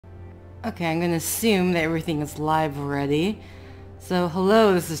Okay, I'm gonna assume that everything is live already. So,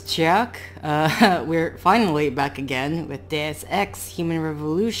 hello, this is Chiak. We're finally back again with Deus Ex Human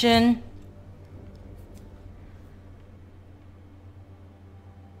Revolution.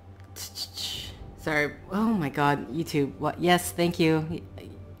 Sorry. Oh my god, YouTube. What? Yes, thank you.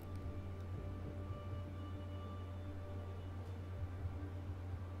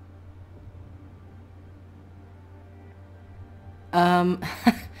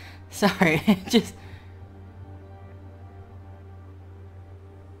 Sorry, just...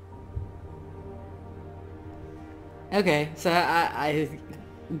 Okay, so I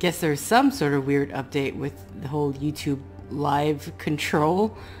guess there's some sort of weird update with the whole YouTube live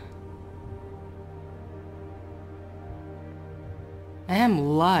control. I am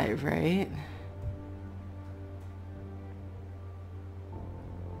live, right?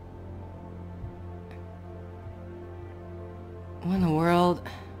 What in the world?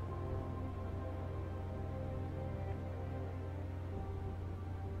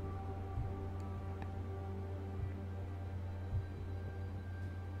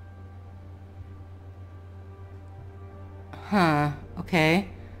 Huh, okay.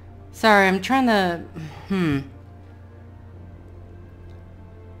 Sorry, I'm trying to...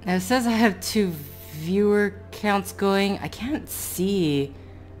 Now it says I have 2 viewer counts going. I can't see.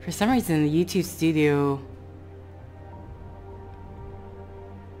 For some reason, the YouTube studio...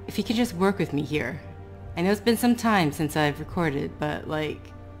 If you could just work with me here. I know it's been some time since I've recorded, but,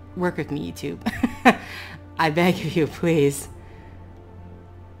 like, work with me, YouTube. I beg of you, please.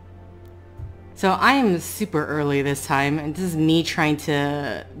 So I am super early this time, and this is me trying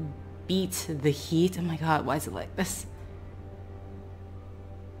to beat the heat. Oh my god, why is it like this?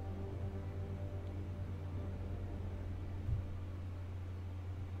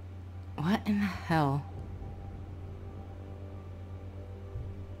 What in the hell?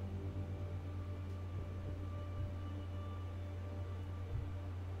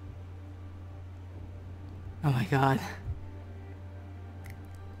 Oh my god.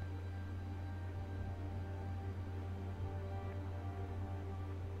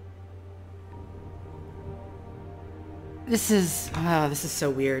 This is so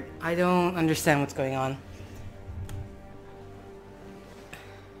weird. I don't understand what's going on.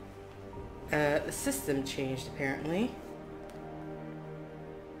 The system changed apparently.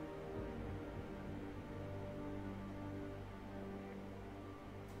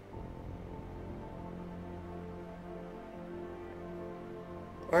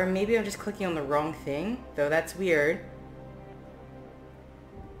 Or maybe I'm just clicking on the wrong thing, though that's weird.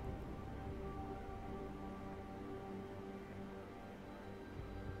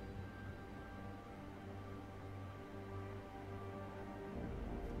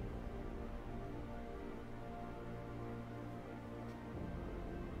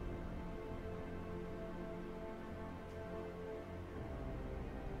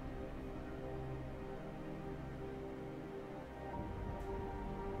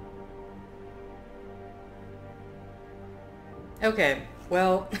 Okay,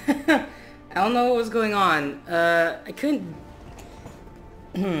 well, I don't know what was going on. I couldn't...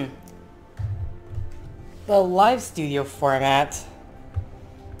 The live studio format...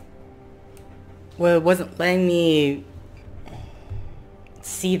 Well, it wasn't letting me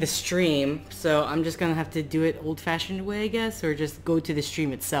see the stream, so I'm just gonna have to do it old-fashioned way, I guess, or just go to the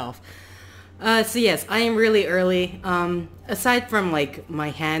stream itself. So yes, I am really early. Aside from, like,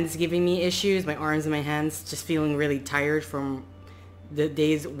 my hands giving me issues, my arms and my hands just feeling really tired from the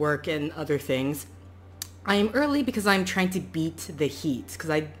day's work and other things, I am early because I'm trying to beat the heat, because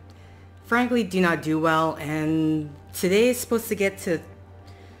I frankly do not do well, and today is supposed to get to,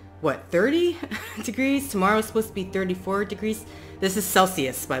 what, 30 degrees? Tomorrow is supposed to be 34 degrees. This is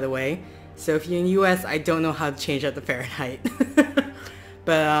Celsius, by the way, so if you're in the US, I don't know how to change out the Fahrenheit.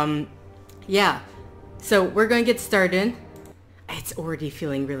 But, yeah, so we're going to get started. It's already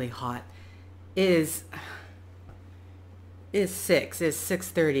feeling really hot. It is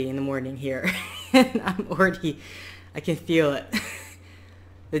 6:30 in the morning here. And I'm already, I can feel it.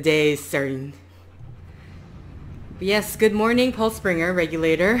 The day is starting. But yes, good morning, Paul Springer,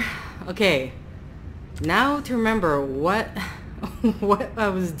 regulator. Okay, now to remember what I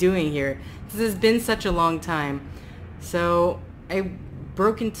was doing here. This has been such a long time. So I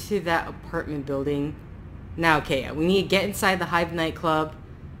broke into that apartment building. Now, okay, we need to get inside the Hive nightclub.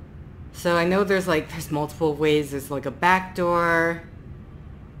 So I know there's multiple ways. There's like a back door.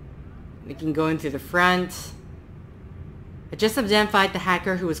 We can go in through the front. I just identified the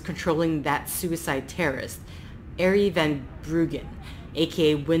hacker who was controlling that suicide terrorist, Ari Van Bruggen,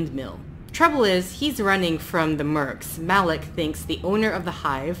 aka Windmill. Trouble is, he's running from the mercs. Malik thinks the owner of the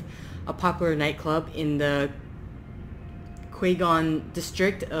Hive, a popular nightclub in the Quagon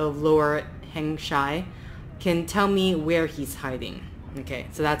district of Lower Hengshai, can tell me where he's hiding. Okay,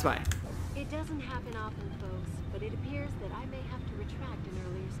 so that's why. It doesn't happen often, folks, but it appears that I may have to retract an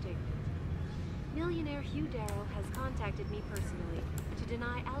earlier statement. Millionaire Hugh Darrow has contacted me personally to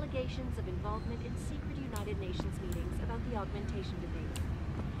deny allegations of involvement in secret United Nations meetings about the augmentation debate.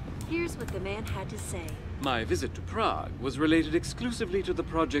 Here's what the man had to say. My visit to Prague was related exclusively to the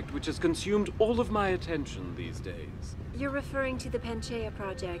project which has consumed all of my attention these days. You're referring to the Panchaea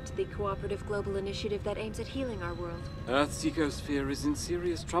Project, the cooperative global initiative that aims at healing our world. Earth's ecosphere is in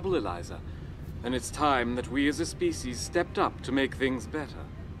serious trouble, Eliza, and it's time that we as a species stepped up to make things better.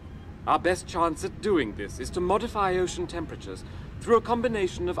 Our best chance at doing this is to modify ocean temperatures through a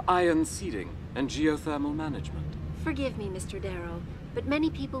combination of ion seeding and geothermal management. Forgive me, Mr. Darrow, but many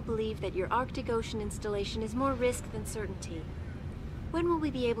people believe that your Arctic Ocean installation is more risk than certainty. When will we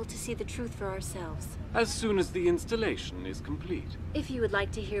be able to see the truth for ourselves? As soon as the installation is complete. If you would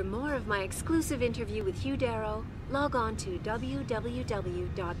like to hear more of my exclusive interview with Hugh Darrow, log on to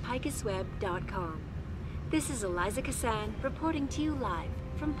www.picusweb.com. This is Eliza Kassan reporting to you live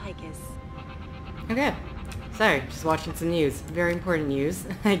from Picus. Okay. Sorry, just watching some news. Very important news,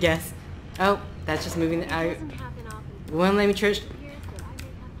 I guess. Oh, that's just moving out. Won't let me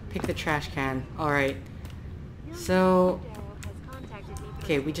pick the trash can. Alright. So,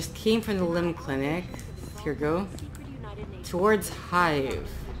 okay, we just came from the limb clinic. Here we go. Towards Hive.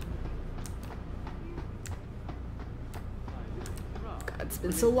 God, it's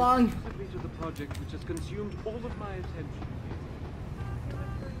been so long.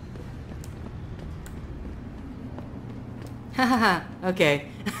 Hahaha, okay.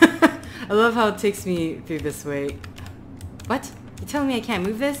 I love how it takes me through this way. What? You telling me I can't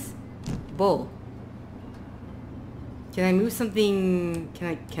move this? Bull. Can I move something?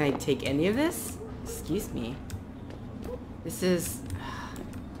 Can I take any of this? Excuse me. This is...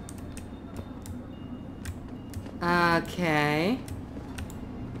 Okay.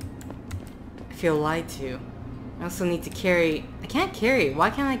 I feel lied to. I also need to carry... I can't carry. Why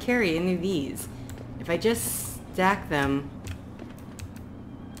can't I carry any of these? If I just stack them...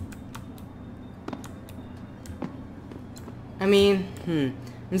 I mean, I'm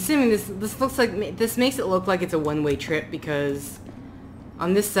assuming this looks like... This makes it look like it's a one-way trip because...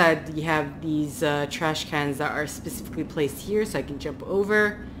 On this side, you have these trash cans that are specifically placed here so I can jump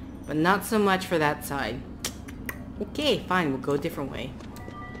over. But not so much for that side. Okay, fine. We'll go a different way.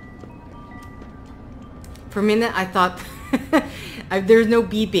 For a minute, I thought... there's no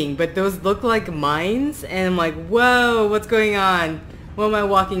beeping, but those look like mines. And I'm like, whoa, what's going on? What am I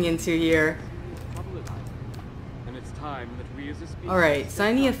walking into here? Alright, so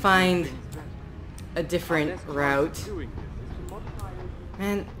I need to find a different route.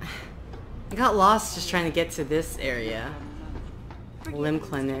 Man, I got lost just trying to get to this area. Limb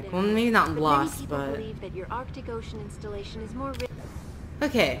clinic. Well, maybe not lost, but...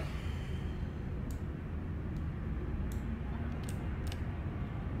 Okay.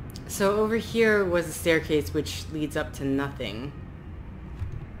 So over here was a staircase which leads up to nothing.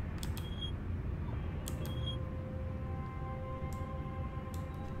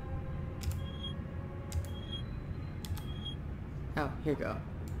 Oh, here we go.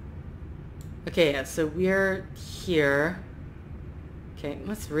 Okay, yeah, so we're here. Okay,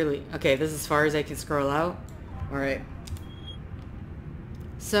 what's really... Okay, this is as far as I can scroll out. Alright.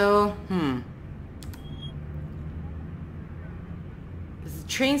 So, This is a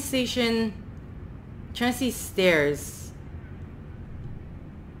train station. I'm trying to see stairs.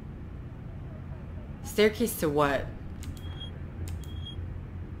 Staircase to what?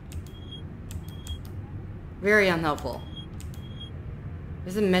 Very unhelpful.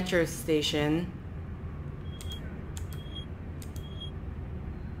 There's a metro station.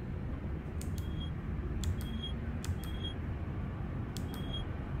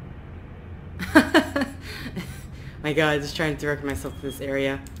 My god, just trying to direct myself to this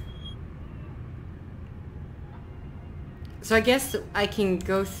area. So I guess I can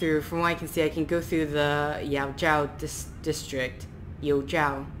go through, from what I can see, I can go through the Yaojiao district.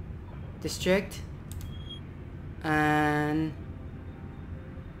 Yaojiao district. And...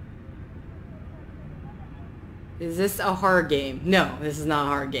 Is this a horror game? No, this is not a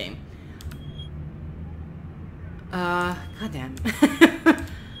horror game. Goddamn.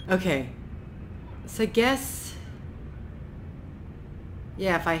 Okay. So I guess...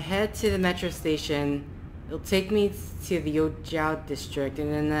 Yeah, if I head to the metro station, it'll take me to the Yaojiao district,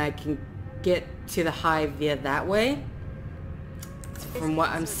 and then I can get to the Hive via that way. From what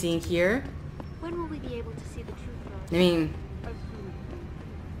I'm seeing here. When will we be able to see the truth? I mean...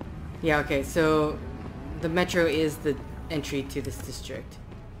 Yeah, okay, so the metro is the entry to this district.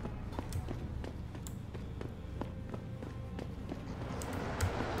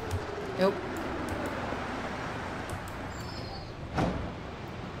 Nope.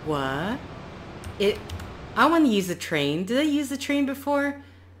 What? I want to use the train. Did I use the train before?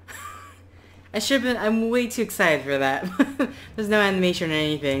 I should have been. I'm way too excited for that. There's no animation or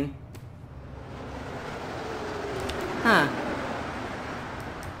anything. Huh.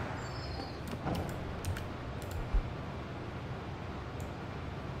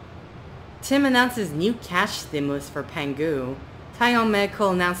 Tim announces new cash stimulus for Pangu. Taiyong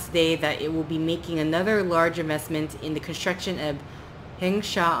Medical announced today that it will be making another large investment in the construction of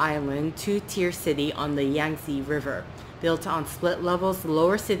Hengsha Island, two-tier city on the Yangtze River. Built on split levels, the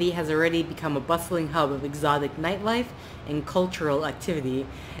lower city has already become a bustling hub of exotic nightlife and cultural activity,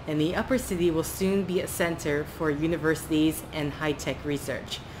 and the upper city will soon be a center for universities and high-tech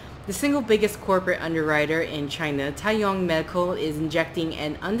research. The single biggest corporate underwriter in China, Taiyong Medical is injecting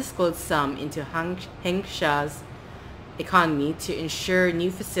an undisclosed sum into Hengsha's economy to ensure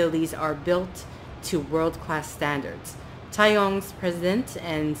new facilities are built to world-class standards. Taiyong's president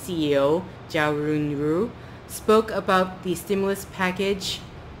and CEO, Zhao Runru, spoke about the stimulus package.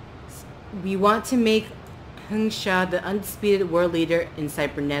 We want to make Hengsha the undisputed world leader in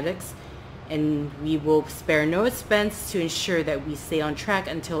cybernetics, and we will spare no expense to ensure that we stay on track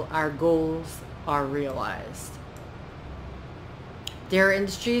until our goals are realized. Dare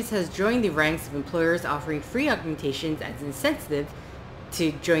Industries has joined the ranks of employers offering free augmentations as incentive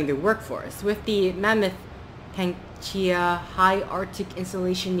to join the workforce. With the mammoth Pangaea High Arctic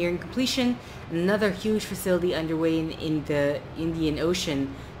installation nearing completion and another huge facility underway in the Indian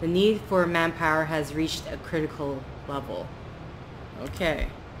Ocean, the need for manpower has reached a critical level. Okay.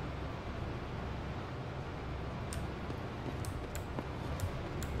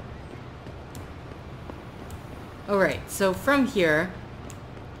 Alright, so from here,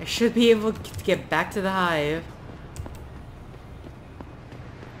 I should be able to get back to the hive.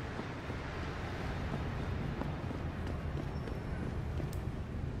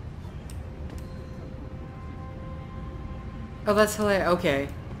 Oh, that's hilarious. Okay.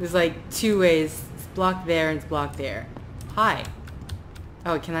 There's like two ways. It's blocked there and it's blocked there. Hi.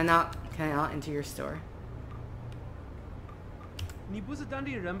 Oh, can I not enter your store? 你不是当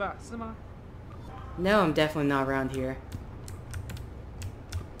地人吧？是吗？ No, I'm definitely not around here.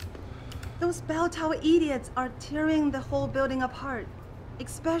 Those bell tower idiots are tearing the whole building apart,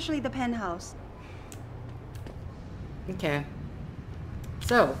 especially the penthouse. Okay.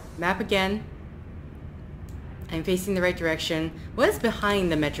 So, map again. I'm facing the right direction. What is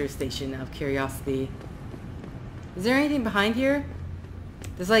behind the metro station, out of curiosity? Is there anything behind here?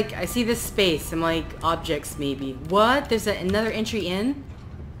 There's like, I see this space and like objects maybe. What? There's another entry in?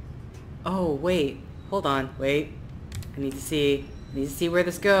 Oh, wait. Hold on. Wait. I need to see where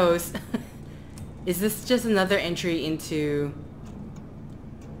this goes. Is this just another entry into...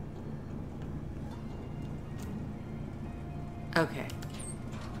 Okay.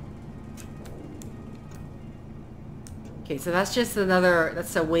 Okay, so that's just another...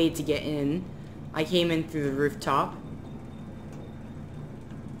 That's a way to get in. I came in through the rooftop.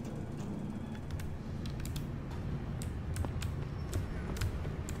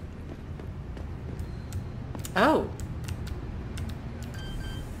 Oh.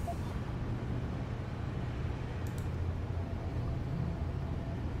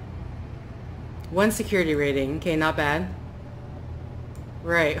 One security rating. Okay, not bad.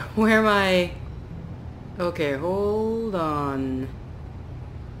 Right, where am I? Okay, hold on.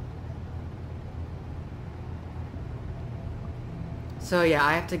 So yeah,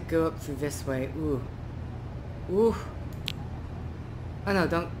 I have to go up through this way. Ooh. Ooh. Oh no,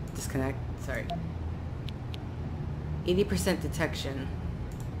 don't disconnect. Sorry. 80% detection.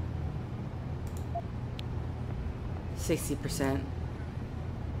 60%.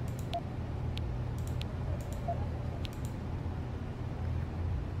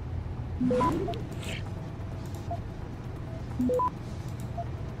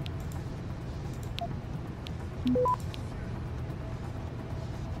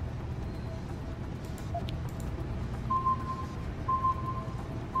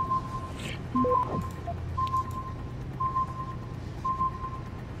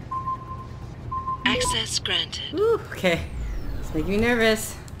 Access granted. Ooh, okay. It's making me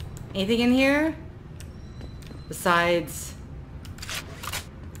nervous. Anything in here? Besides...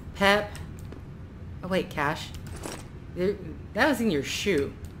 Pep. Oh wait, cash. That was in your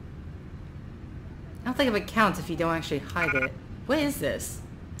shoe. I don't think it counts if you don't actually hide it. What is this?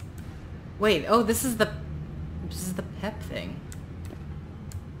 Wait, oh, this is the Pep thing.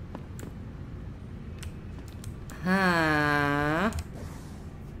 Huh.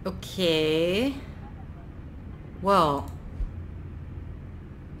 Okay. Well.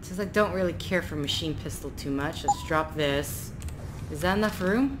 Since I don't really care for machine pistol too much, let's drop this. Is that enough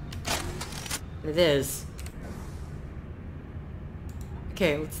room? It is.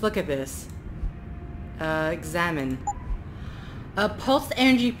 Okay, let's look at this. Examine. A pulsed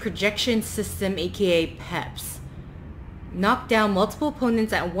energy projection system, aka PEPS. Knock down multiple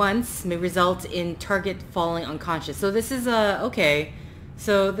opponents at once may result in target falling unconscious. So this is a... okay.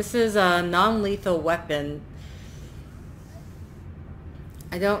 So this is a non-lethal weapon.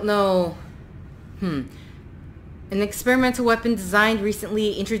 I don't know... An experimental weapon designed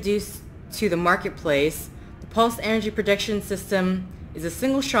recently introduced to the marketplace. The pulsed energy projection system is a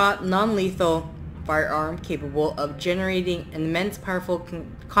single-shot, non-lethal firearm capable of generating an immense powerful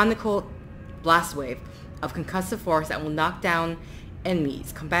conical blast wave of concussive force that will knock down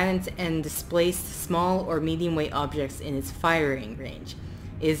enemies, combatants, and displace small or medium-weight objects in its firing range.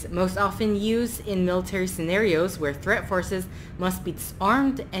 It is most often used in military scenarios where threat forces must be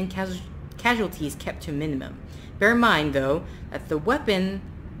disarmed and casualties kept to a minimum. Bear in mind, though, that the weapon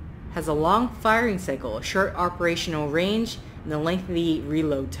has a long firing cycle, a short operational range, and a lengthy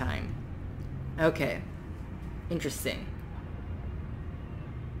reload time. Okay. Interesting.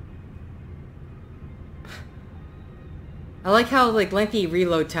 I like how, like, lengthy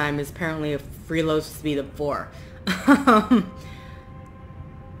reload time is apparently a reload speed of 4.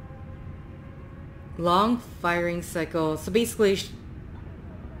 Long firing cycle. So basically,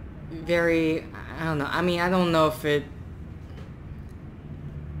 very... I don't know. I mean, I don't know if it...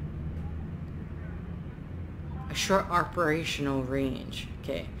 A short operational range.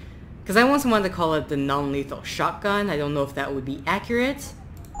 Okay. Because I once wanted to call it the non-lethal shotgun. I don't know if that would be accurate.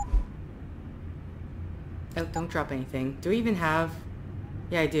 Oh, don't drop anything. Do we even have...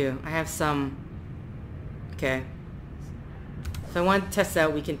 Yeah, I do. I have some... Okay. If I want to test it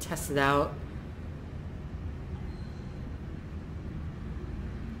out, we can test it out.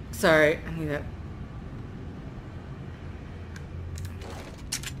 Sorry, I need that.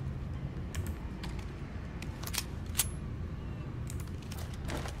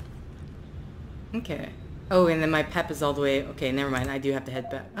 Okay. Oh, and then my pep is all the way... Okay, never mind. I do have to head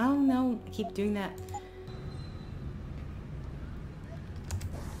back. Oh, no. I keep doing that.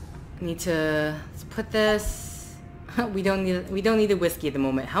 Need to... Let's put this... we don't need a whiskey at the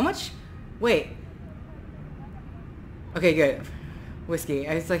moment. How much? Wait. Okay, good. Whiskey.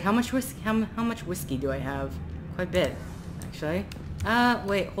 I was like, how much whiskey? How much whiskey do I have? Quite a bit, actually.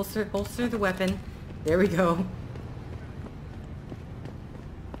 Wait. Holster the weapon. There we go.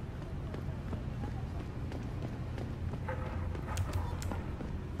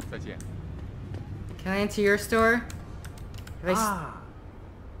 Can I enter your store?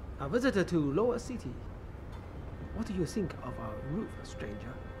 A visitor to Lower City. What do you think of our roof,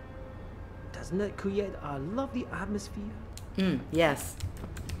 stranger? Doesn't it create a lovely atmosphere? Yes.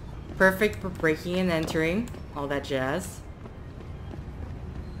 Perfect for breaking and entering. All that jazz.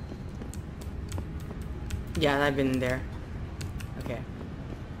 Yeah, I've been in there. Okay.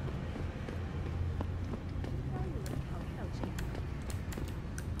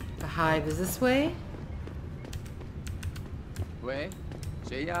 The hive is this way? Wait,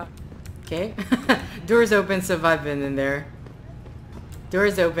 Chiak. Okay. Doors open, so I've been in there.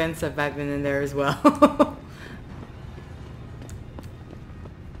 Doors open, so I've been in there as well.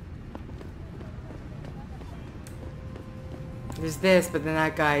 There's this, but then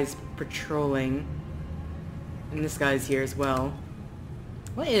that guy's patrolling. And this guy's here as well.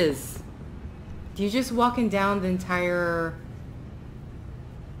 What is... Do you just walking down the entire...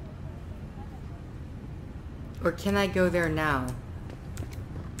 Or can I go there now?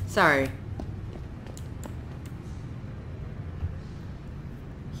 Sorry.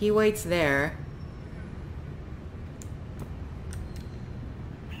 He waits there.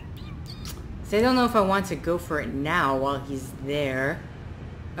 So I don't know if I want to go for it now while he's there.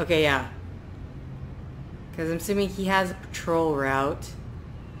 Okay, yeah. Because I'm assuming he has a patrol route.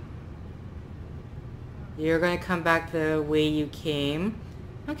 You're going to come back the way you came.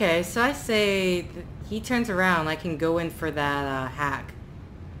 Okay, so I say he turns around. I can go in for that hack.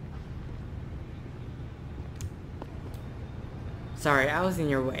 Sorry, I was in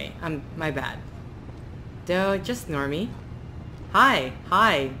your way. My bad. Just ignore me. Hi.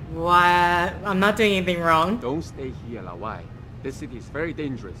 What? I'm not doing anything wrong. Don't stay here, Lawai. This city is very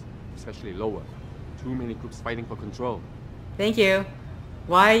dangerous, especially lower. Too many groups fighting for control. Thank you.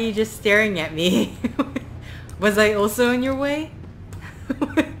 Why are you just staring at me? Was I also in your way?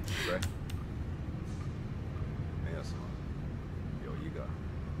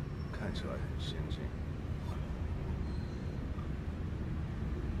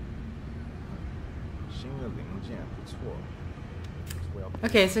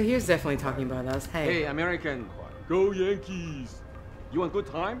 Okay, so he was definitely talking about us. Hey. Hey, American, go Yankees! You want good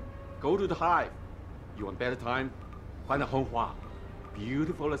time? Go to the Hive. You want better time? Find a Honghua,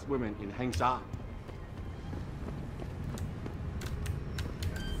 beautifulest women in Hangsha.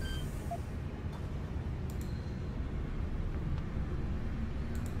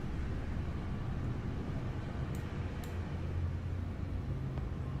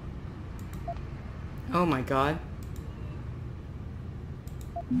 Oh my god.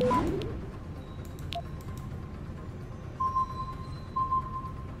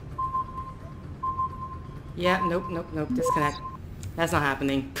 Yeah, nope, nope, nope, disconnect. That's not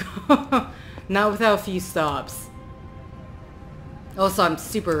happening. Not without a few stops. Also, I'm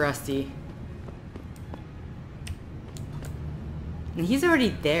super rusty. And he's already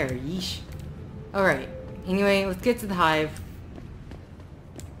there, yeesh. Alright, anyway, let's get to the Hive.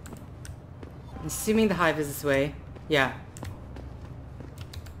 I'm assuming the Hive is this way. Yeah.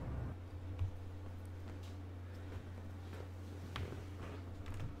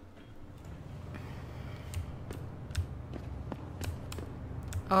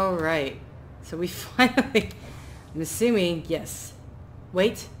 Alright. So we finally... I'm assuming... Yes.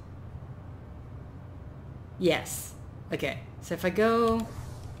 Wait. Yes. Okay. So if I go...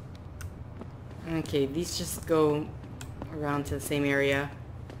 Okay, these just go around to the same area.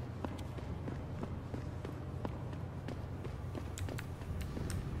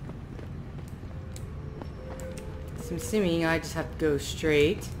 So I'm assuming I just have to go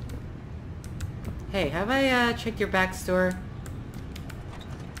straight. Hey, have I checked your backstore?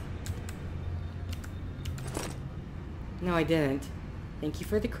 No, I didn't. Thank you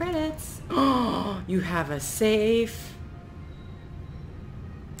for the credits. Oh, you have a safe.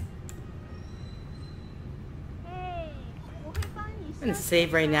 I'm gonna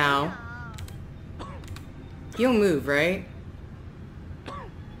save right now. You'll move, right?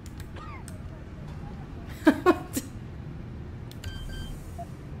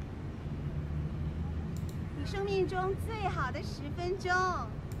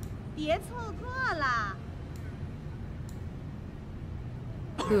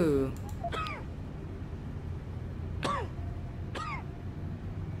 Ooh.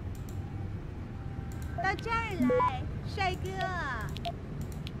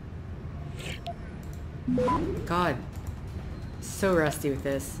 God. So rusty with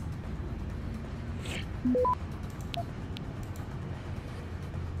this.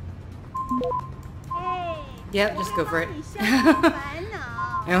 Yep, just go for it.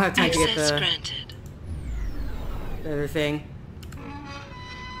 I don't have time to get the other thing.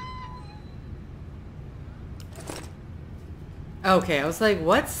 Okay, I was like,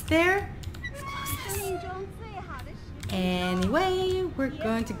 what's there? Anyway, we're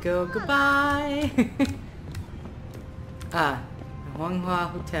going to go goodbye. The Honghua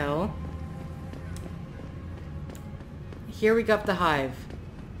Hotel. Here we got the Hive.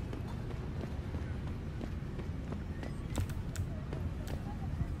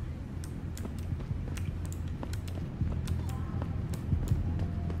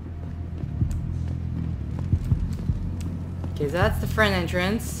 Okay, so that's the front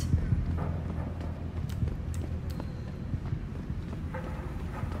entrance.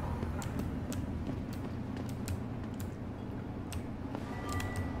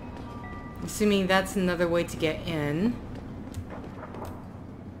 Assuming that's another way to get in.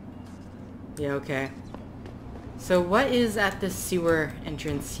 Yeah, okay. So what is at the sewer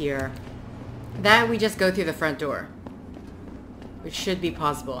entrance here? That we just go through the front door. Which should be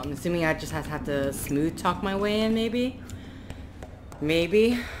possible. I'm assuming I just have to smooth talk my way in, maybe?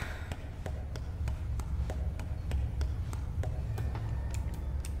 Maybe.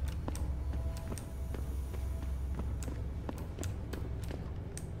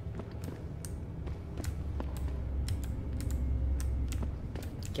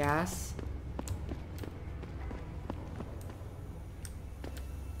 Gas.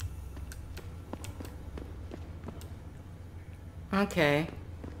 Okay.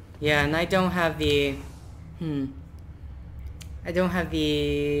 Yeah, and I don't have the... I don't have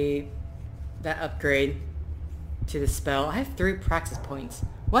that upgrade to the spell. I have 3 praxis points.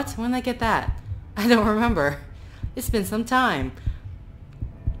 What? When did I get that? I don't remember. It's been some time.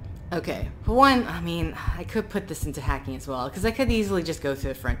 Okay. For one, I mean, I could put this into hacking as well, because I could easily just go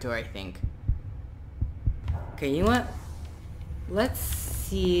through the front door, I think. Okay, you know what? Let's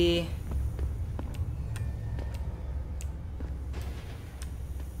see...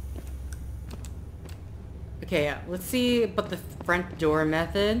 Okay, yeah, let's see about the front door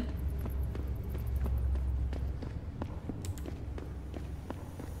method.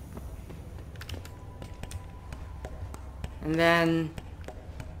 And then,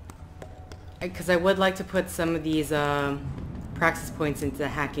 because I would like to put some of these praxis points into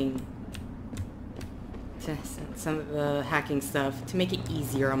hacking, some of the hacking stuff to make it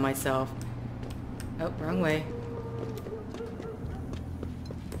easier on myself. Oh, wrong way.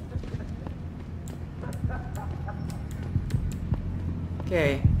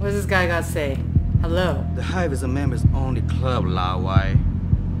 Okay, what does this guy got to say? Hello. The Hive is a members-only club, Lao Wai.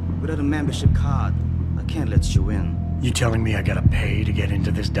 Without a membership card, I can't let you in. You telling me I gotta pay to get into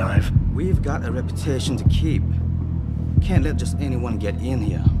this dive? We've got a reputation to keep. Can't let just anyone get in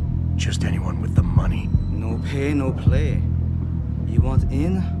here. Just anyone with the money? No pay, no play. You want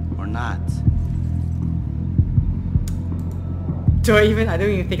in or not? I don't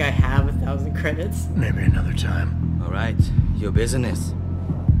even think I have 1,000 credits. Maybe another time. Alright, your business.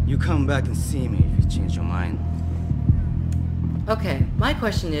 You come back and see me if you change your mind. Okay, my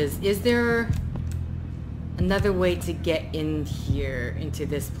question is there another way to get in here, into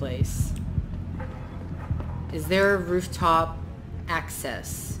this place? Is there a rooftop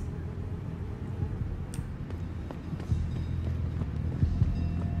access?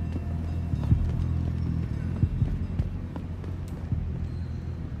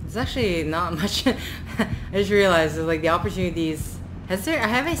 There's actually not much. I just realized there's like the opportunities.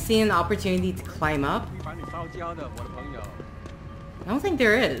 Have I seen an opportunity to climb up? I don't think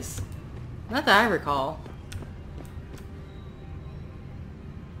there is. Not that I recall.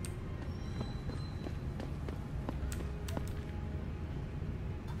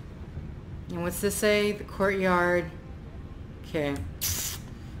 And what's this say? The courtyard. Okay.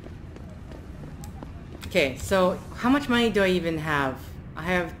 Okay, so how much money do I even have? I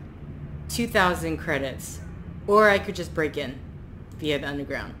have 2,000 credits. Or I could just break in via the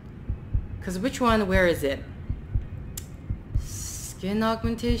underground. Because which one, where is it? Skin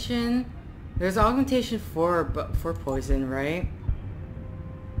augmentation? There's augmentation for poison, right?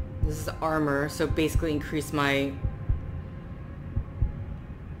 This is armor, so basically increase my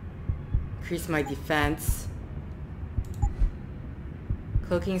defense.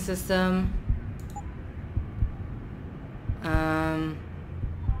 Cloaking system.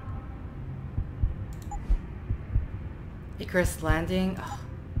 Icarus landing. Oh.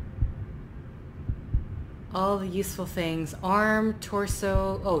 All the useful things. Arm,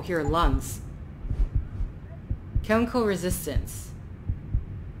 torso. Oh, here, lungs. Chemical resistance.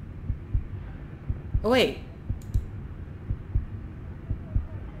 Oh, wait.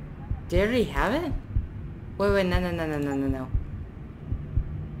 Did I already have it? Wait, no.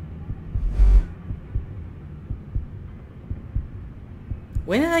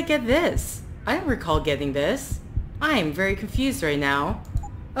 When did I get this? I don't recall getting this. I am very confused right now.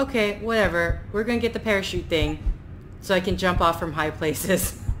 Okay, whatever. We're gonna get the parachute thing so I can jump off from high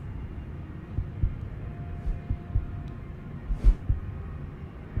places.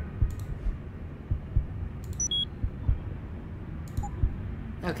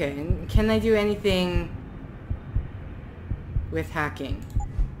 Okay, and can I do anything with hacking?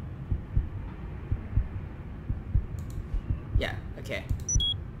 Yeah, okay.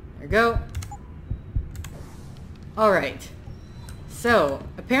 There we go. Alright. So,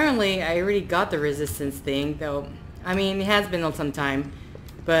 apparently I already got the resistance thing, though, I mean, it has been some time,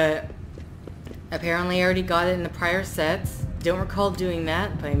 but apparently I already got it in the prior sets. Don't recall doing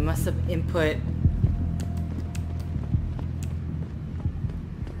that, but I must have input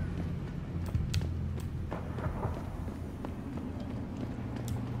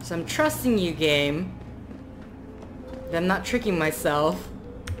so I'm trusting you, game, that I'm not tricking myself.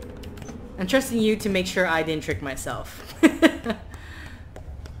 I'm trusting you to make sure I didn't trick myself.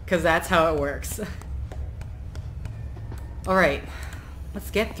 Because that's how it works. Alright, let's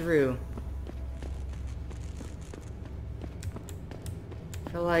get through. I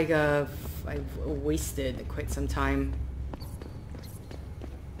feel like I've wasted quite some time.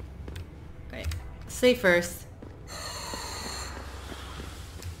 Alright, save first.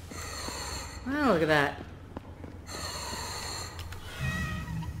 Oh, look at that.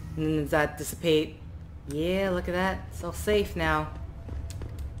 And then does that dissipate? Yeah, look at that. It's all safe now.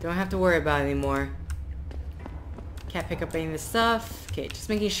 Don't have to worry about it anymore. Can't pick up any of this stuff. Okay, just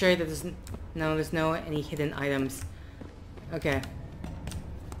making sure that there's no any hidden items. Okay.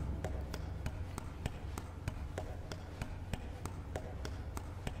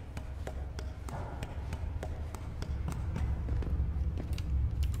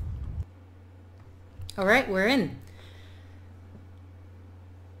 Alright, we're in.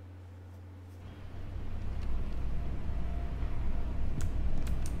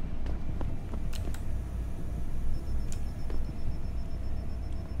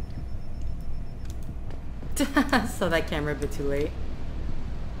 Saw that camera a bit too late.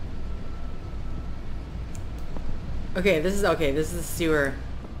 Okay, this is the sewer.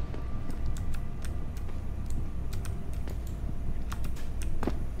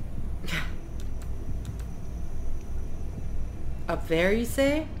 Up there, you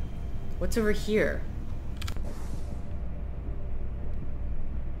say? What's over here?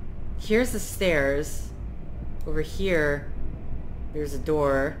 Here's the stairs. Over here, there's a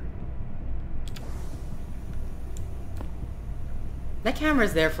door. That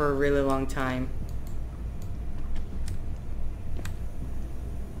camera's there for a really long time.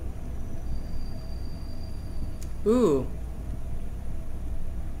 Ooh.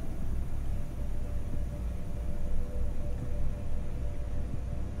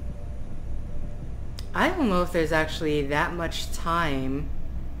 I don't know if there's actually that much time.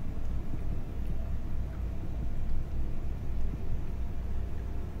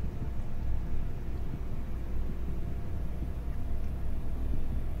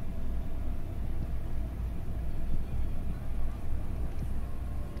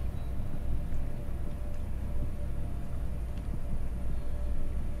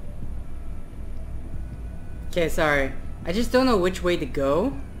 Okay, sorry. I just don't know which way to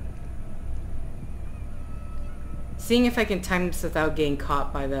go. Seeing if I can time this without getting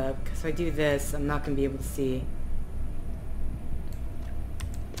caught by the... Because if I do this, I'm not going to be able to see.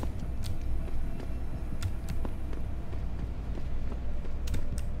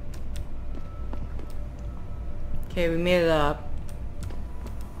 Okay, we made it up.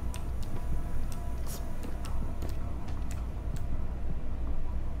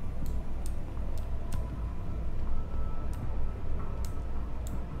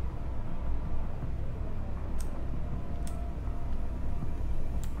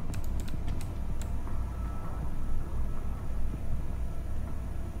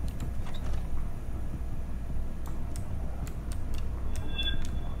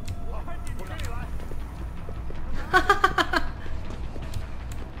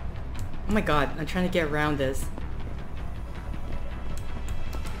 Oh my god, I'm trying to get around this.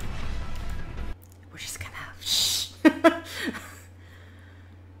 We're just gonna... Shh!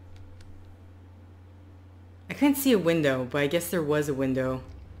 I couldn't see a window, but I guess there was a window.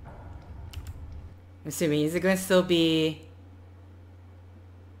 I'm assuming, is it going to still be...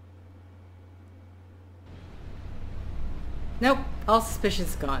 Nope, all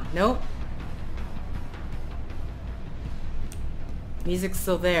suspicion's gone. Nope. Music's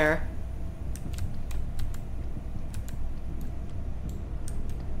still there.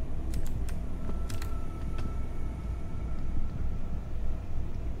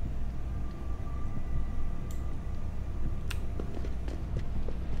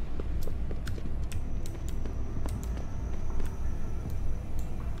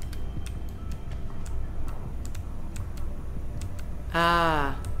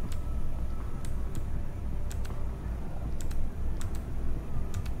 Ah.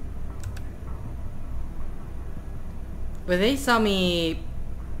 But they saw me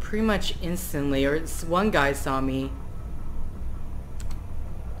pretty much instantly, or one guy saw me.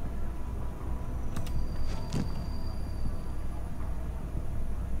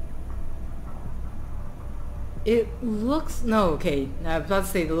 It looks... No, okay. I was about to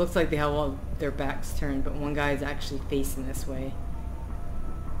say it looks like they have all their backs turned, but one guy is actually facing this way.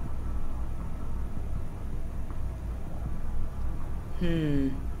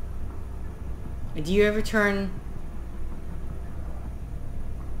 Do you ever turn...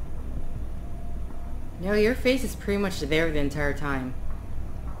 No, your face is pretty much there the entire time.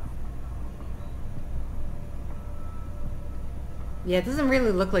 Yeah, it doesn't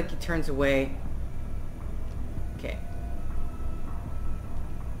really look like he turns away. Okay.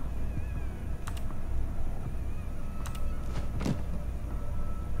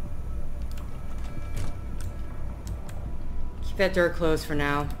 Keep that door closed for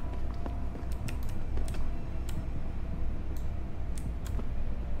now.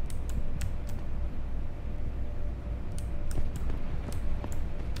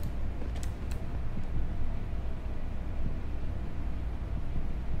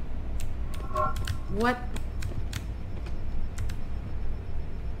 What?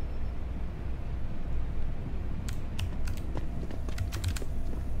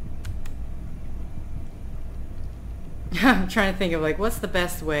 I'm trying to think of like, what's the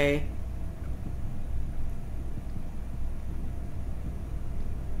best way?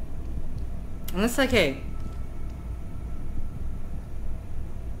 Unless like, hey.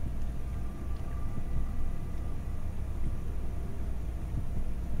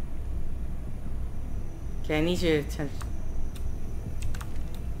 Okay, I need you to...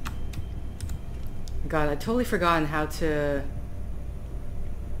 God, I totally forgotten how to...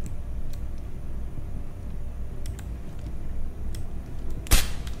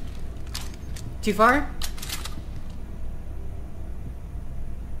 Too far?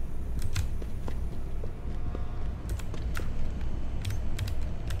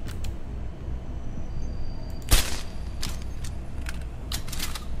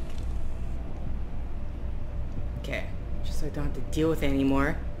 Okay, just so I don't have to deal with it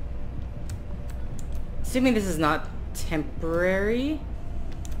anymore. Assuming this is not temporary.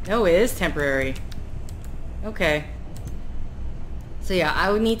 No, it is temporary. Okay. So yeah, I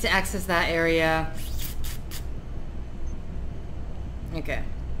would need to access that area. Okay.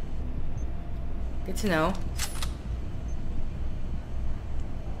 Good to know.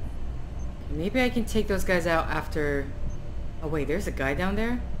 Maybe I can take those guys out after... Oh wait, there's a guy down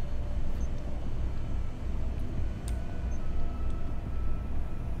there?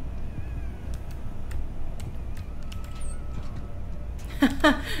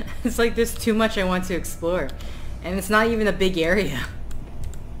 It's like there's too much I want to explore. And it's not even a big area.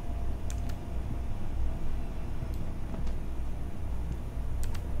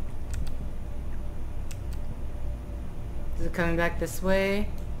 Is it coming back this way?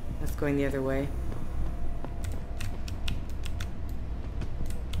 That's going the other way.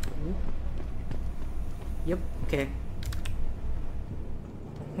 Ooh. Yep, okay.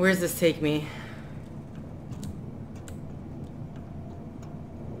 Where does this take me?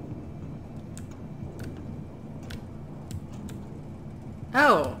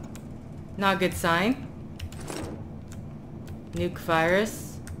 Oh! Not a good sign. Nuke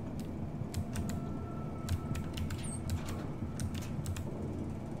virus.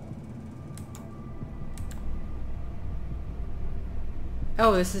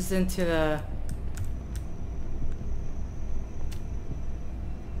 Oh, this is into the...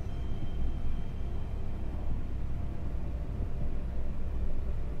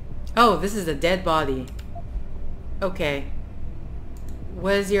 Oh, this is a dead body. Okay.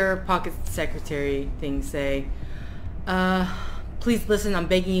 What does your pocket secretary thing say? Please listen, I'm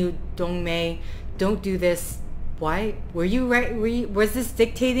begging you, Dong Mei. Don't do this. Why? Were you right? Was this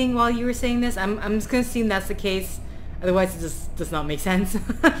dictating while you were saying this? I'm just gonna assume that's the case. Otherwise, it just does not make sense.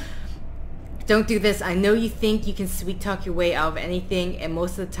 Don't do this. I know you think you can sweet talk your way out of anything, and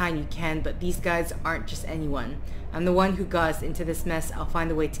most of the time you can, but these guys aren't just anyone. I'm the one who got us into this mess. I'll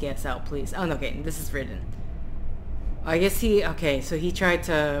find a way to get us out, please. Oh, no, okay, this is written. I guess he... Okay, so he tried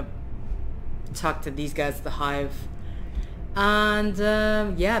to talk to these guys at the Hive. And,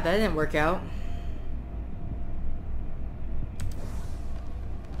 yeah, that didn't work out.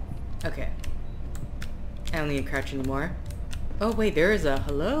 Okay. I don't need to crouch anymore. Oh, wait, there is a...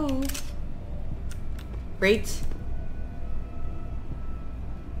 Hello? Great.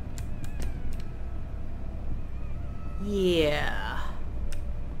 Yeah.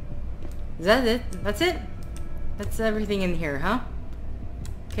 Is that it? That's it? That's everything in here, huh?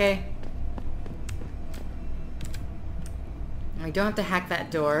 Okay. I don't have to hack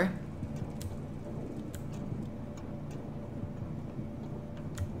that door.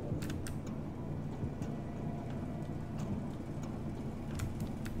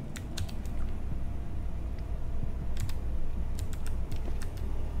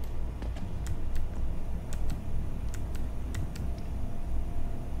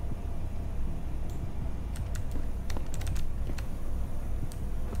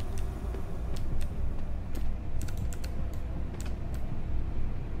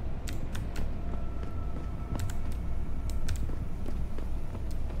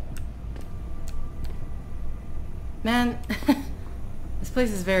 Man, this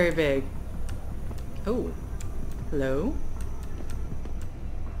place is very big. Oh, hello?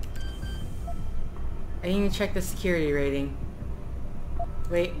 I didn't even check the security rating.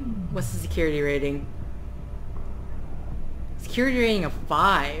 Wait, what's the security rating? Security rating of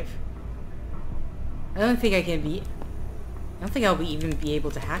 5. I don't think I can be... I don't think I'll even be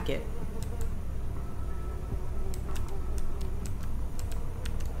able to hack it.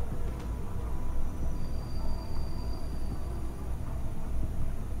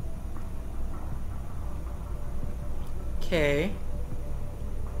 Okay.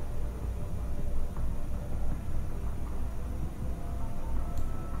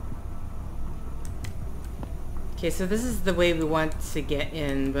 Okay, so this is the way we want to get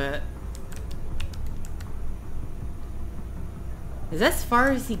in, but... Is that as far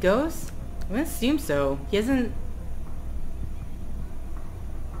as he goes? I'm gonna assume so. He hasn't...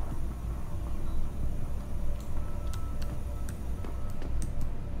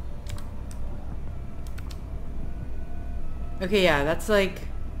 Okay, yeah, that's like...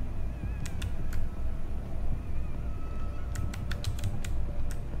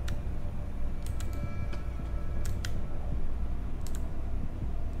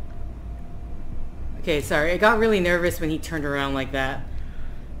 Okay, sorry. I got really nervous when he turned around like that.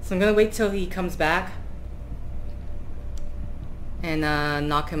 So I'm gonna wait till he comes back. And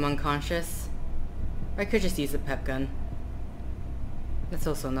knock him unconscious. Or I could just use the pep gun. That's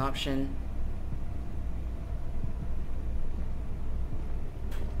also an option.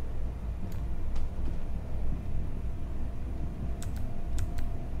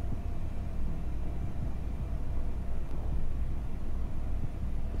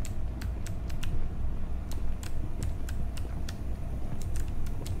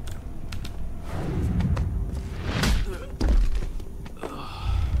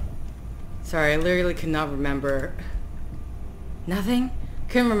 Sorry, I literally could not remember. Nothing?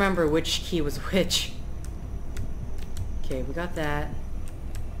 Couldn't remember which key was which. Okay, we got that.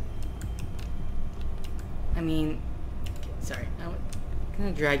 I mean... Okay, sorry. I'm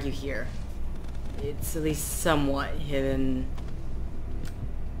gonna drag you here. It's at least somewhat hidden.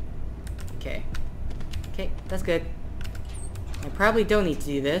 Okay. Okay, that's good. I probably don't need to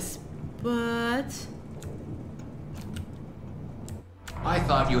do this, but... I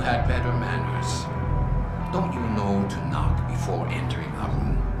thought you had better manners. Don't you know to knock before entering a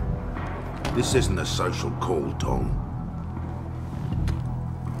room? This isn't a social call, Tom.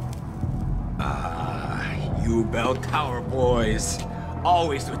 You bell tower boys.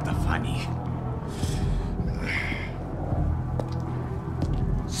 Always with the funny.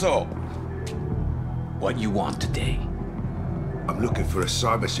 So, what you want today? I'm looking for a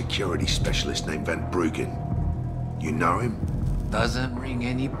cybersecurity specialist named Van Bruggen. You know him? Doesn't ring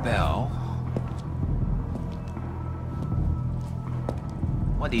any bell.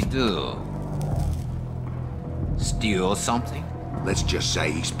 What'd he do? Steal something? Let's just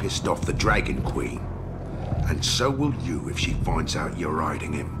say he's pissed off the Dragon Queen. And so will you if she finds out you're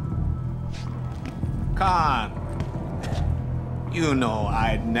hiding him. Khan, you know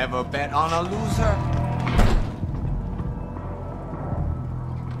I'd never bet on a loser.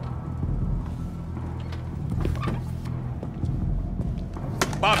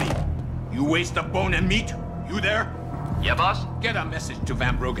 Bobby, you waste a bone and meat? You there? Yeah, boss? Get a message to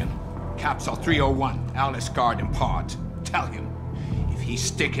Van Bruggen. Capsule 301, Alice Garden Pod. Tell him, if he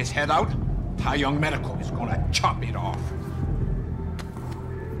stick his head out, Tai Young Medical is gonna chop it off.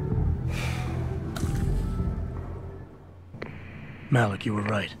 Malik, you were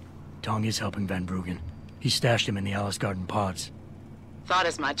right. Tong is helping Van Bruggen. He stashed him in the Alice Garden pods. Thought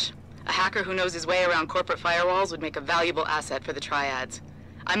as much. A hacker who knows his way around corporate firewalls would make a valuable asset for the Triads.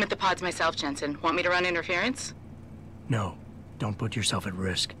 I'm at the pods myself, Jensen. Want me to run interference? No. Don't put yourself at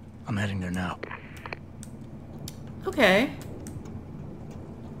risk. I'm heading there now. Okay.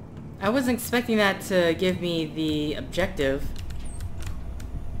 I wasn't expecting that to give me the objective.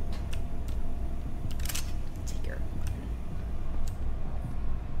 Take her.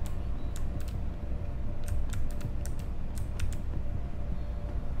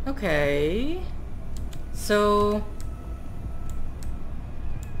 Okay. So...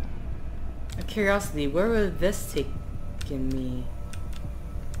 a curiosity, where would this taken me?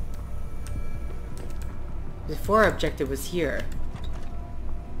 Before our objective was here.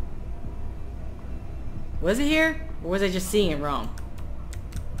 Was it here? Or was I just seeing it wrong?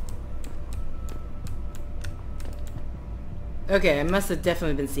 Okay, I must have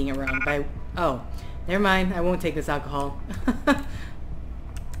definitely been seeing it wrong. By oh, never mind. I won't take this alcohol.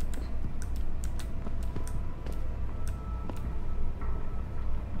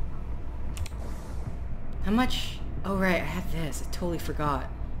 How much? Oh right, I have this. I totally forgot.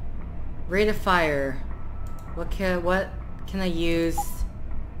 Rate of fire. What can I use?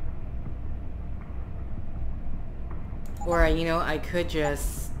 Or, you know, I could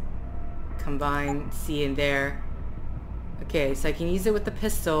just combine C and there. Okay, so I can use it with the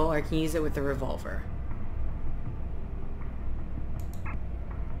pistol, or I can use it with the revolver.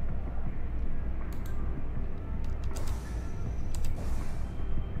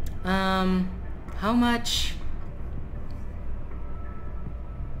 How much?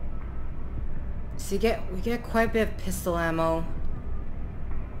 So we get quite a bit of pistol ammo.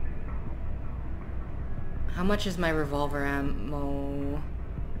 How much is my revolver ammo?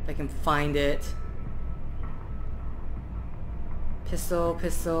 If I can find it.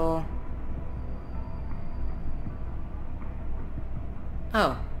 Pistol.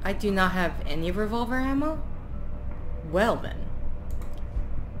 Oh, I do not have any revolver ammo? Well then.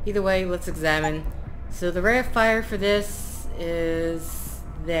 Either way, let's examine. So the rate of fire for this is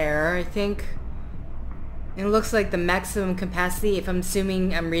there, I think. It looks like the maximum capacity, if I'm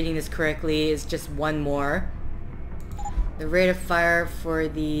assuming I'm reading this correctly, is just one more. The rate of fire for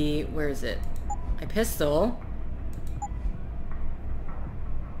the... where is it? My pistol.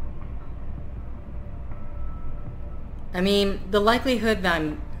 I mean, the likelihood that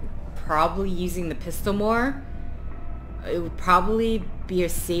I'm probably using the pistol more, it would probably be a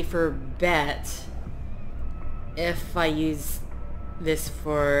safer bet if I use this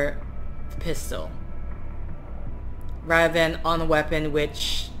for the pistol rather than on a weapon,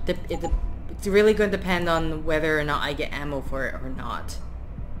 which it's really going to depend on whether or not I get ammo for it or not.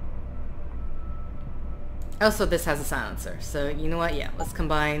 Also, this has a silencer, so you know what? Yeah, let's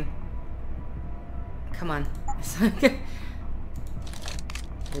combine. Come on. Here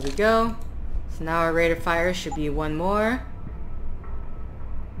we go. So now our rate of fire should be one more.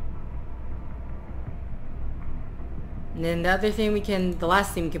 And then the other thing the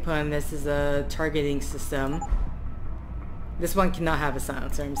last thing we can put on this is a targeting system. This one cannot have a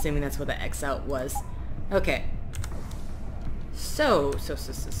silencer. I'm assuming that's what the X out was. Okay. So.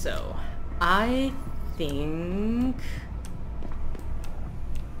 I think...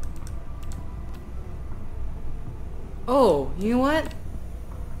 Oh, you know what?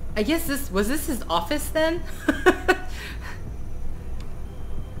 I guess was this his office then?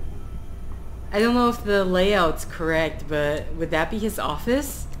 I don't know if the layout's correct, but would that be his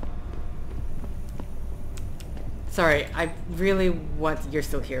office? Sorry, I really want... You're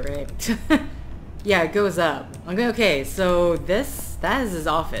still here, right? Yeah, it goes up. Okay, so that is his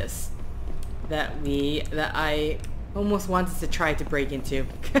office that I almost wanted to try to break into.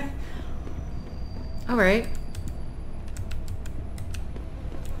 Alright.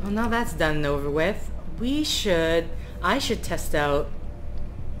 Well, now that's done and over with, I should test out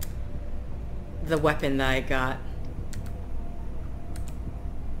the weapon that I got.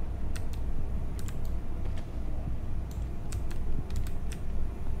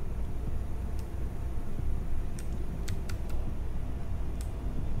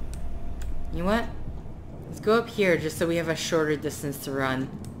 You know what? Let's go up here just so we have a shorter distance to run.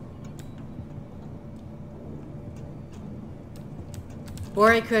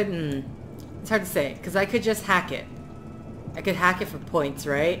 Or I could, it's hard to say, because I could just hack it. I could hack it for points,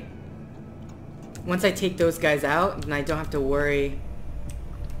 right? Once I take those guys out, then I don't have to worry.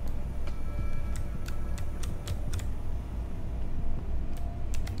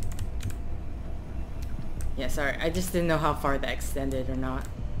 Yeah, sorry, I just didn't know how far that extended or not.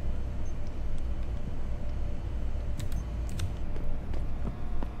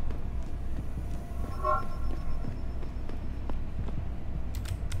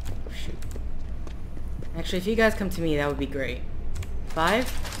 Actually, if you guys come to me, that would be great.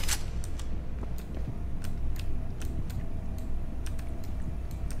 5.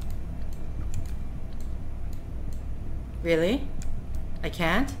 Really? I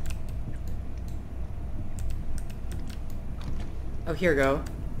can't? Oh, here we go.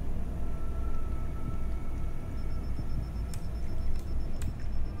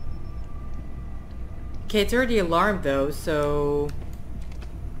 Okay, it's already alarmed though, so...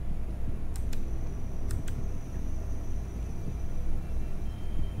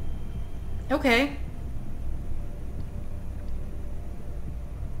 Okay.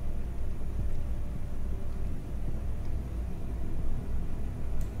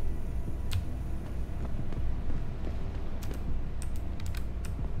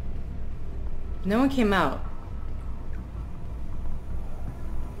 No one came out.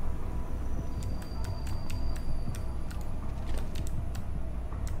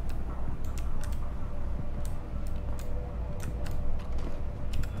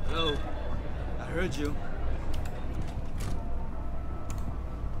 Hello. I heard you.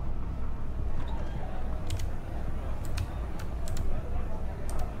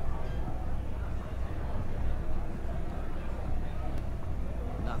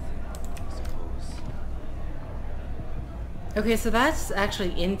 Okay, so that's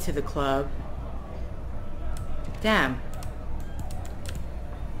actually into the club. Damn.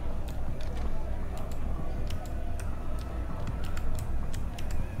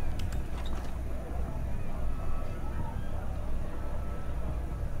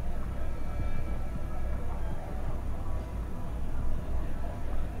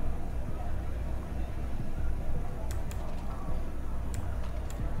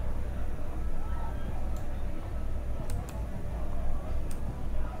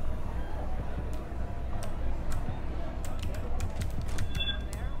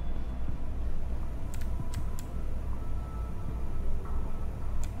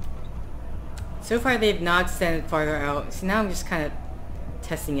 So far they've not extended farther out, so now I'm just kind of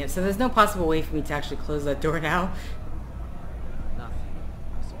testing it. So there's no possible way for me to actually close that door now. Nothing,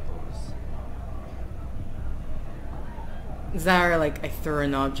 I suppose. Is that like I throw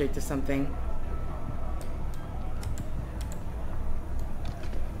an object or something?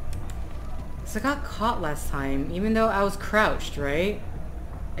 'Cause I got caught last time, even though I was crouched, right?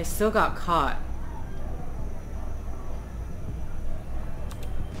 I still got caught.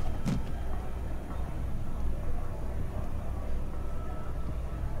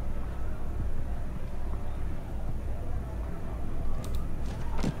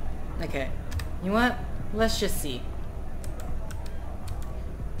 Okay. You know what? Let's just see.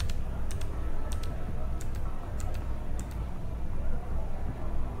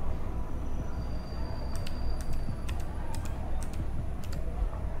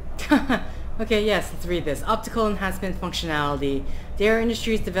 Okay, yes, let's read this. Optical enhancement functionality. Dare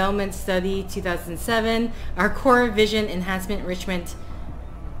Industries Development Study 2007. Our core vision enhancement enrichment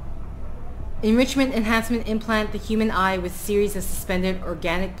enhancement implant the human eye with series of suspended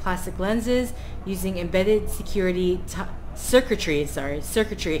organic plastic lenses using embedded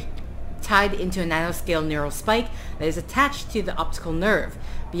circuitry tied into a nanoscale neural spike that is attached to the optical nerve.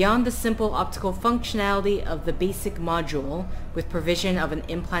 Beyond the simple optical functionality of the basic module, with provision of an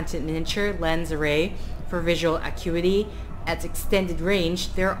implanted miniature lens array for visual acuity at extended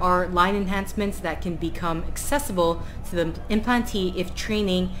range, there are line enhancements that can become accessible to the implantee if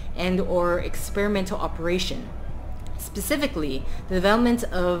training and/or experimental operation. Specifically, the development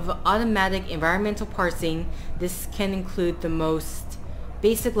of automatic environmental parsing. This can include the most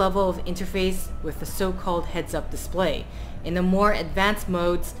basic level of interface with the so-called heads-up display. In the more advanced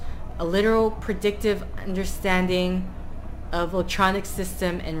modes, a literal predictive understanding of electronic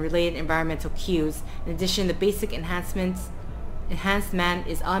system and related environmental cues. In addition, the basic enhanced man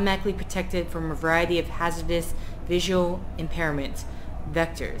is automatically protected from a variety of hazardous visual impairment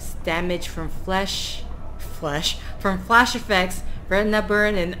vectors, damage from flash effects, retina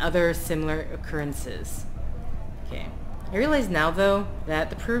burn, and other similar occurrences. Okay. I realize now, though,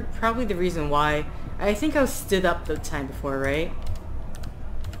 that probably the reason why I think I was stood up the time before, right?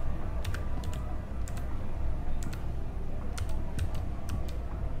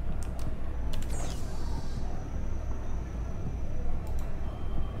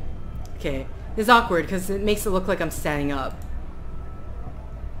 Okay, it's awkward because it makes it look like I'm standing up.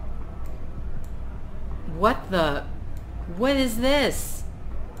 What is this?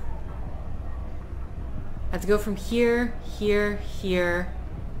 I have to go from here, here, here.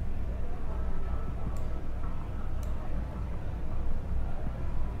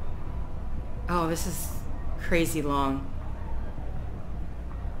 Oh, this is crazy long.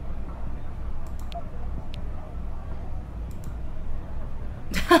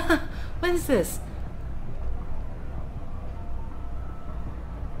 What is this?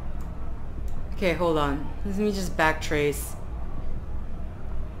 Okay, hold on. Let me just backtrace.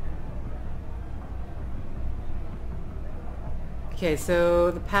 Okay, so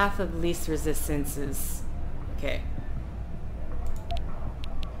the path of least resistance is... Okay.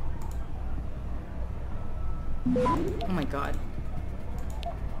 Oh my god.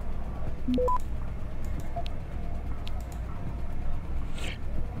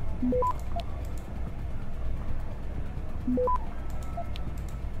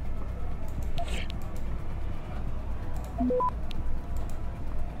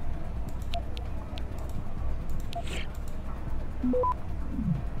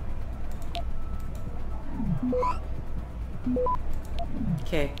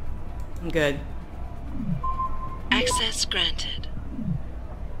 Okay, I'm good. Access granted.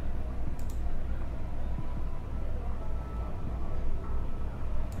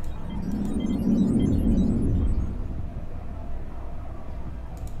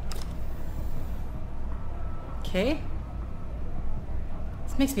 Okay.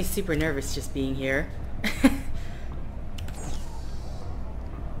 This makes me super nervous just being here. Let's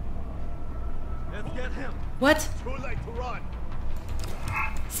get him. What? Too late to run.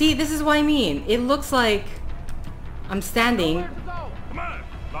 See, this is what I mean. It looks like I'm standing. Come on,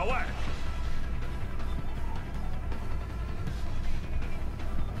 my way.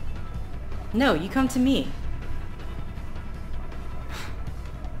 No, you come to me.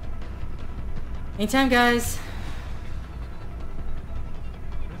 Anytime, guys.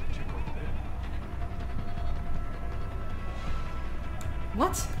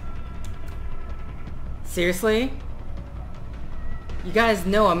 What? Seriously? You guys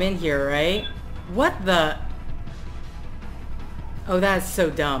know I'm in here, right? What the? Oh, that is so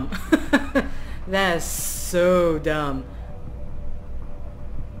dumb. That is so dumb.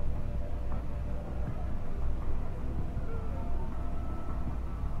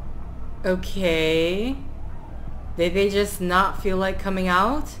 Okay. Did they just not feel like coming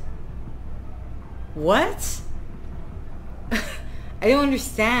out? What? I don't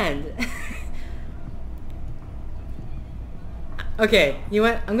understand. Okay, you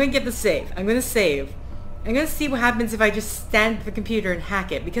know what? I'm gonna get the save. I'm gonna save. I'm gonna see what happens if I just stand at the computer and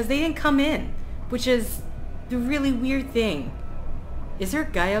hack it, because they didn't come in, which is the really weird thing. Is there a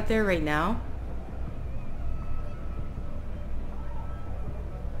guy out there right now?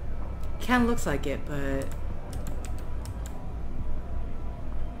 Kinda looks like it, but...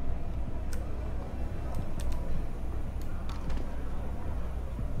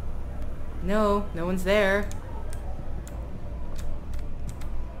 No, no one's there.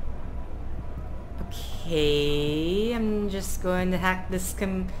 Okay, I'm just going to hack this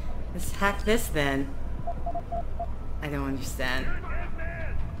let's hack this then. I don't understand.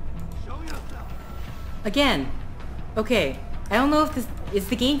 Again. Okay. I don't know if this is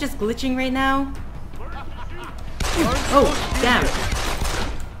the game just glitching right now. Oh, damn.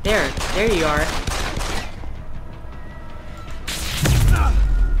 There you are.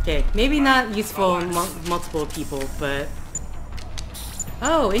 Okay, maybe not useful in multiple people, but...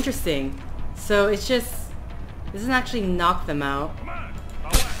 Oh, interesting. So it's just... This doesn't actually knock them out.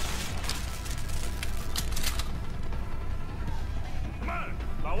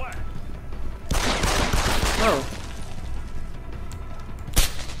 Oh.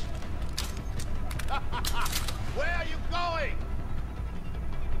 Where are you going?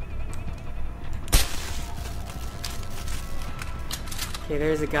 Okay,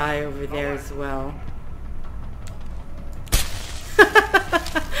 there's a guy over there as well.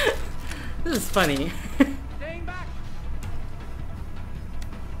 This is funny.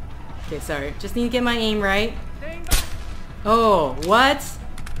 Okay, sorry. Just need to get my aim right. Oh, what?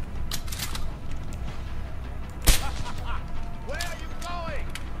 Where are you going?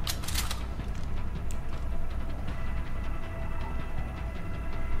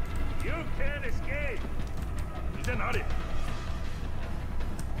 You can't escape. 이제 나리.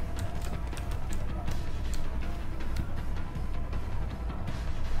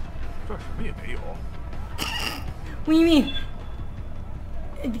 What do you mean?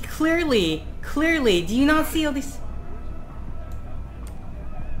 Clearly, do you not see all these?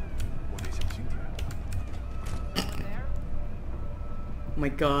 Oh my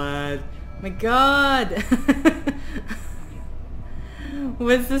god. My god.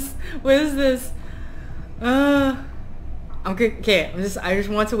 What is this? What is this? I'm good. Okay, I just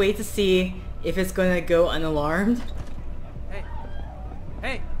want to wait to see if it's gonna go unalarmed.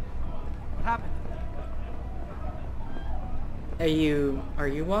 Hey, what happened? Are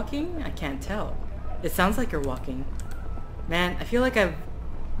you walking? I can't tell. It sounds like you're walking. Man, I feel like I've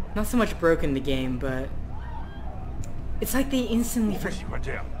not so much broken the game, but it's like they instantly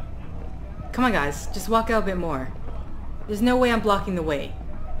Come on guys, just walk out a bit more. There's no way I'm blocking the way.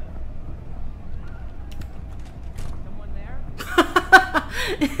 Someone there?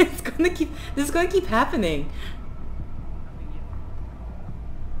 This is gonna keep happening.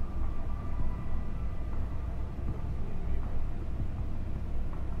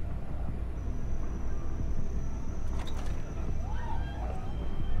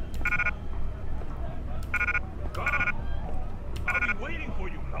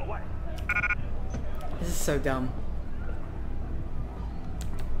 This is so dumb.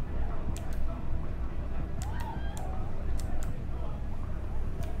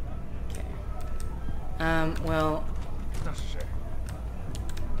 Okay. Well...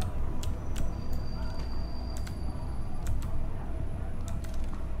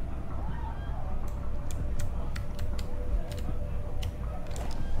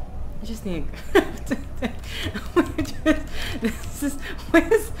 I just need... This is...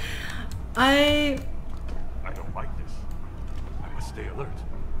 What is... I don't like this. I must stay alert.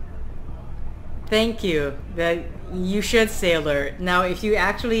 Thank you. That you should stay alert. Now, if you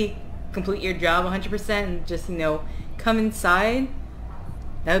actually complete your job 100% and just, you know, come inside,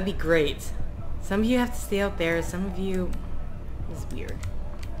 that would be great. Some of you have to stay out there. Some of you... It's weird.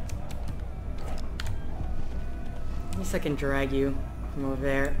 At least I can drag you from over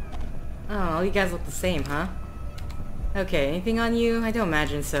there. Oh, all you guys look the same, huh? Okay, anything on you? I don't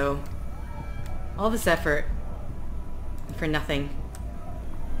imagine so. All this effort for nothing.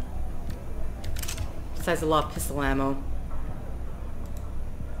 Besides a lot of pistol ammo.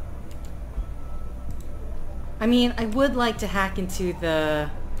 I mean, I would like to hack into the...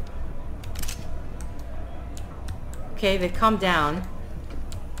 Okay, they've calmed down.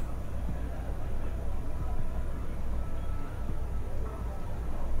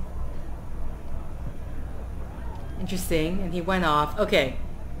 Interesting, and he went off. Okay,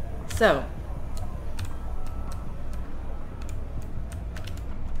 so...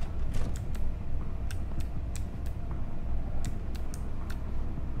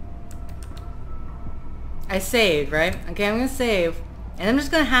 I saved, right? Okay, I'm gonna save. And I'm just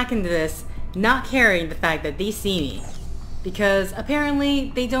gonna hack into this, not caring the fact that they see me. Because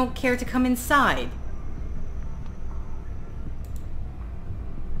apparently they don't care to come inside.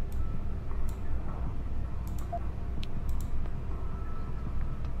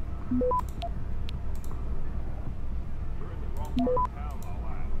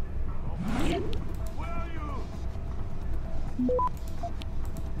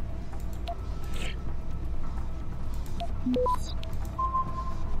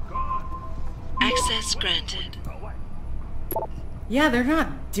 Access granted. Yeah, they're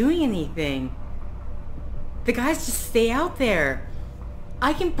not doing anything. The guys just stay out there.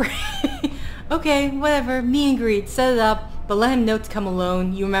 I can Okay, whatever. Meet and greet. Set it up, but let him know to come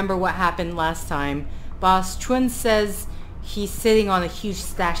alone. You remember what happened last time. Boss Chun says he's sitting on a huge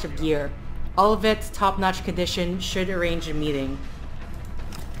stash of gear. All of it top-notch condition. Should arrange a meeting.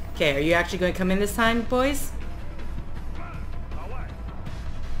 Okay, are you actually going to come in this time, boys?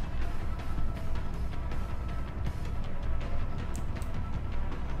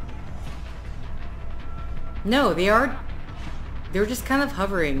 No, they are... They're just kind of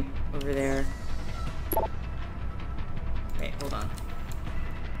hovering over there. Wait, hold on.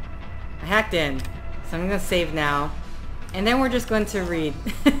 I hacked in, so I'm gonna save now. And then we're just going to read.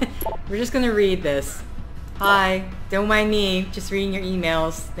 We're just gonna read this. Hi, don't mind me, just reading your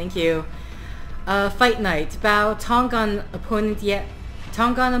emails. Thank you. Fight night. Bao, Tongan opponent yet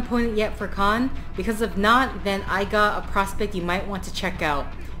for Khan? Because if not, then I got a prospect you might want to check out.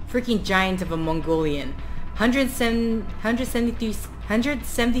 Freaking giant of a Mongolian. 173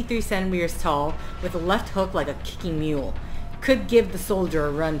 centimeters tall, with a left hook like a kicking mule. Could give the soldier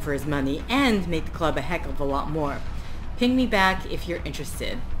a run for his money, and make the club a heck of a lot more. Ping me back if you're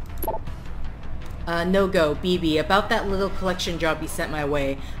interested. No go, BB, about that little collection job you sent my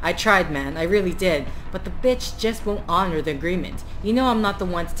way. I tried, man, I really did. But the bitch just won't honor the agreement. You know I'm not the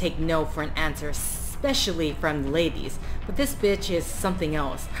one to take no for an answer, especially from the ladies. But this bitch is something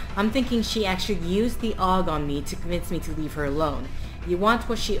else. I'm thinking she actually used the AUG on me to convince me to leave her alone. You want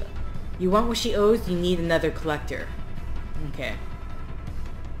what she owes, you need another collector. Okay.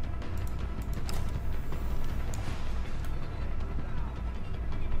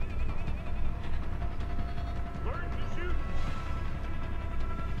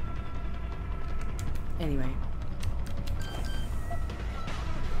 Anyway.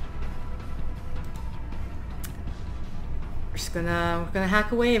 We're gonna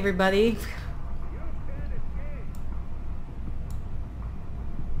hack away, everybody.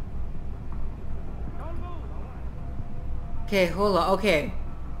 Okay, hold on. Okay.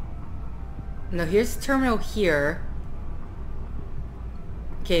 No, here's the terminal here.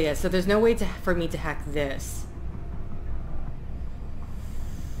 Okay, yeah, so there's no way for me to hack this.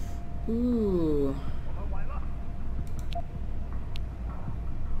 Ooh.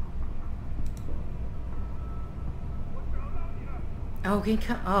 Oh, it can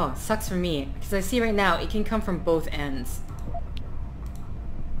come. Oh, sucks for me. Because I see right now, it can come from both ends.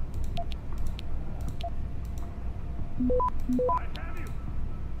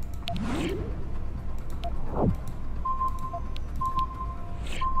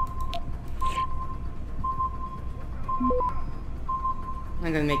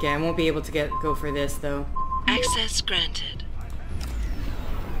 I'm gonna make it. I won't be able to go for this though. Access granted.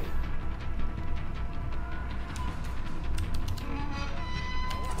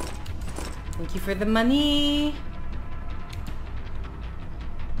 Thank you for the money.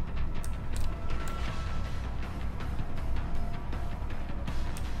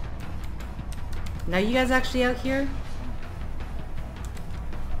 Now you guys actually out here?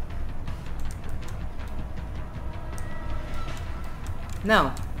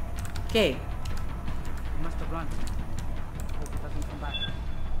 No. Okay. He must have run. Hope he doesn't come back.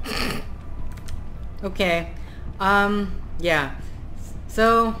 Okay. Yeah.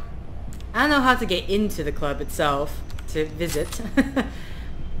 So, I don't know how to get into the club itself to visit.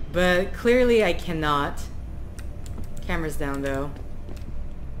 But clearly I cannot. Camera's down though.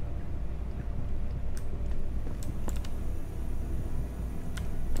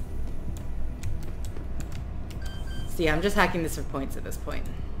 See, I'm just hacking this for points at this point.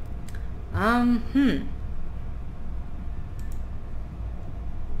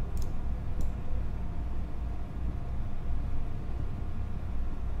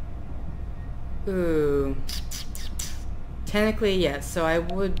 Ooh. Technically, yes. So I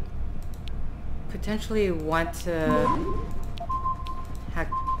would potentially want to hack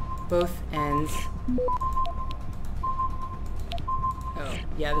both ends. Oh,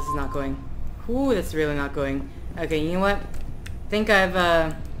 yeah, this is not going. Ooh, that's really not going. Okay, you know what? I think I've,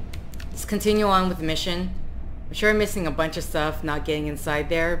 let's continue on with the mission. I'm sure I'm missing a bunch of stuff not getting inside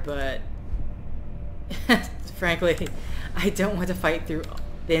there, but frankly, I don't want to fight through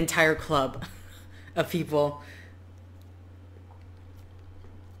the entire club of people.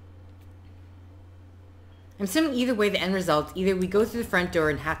 I'm assuming either way the end result, either we go through the front door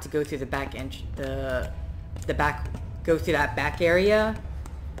and have to go through the back go through that back area.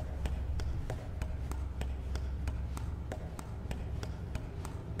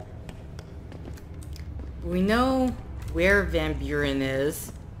 We know where Van Buren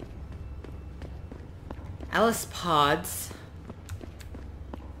is. Alice Pods.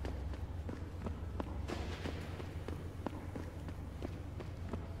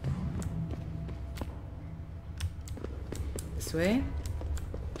 This way.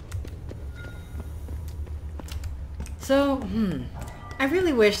 So, I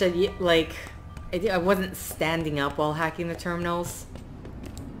really wish that, like, I wasn't standing up while hacking the terminals.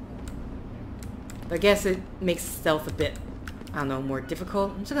 But I guess it makes stealth a bit, I don't know, more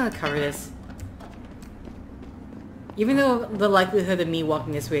difficult. I'm just gonna cover this. Even though the likelihood of me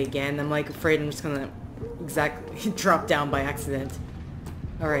walking this way again, I'm like afraid I'm just gonna exactly drop down by accident.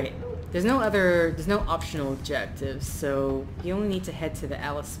 Alright. There's no optional objectives, so you only need to head to the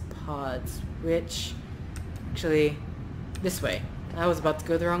Alice Pods, which, actually, this way. I was about to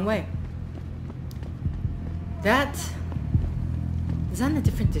go the wrong way. Is that in a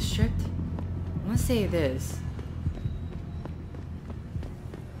different district? I want to say it is.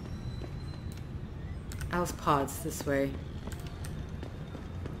 Alice Pods, this way.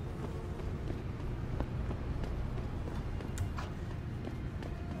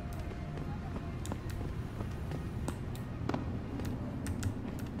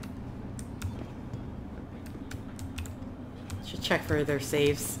 Should check for their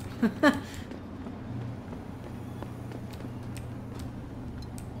saves.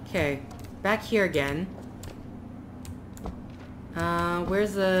 Okay, back here again.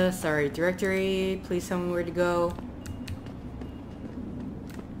 Where's the, directory? Please tell me where to go.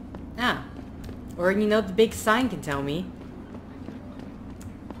 Ah. Or, you know, the big sign can tell me.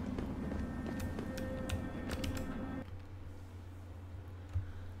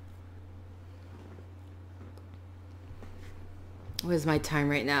 What is my time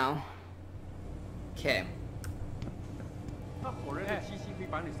right now? Okay.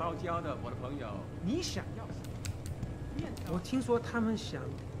 我听说他们想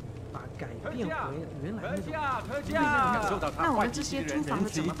把改变回原来那种。那我们这些租房的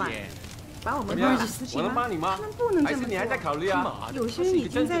怎么办？把我们我能帮你吗？他们不能这么做。有些人已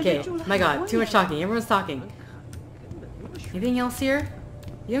经在这住了。My God, too much talking. Everyone's talking. Anything else here?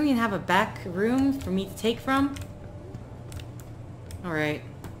 You don't even have a back room for me to take from? All right.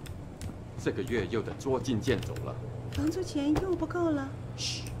 这个月又得捉襟见肘了。房租钱又不够了。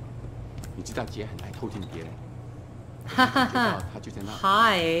嘘，你知道姐很爱偷听别人。 哈哈哈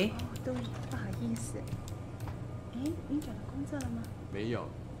Hi 都不好意思。哎，你找到工作了吗？没有，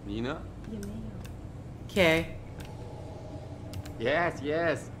你呢？也没有。Okay. Yes,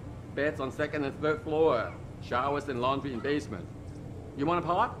 yes. Beds on second and third floor. Showers and laundry in basement. You want a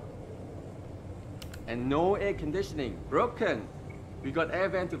pot? And no air conditioning. Broken. We got air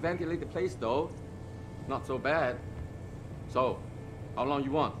vent to ventilate the place though. Not so bad. So, how long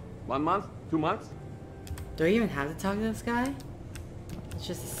you want? 1 month? 2 months? Do I even have to talk to this guy? It's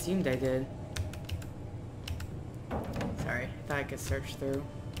just assumed I did. Sorry, I thought I could search through.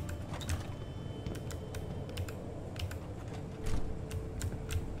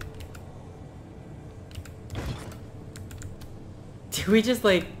 Do we just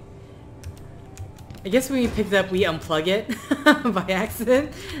like... I guess when we pick it up, we unplug it by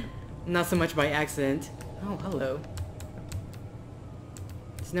accident. Not so much by accident. Oh, hello.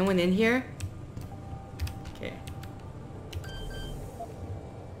 Is no one in here? Okay.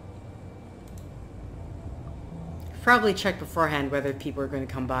 Probably check beforehand whether people are going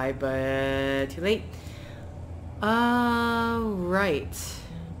to come by, but too late. Right.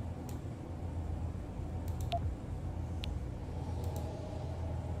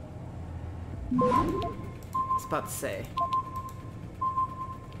 I was about to say.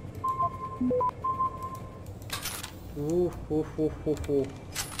 Ooh, ooh, ooh, ooh, ooh.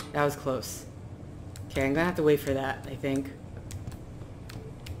 That was close. Okay, I'm gonna have to wait for that, I think.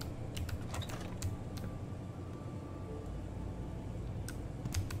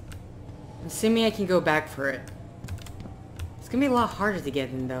 Assuming I can go back for it. It's gonna be a lot harder to get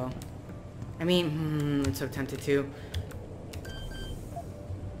in, though. I mean, I'm so tempted to.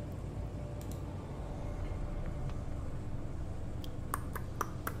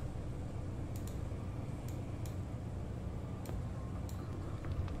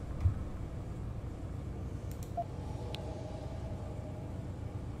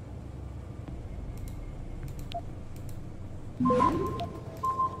 I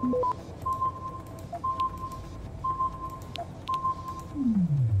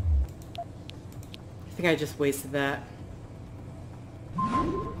think I just wasted that.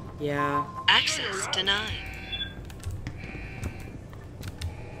 Yeah. Access denied.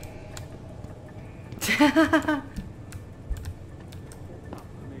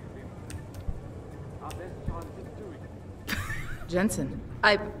 Jensen,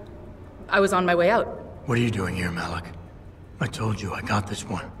 I was on my way out. What are you doing here, Malik? I told you, I got this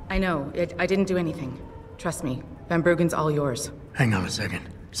one. I know. I didn't do anything. Trust me. Van Bruggen's all yours. Hang on a second.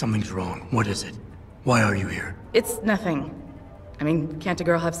 Something's wrong. What is it? Why are you here? It's nothing. I mean, can't a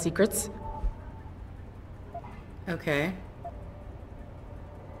girl have secrets? Okay.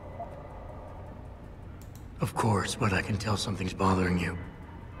 Of course, but I can tell something's bothering you.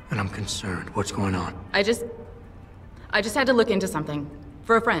 And I'm concerned. What's going on? I just had to look into something.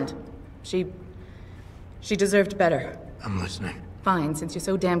 For a friend. She deserved better. I'm listening. Fine, since you're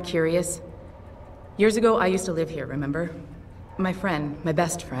so damn curious. Years ago, I used to live here, remember? My friend, my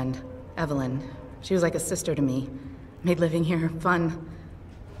best friend, Evelyn. She was like a sister to me. Made living here fun.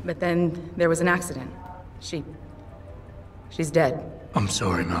 But then there was an accident. She's dead. I'm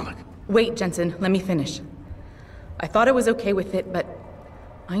sorry, Malik. Wait, Jensen, let me finish. I thought I was okay with it, but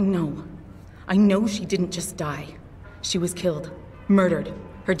I know she didn't just die. She was killed. Murdered.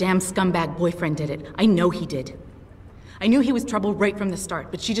 Her damn scumbag boyfriend did it. I know he did. I knew he was trouble right from the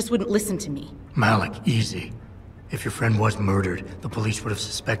start, but she just wouldn't listen to me. Malik, easy. If your friend was murdered, the police would have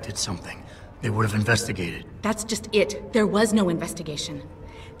suspected something. They would have investigated. That's just it. There was no investigation.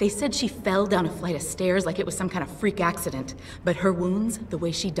 They said she fell down a flight of stairs like it was some kind of freak accident. But her wounds, the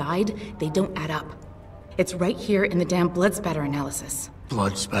way she died, they don't add up. It's right here in the damn blood spatter analysis.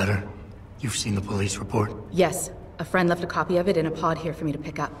 Blood spatter? You've seen the police report? Yes. A friend left a copy of it in a pod here for me to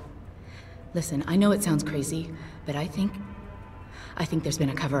pick up. Listen, I know it sounds crazy, but I think there's been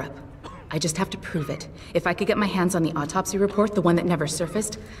a cover-up. I just have to prove it. If I could get my hands on the autopsy report, the one that never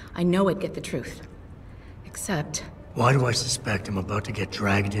surfaced, I know I'd get the truth. Except... Why do I suspect I'm about to get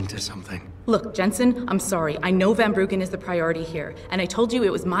dragged into something? Look, Jensen, I'm sorry. I know Van Bruggen is the priority here, and I told you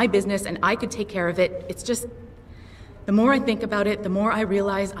it was my business and I could take care of it. It's just... The more I think about it, the more I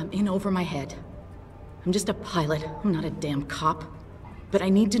realize I'm in over my head. I'm just a pilot. I'm not a damn cop. But I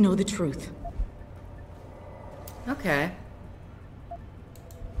need to know the truth. Okay.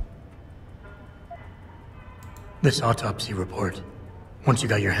 This autopsy report. Once you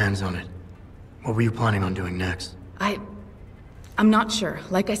got your hands on it, what were you planning on doing next? I'm not sure.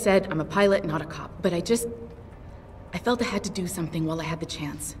 Like I said, I'm a pilot, not a cop. But I felt I had to do something while I had the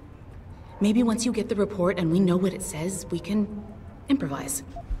chance. Maybe once you get the report and we know what it says, we can improvise.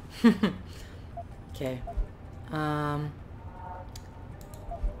 Okay.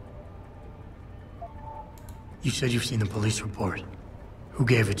 You said you've seen the police report. Who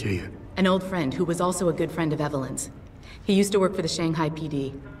gave it to you? An old friend who was also a good friend of Evelyn's. He used to work for the Shanghai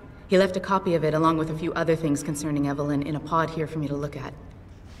PD. He left a copy of it along with a few other things concerning Evelyn in a pod here for me to look at.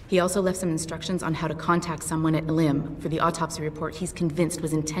 He also left some instructions on how to contact someone at LIM for the autopsy report he's convinced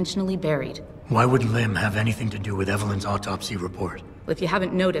was intentionally buried. Why would LIM have anything to do with Evelyn's autopsy report? Well, if you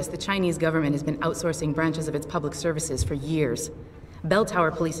haven't noticed, the Chinese government has been outsourcing branches of its public services for years. Bell Tower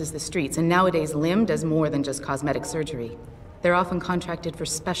polices the streets, and nowadays LIM does more than just cosmetic surgery. They're often contracted for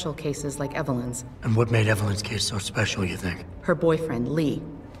special cases like Evelyn's. And what made Evelyn's case so special, you think? Her boyfriend, Lee.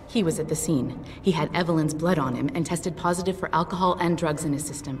 He was at the scene. He had Evelyn's blood on him and tested positive for alcohol and drugs in his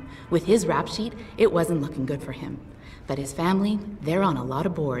system. With his rap sheet, it wasn't looking good for him. But his family, they're on a lot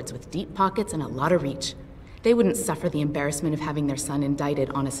of boards with deep pockets and a lot of reach. They wouldn't suffer the embarrassment of having their son indicted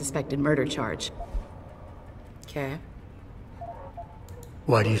on a suspected murder charge. Okay.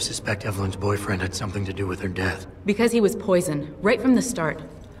 Why do you suspect Evelyn's boyfriend had something to do with her death? Because he was poison, right from the start.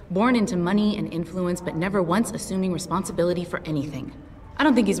 Born into money and influence, but never once assuming responsibility for anything. I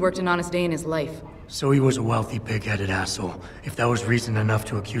don't think he's worked an honest day in his life. So he was a wealthy, pig-headed asshole. If that was reason enough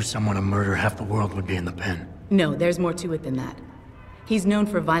to accuse someone of murder, half the world would be in the pen. No, there's more to it than that. He's known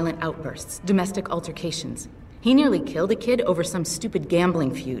for violent outbursts, domestic altercations. He nearly killed a kid over some stupid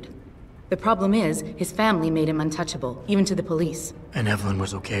gambling feud. The problem is, his family made him untouchable, even to the police. And Evelyn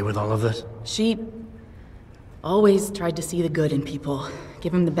was okay with all of this? She always tried to see the good in people,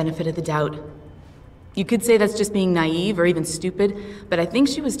 give him the benefit of the doubt. You could say that's just being naive or even stupid, but I think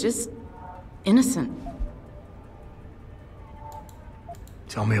she was just innocent.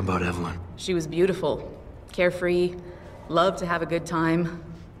 Tell me about Evelyn. She was beautiful, carefree, loved to have a good time.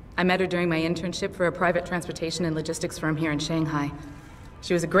 I met her during my internship for a private transportation and logistics firm here in Shanghai.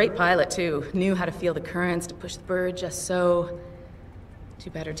 She was a great pilot, too. Knew how to feel the currents, to push the bird just so.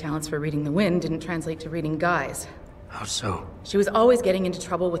 Too bad her talents for reading the wind didn't translate to reading guys. How so? She was always getting into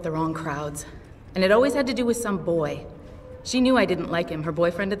trouble with the wrong crowds. And it always had to do with some boy. She knew I didn't like him. Her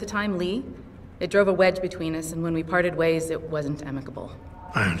boyfriend at the time, Lee. It drove a wedge between us, and when we parted ways, it wasn't amicable.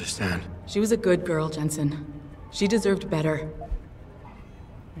 I understand. She was a good girl, Jensen. She deserved better.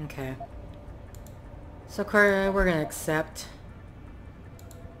 Okay. So, Carter, we're gonna accept.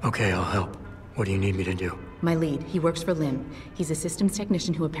 Okay, I'll help. What do you need me to do? My lead, he works for Lim. He's a systems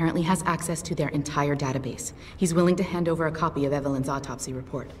technician who apparently has access to their entire database. He's willing to hand over a copy of Evelyn's autopsy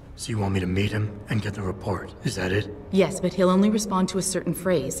report. So you want me to meet him and get the report? Is that it? Yes, but he'll only respond to a certain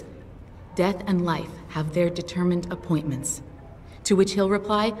phrase. Death and life have their determined appointments. To which he'll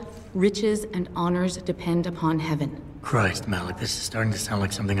reply, riches and honors depend upon heaven. Christ, Malik, this is starting to sound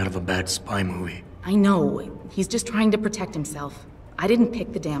like something out of a bad spy movie. I know. He's just trying to protect himself. I didn't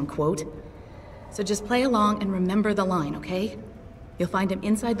pick the damn quote. So just play along and remember the line, okay? You'll find him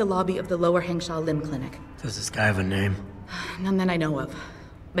inside the lobby of the Lower Hengsha Lim Clinic. Does this guy have a name? None that I know of.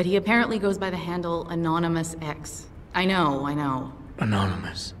 But he apparently goes by the handle Anonymous X. I know.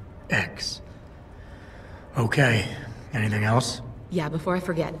 Anonymous X. Okay. Anything else? Yeah, before I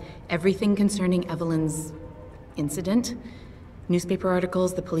forget, everything concerning Evelyn's incident, newspaper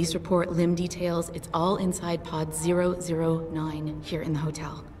articles, the police report, Lim details, it's all inside pod 009 here in the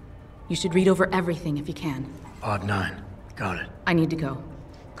hotel. You should read over everything if you can. Pod 9. Got it. I need to go.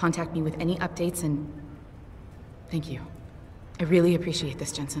 Contact me with any updates and... Thank you. I really appreciate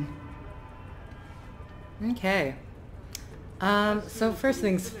this, Jensen. Okay. So first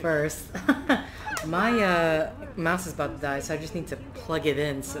things first. My mouse is about to die, so I just need to plug it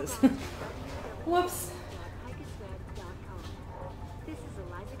in. So whoops.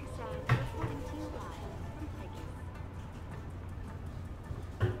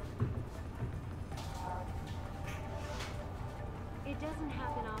 It doesn't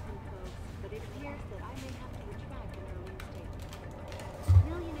happen often, folks, but it appears that I may have to retract an earlier statement.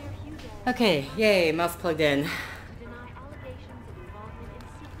 Millionaire Hugh Darrow Okay, yay, mouse plugged in. to deny allegations of involvement in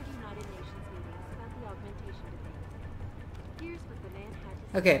secret United Nations meetings about the augmentation debate. Here's what the man had to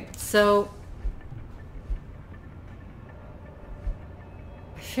say. Okay, so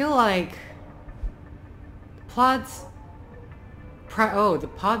I feel like pod's the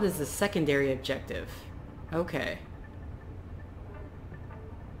pod is the secondary objective. Okay.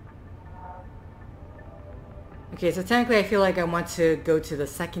 Okay, so technically I feel like I want to go to the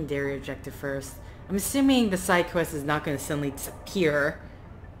secondary objective first. I'm assuming the side quest is not going to suddenly disappear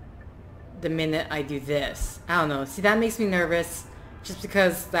the minute I do this. I don't know. See, that makes me nervous just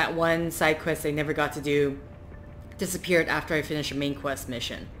because that one side quest I never got to do disappeared after I finished a main quest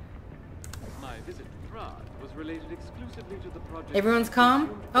mission. My visit to Prague was related exclusively to the project. Everyone's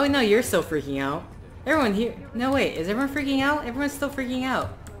calm? Oh no, you're still freaking out. Everyone here... No, wait. Is everyone freaking out? Everyone's still freaking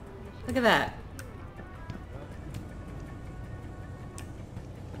out. Look at that.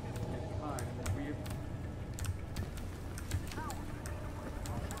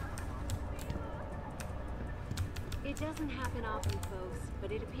 It doesn't happen often, folks,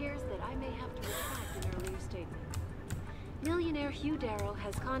 but it appears that I may have to retract an earlier statement. Millionaire Hugh Darrow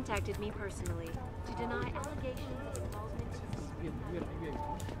has contacted me personally to deny allegations of involvement in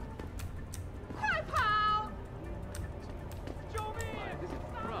My visit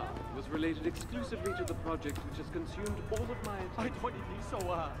to Prague was related exclusively to the project which has consumed all of my attention.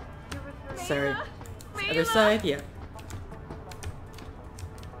 Sorry. Other side? Yeah.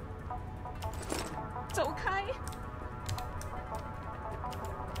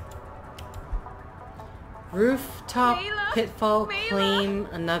 Rooftop pitfall claim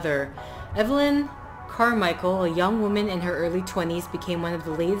another. Evelyn Carmichael, a young woman in her early 20s, became one of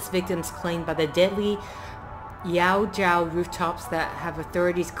the latest victims claimed by the deadly Yao Jiao rooftops that have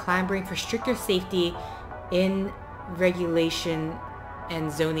authorities clamoring for stricter safety in regulation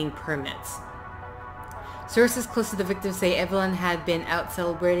and zoning permits. Sources close to the victim say Evelyn had been out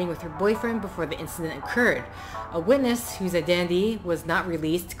celebrating with her boyfriend before the incident occurred. A witness, whose identity was not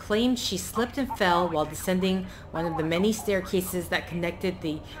released, claimed she slipped and fell while descending one of the many staircases that connected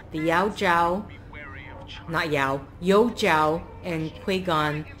the Yao Jiao and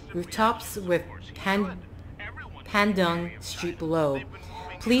Quagon rooftops with Pandung Street below.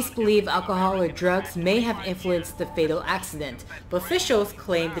 Police believe alcohol or drugs may have influenced the fatal accident, but officials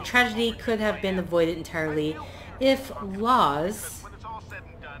claim the tragedy could have been avoided entirely if laws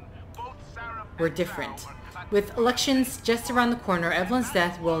were different. With elections just around the corner, Evelyn's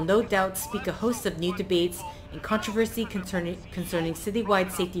death will no doubt speak a host of new debates and controversy concerning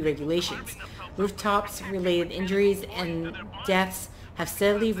citywide safety regulations. Rooftops-related injuries and deaths have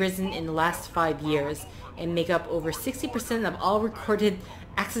steadily risen in the last 5 years and make up over 60% of all recorded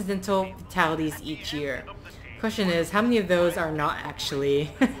accidental fatalities each year. Question is, how many of those are not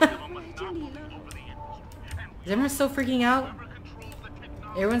actually? Is everyone still freaking out?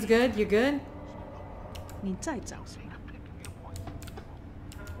 Everyone's good? You're good? 你在找什么？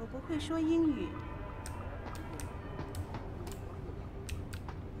我不会说英语。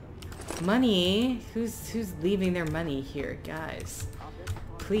 Money? Who's leaving their money here, guys?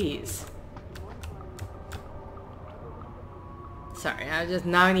 Please. Sorry, I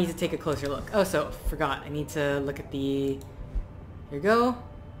need to take a closer look. Oh, so forgot. I need to look at the. Here we go.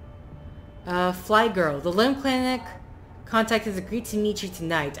 Fly Girl. The Limb Clinic contact has agreed to meet you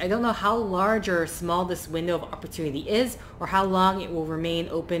tonight. I don't know how large or small this window of opportunity is, or how long it will remain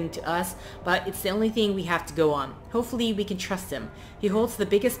open to us, but it's the only thing we have to go on. Hopefully we can trust him. He holds the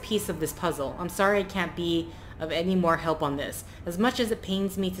biggest piece of this puzzle. I'm sorry I can't be of any more help on this. As much as it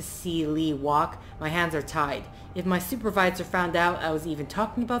pains me to see Lee walk, my hands are tied. If my supervisor found out I was even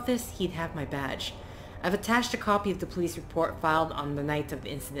talking about this, he'd have my badge. I've attached a copy of the police report filed on the night of the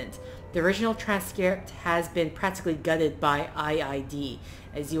incident. The original transcript has been practically gutted by IID,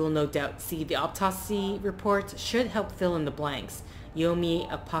 as you will no doubt see. The autopsy report should help fill in the blanks. You owe me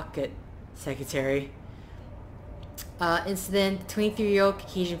a pocket, Secretary. Incident, 23-year-old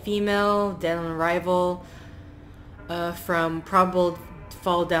Caucasian female, dead on arrival from probable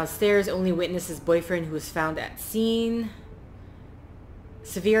fall downstairs. Only witness is boyfriend who was found at scene.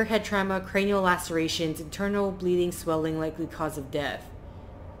 Severe head trauma, cranial lacerations, internal bleeding, swelling, likely cause of death.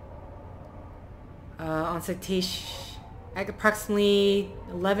 On citation, at approximately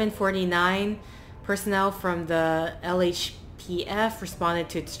 11:49, personnel from the LHPF responded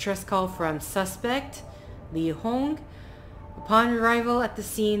to a distress call from suspect Li Hong. Upon arrival at the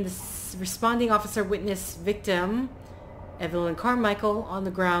scene, the responding officer witnessed victim Evelyn Carmichael on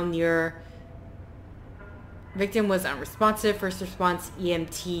the ground near. Victim was unresponsive. First response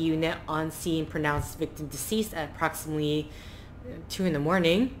EMT unit on scene pronounced victim deceased at approximately 2 in the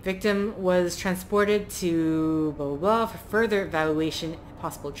morning. Victim was transported to blah blah blah for further evaluation and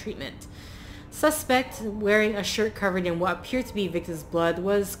possible treatment. Suspect, wearing a shirt covered in what appeared to be victim's blood,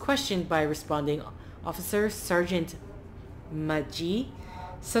 was questioned by responding officer Sergeant Maji.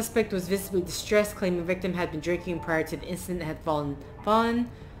 Suspect was visibly distressed, claiming victim had been drinking prior to the incident and had fallen.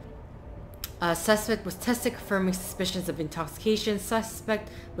 Suspect was tested, confirming suspicions of intoxication. Suspect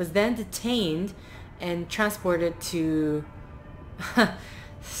was then detained and transported to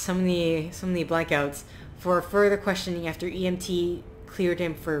so many blackouts for further questioning after EMT cleared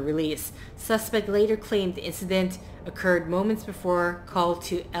him for release. Suspect later claimed the incident occurred moments before call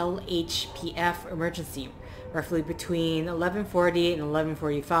to LHPF emergency, roughly between 11:40 and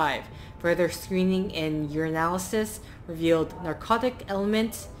 11:45. Further screening and urinalysis revealed narcotic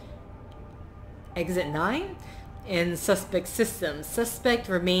element Exit 9 in suspect system. Suspect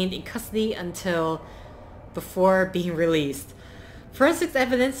remained in custody until before being released. Forensics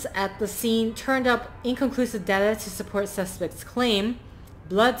evidence at the scene turned up inconclusive data to support suspect's claim.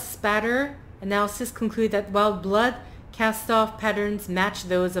 Blood spatter analysis concluded that while blood cast-off patterns matched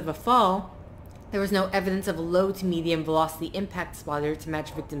those of a fall, there was no evidence of a low to medium velocity impact splatter to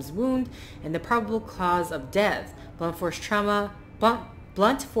match victim's wound and the probable cause of death.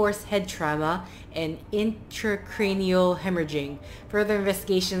 Blunt force head trauma, and intracranial hemorrhaging. Further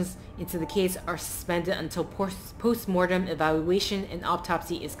investigations into the case are suspended until post-mortem evaluation and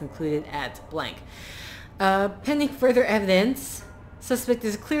autopsy is concluded at blank. Pending further evidence, suspect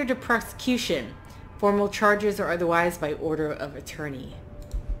is cleared of prosecution, formal charges or otherwise by order of attorney.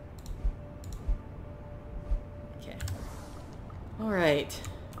 Okay. Alright.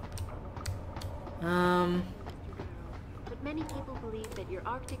 But many people believe that your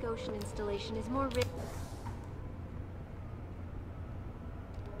Arctic Ocean installation is more rich.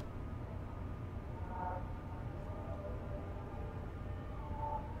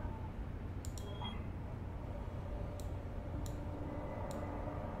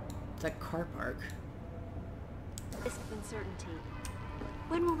 That car park. Risk of uncertainty.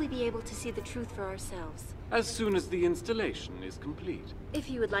 When will we be able to see the truth for ourselves? As soon as the installation is complete. If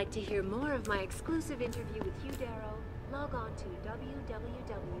you would like to hear more of my exclusive interview with Hugh Darrow, log on to www.picus.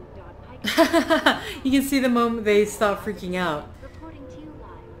 You can see the moment they stop freaking out. Reporting to you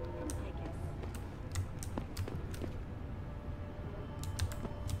live from Picus.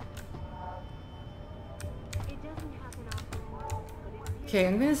 It doesn't happen often, but it Okay,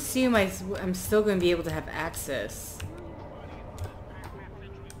 I'm gonna assume I'm still gonna be able to have access.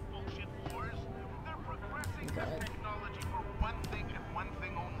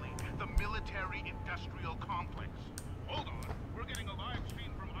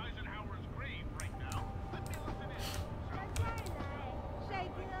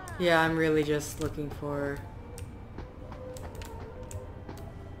 Yeah, I'm really just looking for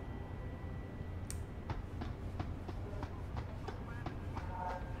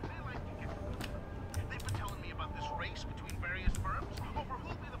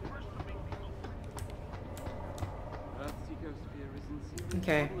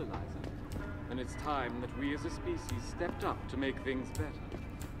Okay. trouble, Eliza. And it's time that we as a species stepped up to make things better.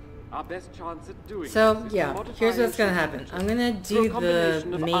 Our best chance at doing so, this is yeah, to modify here's what's gonna ocean happen. temperatures I'm gonna do through a the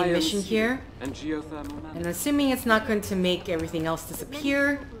combination of main iron mission steel here. and geothermal And management. assuming it's not going to make everything else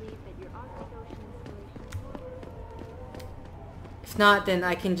disappear. If not, then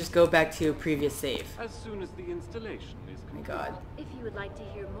I can just go back to a previous save. As soon as the installation is Oh my complete. god. If you would like to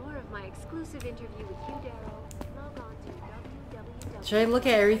hear more of my exclusive interview with Hugh Darrow, log on to www. Should I look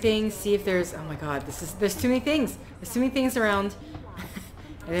at everything, see if there's... Oh my god, there's too many things. There's too many things around.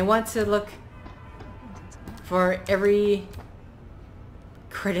 And I want to look for every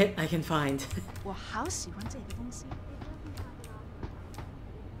credit I can find. 我好喜欢这个东西。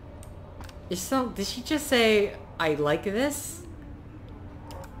 Did she just say, I like this?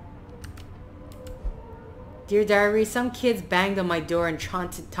 Dear Diary, some kids banged on my door and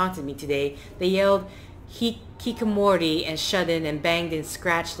taunted me today. They yelled Hikikomori and shut in and banged and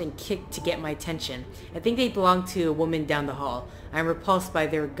scratched and kicked to get my attention. I think they belonged to a woman down the hall. I'm repulsed by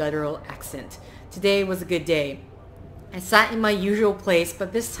their guttural accent. Today was a good day. I sat in my usual place,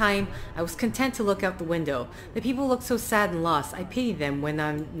 but this time I was content to look out the window. The people looked so sad and lost. I pity them when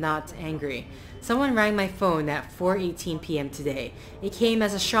I'm not angry. Someone rang my phone at 4:18 p.m. today. It came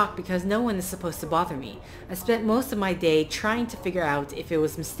as a shock because no one is supposed to bother me. I spent most of my day trying to figure out if it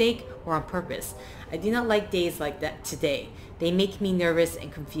was a mistake or on purpose. I do not like days like that today. They make me nervous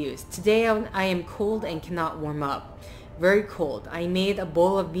and confused. Today I am cold and cannot warm up. Very cold. I made a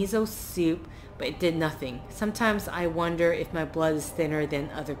bowl of miso soup, but it did nothing. Sometimes I wonder if my blood is thinner than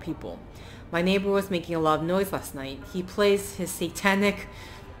other people. My neighbor was making a lot of noise last night. He plays his satanistic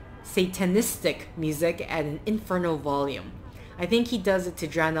music at an infernal volume. I think he does it to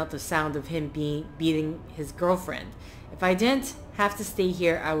drown out the sound of him beating his girlfriend. If I didn't have to stay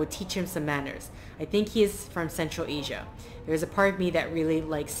here, I would teach him some manners. I think he is from Central Asia. There's a part of me that really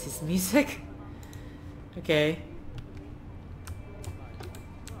likes his music. Okay.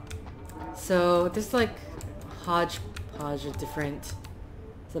 So there's like a hodgepodge of different...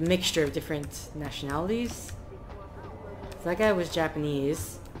 It's a mixture of different nationalities. So that guy was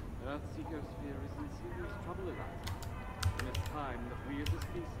Japanese. Earth's ecosphere is in serious trouble, Eliza. And it's time that we as a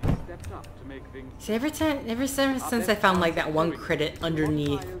species stepped up to make things... See, ever since I found like that one credit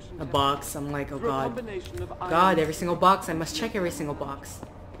underneath a box, I'm like, oh god. God, every single box, I must check every single box.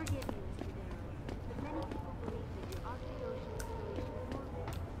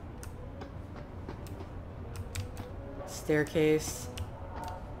 Staircase.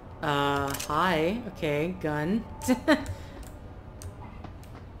 Hi. Okay, gun.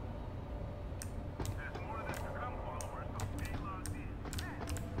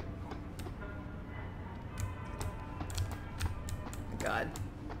 God.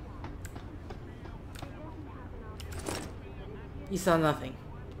 You saw nothing.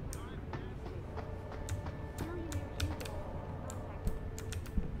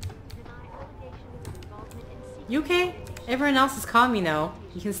 You okay? Everyone else is calm, you know.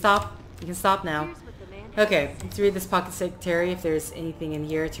 You can stop. You can stop now. Okay, let's read this pocket secretary if there's anything in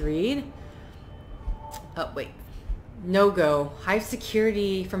here to read. Oh, wait. No-go. Hive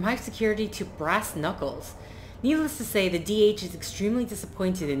security. From Hive security to brass knuckles. Needless to say, the DH is extremely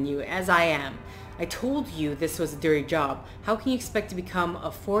disappointed in you, as I am. I told you this was a dirty job. How can you expect to become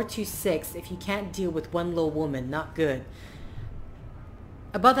a 426 if you can't deal with one little woman? Not good.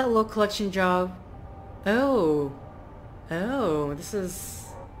 About that little collection job... Oh. Oh, this is...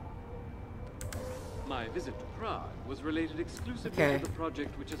 My visit to Prague was related exclusively Okay. to the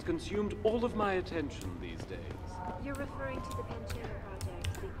project which has consumed all of my attention these days. You're referring to the Pantera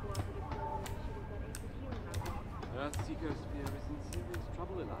project, the cooperative global initiative that aims at healing our world. Earth's ecosphere is in serious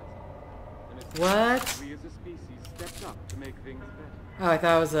trouble, Eliza. And it's What? time we as a species stepped up to make things better. Oh, I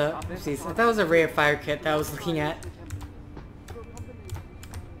thought it was a... Oopsies. I thought it was a rare fire kit that I was looking at.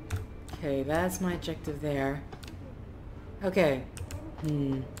 Okay, that's my objective there. Okay.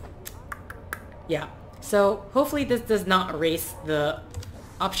 Yeah. So, hopefully this does not erase the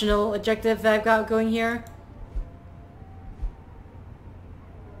optional objective that I've got going here.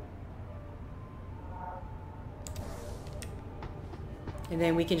 And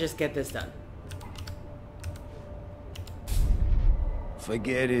then we can just get this done.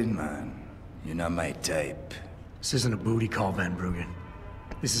 Forget it, man. You're not my type. This isn't a booty call, Van Bruggen.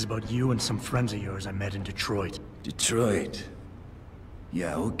 This is about you and some friends of yours I met in Detroit. Detroit?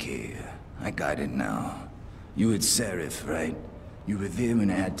 Yeah, okay. I got it now. You with Seraph, right? You were there when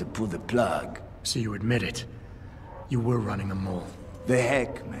I had to pull the plug. So you admit it. You were running a mole. The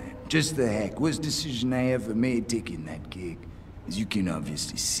heck, man. Just the heck. Worst decision I ever made taking that gig. As you can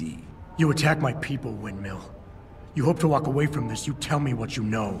obviously see. You attacked my people, Windmill. You hope to walk away from this, you tell me what you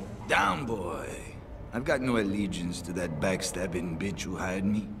know. Down, boy. I've got no allegiance to that backstabbing bitch who hired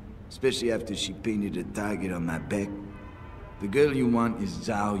me. Especially after she painted a target on my back. The girl you want is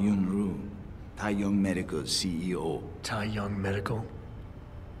Zhao Yunru, Tai Yong Medical's CEO. Tai Yong Medical?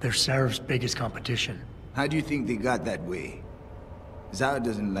 They're Sarif's biggest competition. How do you think they got that way? Zhao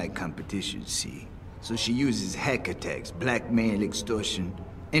doesn't like competition, see? So she uses hack attacks, blackmail, extortion,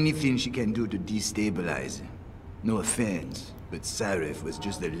 anything she can do to destabilize him. No offense, but Sarif was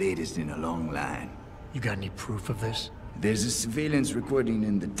just the latest in a long line. You got any proof of this? There's a surveillance recording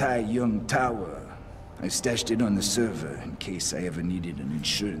in the Tai Yong Tower. I stashed it on the server in case I ever needed an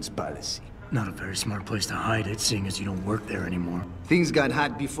insurance policy. Not a very smart place to hide it, seeing as you don't work there anymore. Things got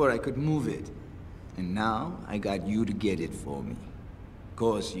hot before I could move it. And now, I got you to get it for me. Of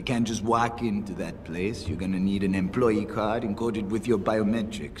course, you can't just walk into that place. You're gonna need an employee card encoded with your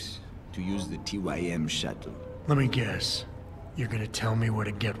biometrics to use the TYM shuttle. Let me guess. You're gonna tell me where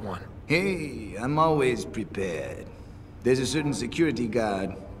to get one. Hey, I'm always prepared. There's a certain security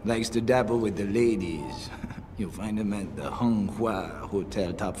guard, likes to dabble with the ladies. You'll find him at the Hung Hua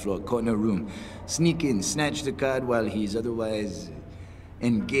Hotel top floor corner room. Sneak in, snatch the card while he's otherwise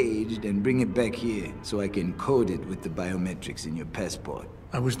engaged, and bring it back here so I can code it with the biometrics in your passport.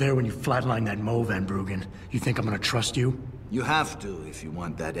 I was there when you flatlined that Mo, Van Bruggen. You think I'm gonna trust you? You have to if you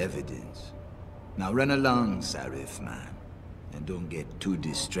want that evidence. Now run along, Sarif, man. And don't get too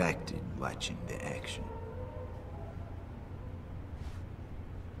distracted watching the action.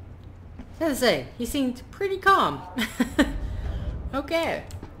 I have to say, he seemed pretty calm. Okay.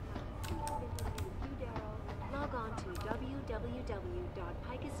 Log on to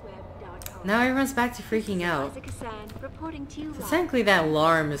www.picusweb.com. Now everyone's back to freaking out. So technically that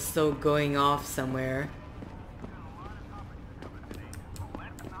alarm is still going off somewhere.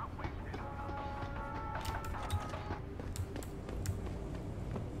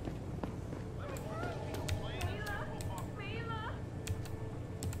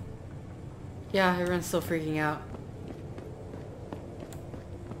 Yeah, everyone's still freaking out.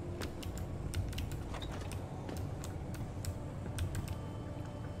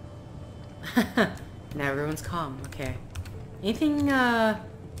 Now everyone's calm, okay. Anything,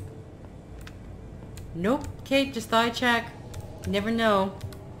 Nope. Okay, just thought I'd check. You never know.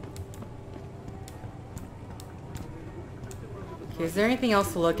 Okay, is there anything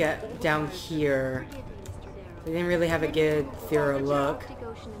else to look at down here? We didn't really have a good, thorough look.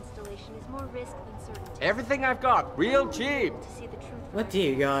 Everything I've got, real cheap. What do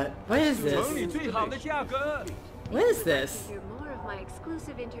you got? What is this? What is this?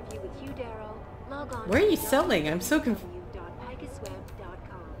 Where are you selling? I'm so confused.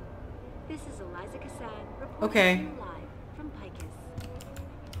 Okay.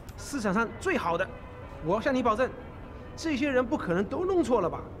 市场上最好的，我向你保证，这些人不可能都弄错了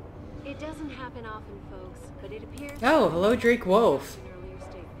吧？ Oh, hello, Drake Wolf.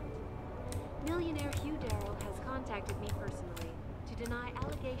 Millionaire Hugh Darrow has contacted me personally to deny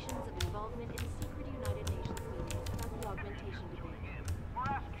allegations of involvement in a secret United Nations meeting about the augmentation debate.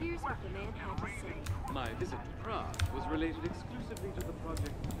 Here's what the man had to say. My visit to Prague was related exclusively to the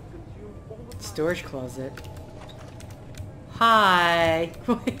project that consumed all of my... Storage closet. Hi.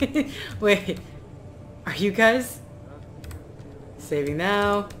 Wait. Are you guys? Saving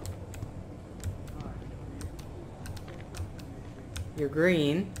now. You're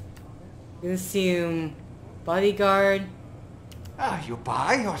green. You assume bodyguard. You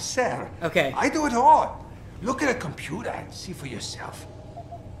buy or sell? Okay. I do it all. Look at a computer and see for yourself.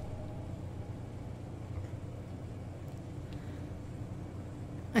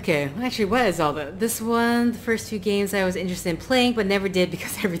 Okay, actually, what is all that? This one, the first two games I was interested in playing, but never did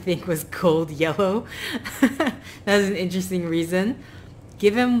because everything was gold yellow. That was an interesting reason.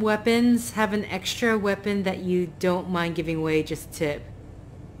 Give him weapons. Have an extra weapon that you don't mind giving away, just tip.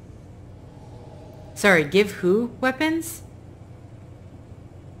 Sorry, give who weapons?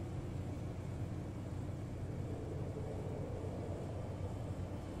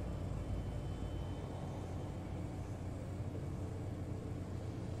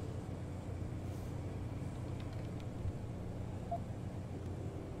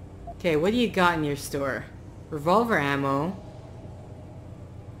 Okay, what do you got in your store? Revolver ammo.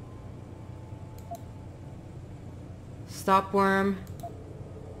 Stopworm.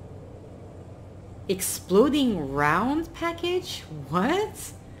 Exploding round package?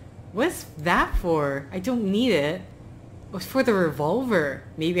 What? What's that for? I don't need it. What's for the revolver?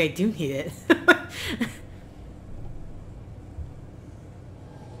 Maybe I do need it.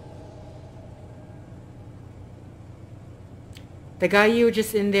 The guy you were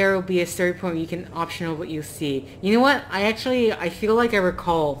just in there will be a story point where you can optional what you see. You know what? I feel like I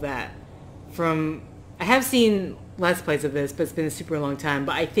recall that from... I have seen Let's Plays of this, but it's been a super long time.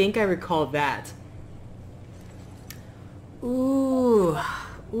 But I think I recall that. Ooh.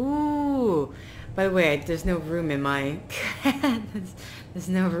 Ooh. By the way, there's no room in my... there's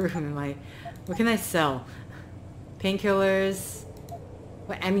no room in my... What can I sell? Painkillers.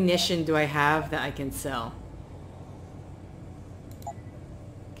 What ammunition do I have that I can sell?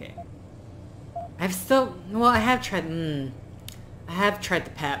 Okay. I've still... Well, I have tried... I have tried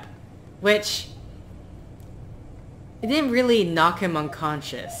the pep. Which... It didn't really knock him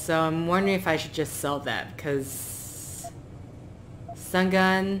unconscious. So I'm wondering if I should just sell that. Because... Stun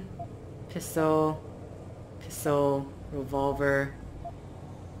gun... Pistol... Revolver...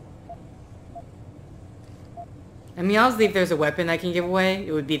 I mean, obviously if there's a weapon I can give away,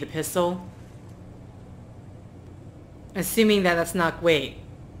 it would be the pistol. Assuming that that's not... Wait.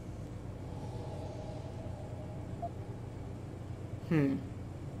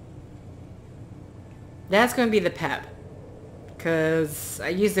 That's going to be the pep. Because I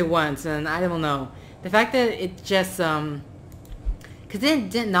used it once and I don't know. The fact that it just... Because it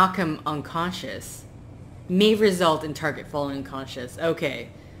didn't knock him unconscious. May result in target falling unconscious. Okay.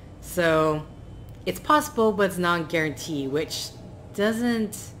 So... It's possible, but it's not guaranteed, which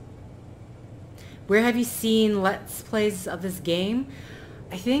doesn't... Where have you seen Let's Plays of this game?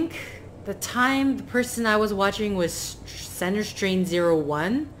 I think the person I was watching was Center Strain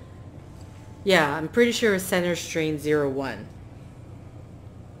 01. Yeah, I'm pretty sure it was Center Strain 01.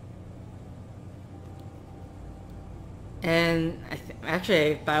 And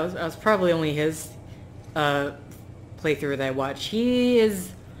actually, I was probably only his playthrough that I watched. He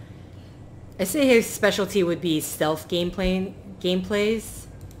is... I say his specialty would be stealth gameplays,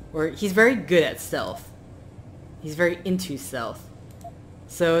 or he's very good at stealth. He's very into stealth.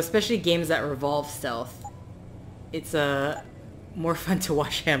 So especially games that revolve stealth, it's more fun to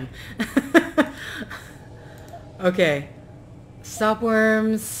watch him. Okay,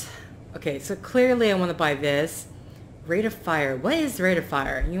 stopworms. Okay, so clearly I want to buy this. Rate of fire. What is rate of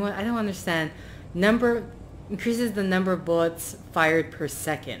fire? You know what? I don't understand. Increases the number of bullets fired per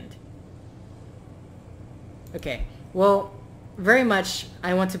second. Okay, well, very much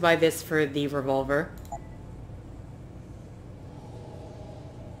I want to buy this for the revolver.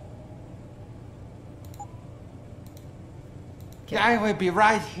 Okay. I will be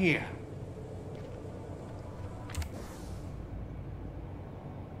right here.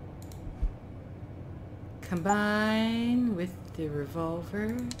 Combine with the revolver.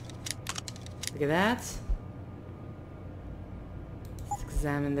 Look at that. Let's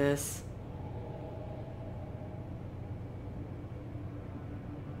examine this.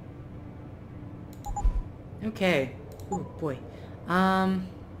 Okay. Oh boy. Do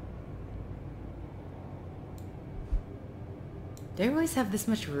I always have this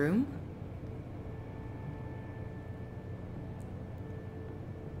much room?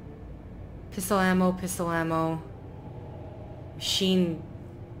 Pistol ammo, machine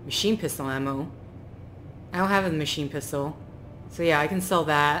pistol ammo. I don't have a machine pistol. So yeah, I can sell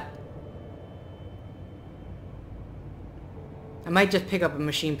that. I might just pick up a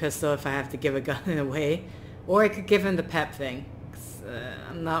machine pistol if I have to give a gun away. Or I could give him the pep thing. 'Cause,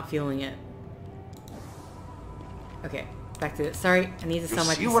 I'm not feeling it. Okay, back to it. Sorry, I need to sell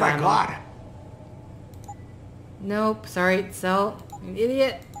my pistol ammo. See what I got? Nope, sorry, sell. I'm an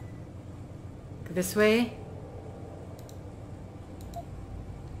idiot. Go this way.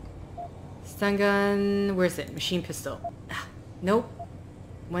 Stun gun, where's it? Machine pistol. Ah, nope.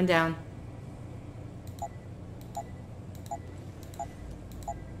 One down.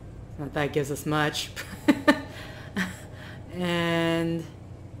 Not that gives us much. And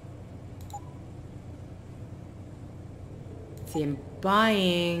let's see, I'm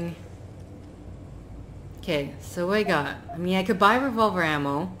buying. Okay, so what I got? I mean, I could buy revolver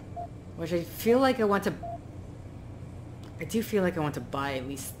ammo, which I feel like I want to. I do feel like I want to buy at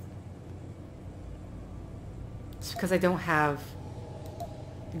least. It's because I don't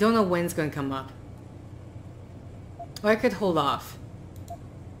know when it's going to come up. Or I could hold off.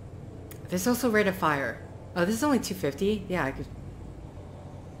 There's also rate of fire. Oh, this is only 250? Yeah, I could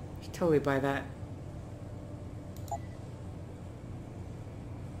totally buy that.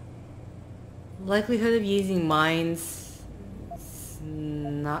 Likelihood of using mines is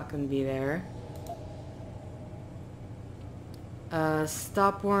not going to be there.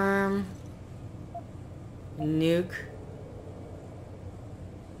 Stopworm. Nuke.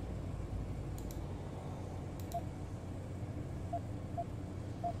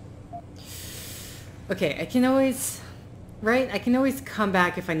 Okay, I can always... Right? I can always come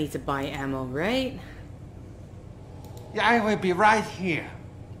back if I need to buy ammo, right? Yeah, I will be right here.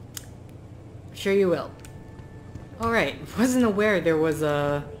 Sure you will. Alright, wasn't aware there was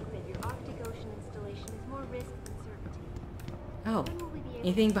a... Oh,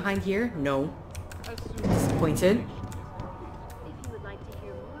 anything behind here? No. Disappointed.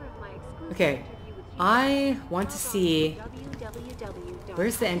 Okay, I want to see...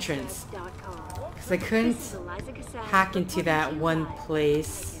 Where's the entrance? Because I couldn't hack into that one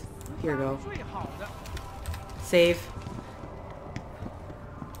place. Here we go. Save.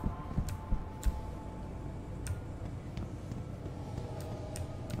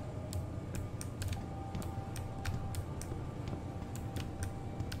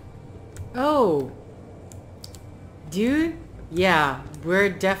 Oh! Dude? Yeah, we're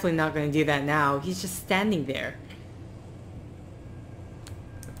definitely not gonna do that now. He's just standing there.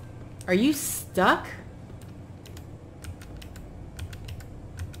 Are you stuck?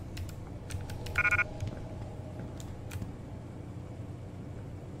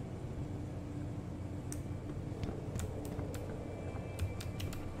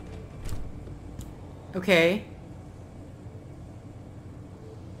 Okay.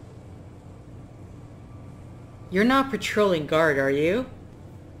 You're not patrolling guard, are you?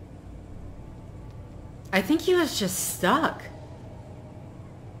 I think he was just stuck.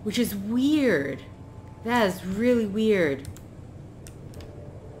 Which is weird. That is really weird.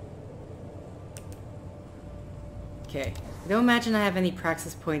 Okay. I don't imagine I have any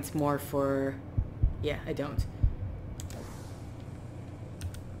praxis points more for... Yeah, I don't.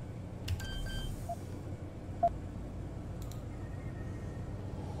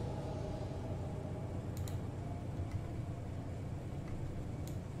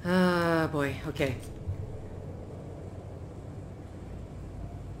 Ah, boy. Okay.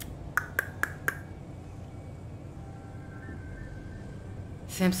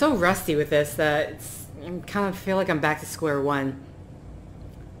 See, I'm so rusty with this that I kind of feel like I'm back to square one.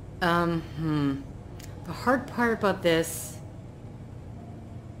 The hard part about this...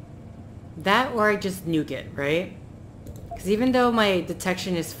 That or I just nuke it, right? Because even though my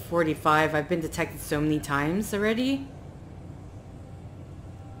detection is 45, I've been detected so many times already.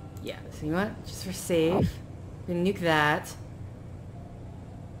 Yeah, so you know what? Just for save. I'm gonna nuke that.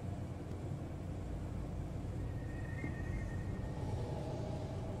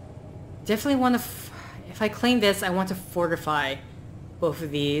 Definitely want to... If I claim this, I want to fortify both of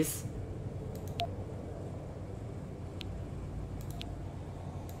these.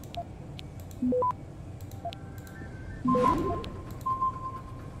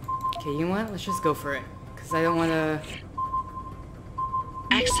 Okay, you know what? Let's just go for it. Because I don't want to...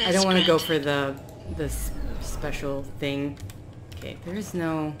 I don't want to go for this special thing. Okay, there's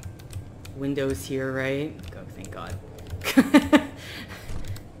no windows here, right? Oh, thank God.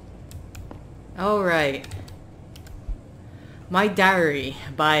 Alright. My Diary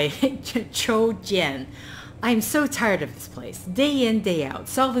by Cho Jian. I'm so tired of this place. Day in, day out,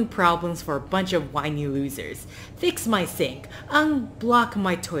 solving problems for a bunch of whiny losers. Fix my sink. Unblock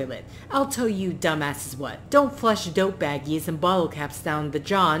my toilet. I'll tell you dumbasses what. Don't flush dope baggies and bottle caps down the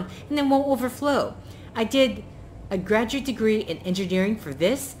John and it won't overflow. I did a graduate degree in engineering for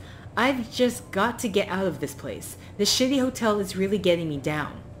this. I've just got to get out of this place. This shitty hotel is really getting me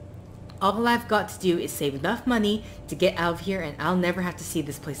down. All I've got to do is save enough money to get out of here and I'll never have to see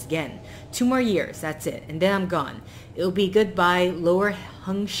this place again. 2 more years, that's it, and then I'm gone. It'll be goodbye Lower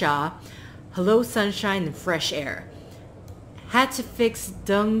Hengsha, hello sunshine and fresh air. Had to fix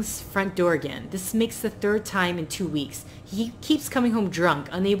Dung's front door again. This makes the 3rd time in 2 weeks. He keeps coming home drunk,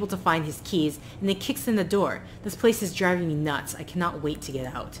 unable to find his keys, and then kicks in the door. This place is driving me nuts. I cannot wait to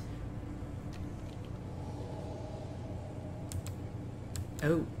get out.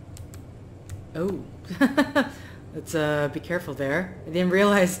 Oh. Oh. Let's be careful there. I didn't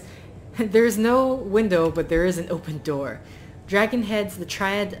realize there's no window, but there is an open door. Dragon Head's the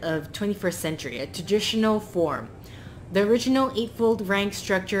triad of 21st century, a traditional form. The original 8-fold rank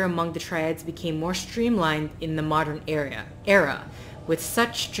structure among the triads became more streamlined in the modern era, with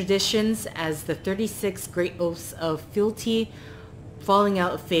such traditions as the 36 great oaths of fealty falling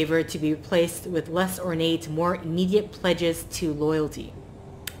out of favor to be replaced with less ornate, more immediate pledges to loyalty.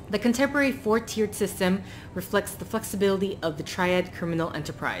 The contemporary 4-tiered system reflects the flexibility of the triad criminal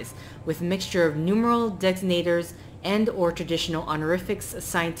enterprise, with a mixture of numeral designators and/or traditional honorifics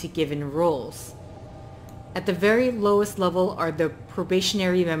assigned to given roles. At the very lowest level are the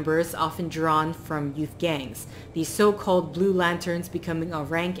probationary members, often drawn from youth gangs, these so-called Blue Lanterns becoming a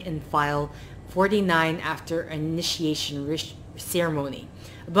rank and file 49 after an initiation ceremony.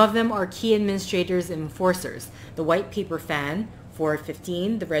 Above them are key administrators and enforcers. The white paper fan,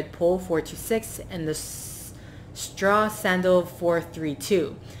 415, the red pole, 426, and the straw sandal,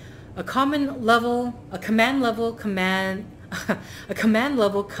 432. A command level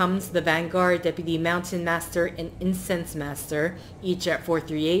comes the Vanguard, Deputy Mountain Master, and Incense Master, each at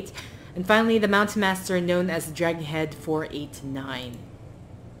 438. And finally, the Mountain Master, known as the Dragonhead, 489.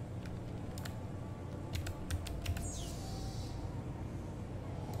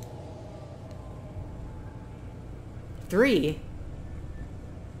 Three?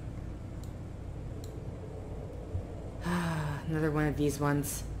 Another one of these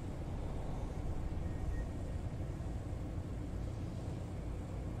ones.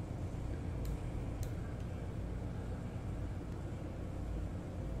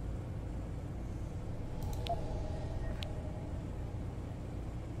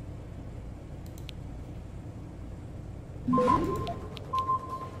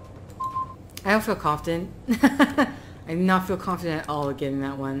 I don't feel confident. I do not feel confident at all getting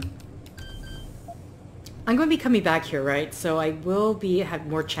that one. I'm going to be coming back here, right? So I will have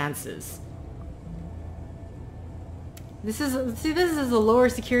more chances. This is a lower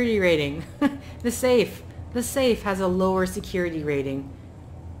security rating. The safe has a lower security rating.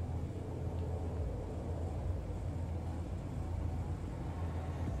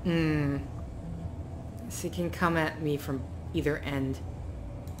 So it can come at me from either end.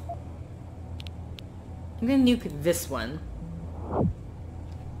 I'm gonna nuke this one.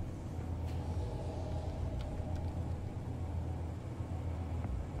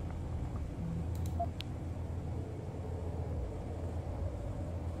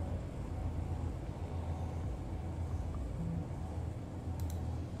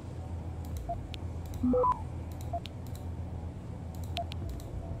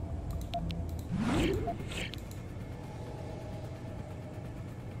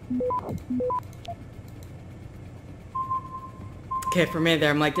 Okay, for a minute there,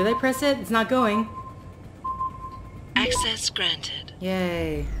 I'm like, did I press it? It's not going. Access granted.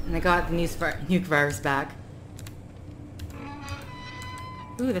 Yay. And I got the nuke virus back.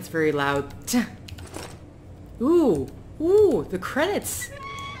 Ooh, that's very loud. Ooh, the credits.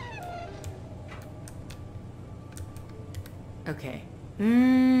 Okay.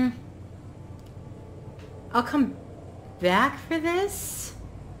 I'll come back for this.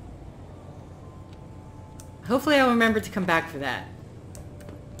 Hopefully I'll remember to come back for that.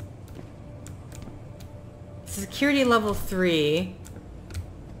 Security level 3.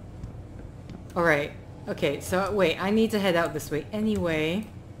 Alright. Okay, so wait, I need to head out this way anyway.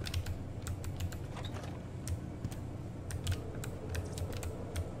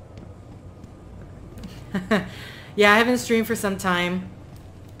 Yeah, I haven't streamed for some time.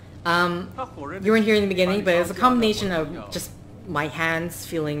 You weren't here in the beginning, but it was a combination of just my hands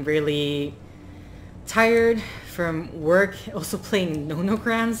feeling really tired from work, also playing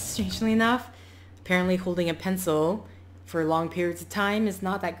nonograms, strangely enough. Apparently holding a pencil for long periods of time is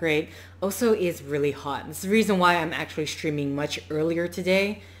not that great. Also, it's really hot. This is the reason why I'm actually streaming much earlier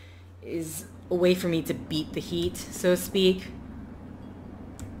today, is a way for me to beat the heat, so to speak.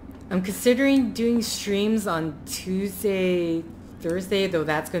 I'm considering doing streams on Tuesday, Thursday, though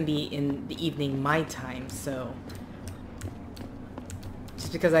that's going to be in the evening my time, so...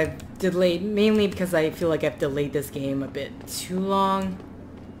 Just because I've delayed, mainly because I feel like I've delayed this game a bit too long.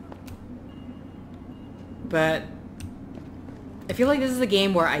 But I feel like this is a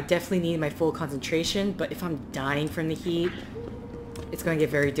game where I definitely need my full concentration, but if I'm dying from the heat, it's going to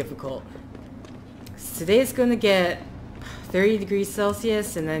get very difficult. Today it's going to get 30 degrees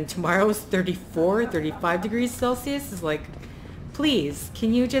Celsius, and then tomorrow is 34, 35 degrees Celsius. It's like, please,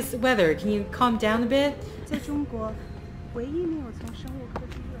 can you just, weather, can you calm down a bit?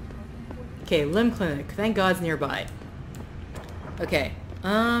 Okay, limb clinic. Thank God it's nearby. Okay.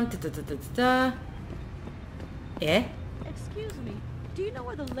 Eh? Excuse me. Do you know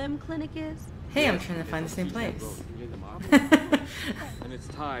where the limb clinic is? Hey, I'm trying to find the same place. And it's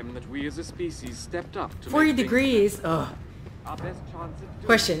time that we as a species stepped up to 40 degrees. Ugh. Our best chance at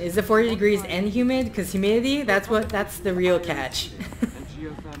Question, is it 40 degrees and humid? Because humidity, that's the real catch.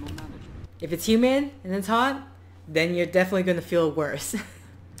 If it's humid and it's hot, then you're definitely going to feel worse.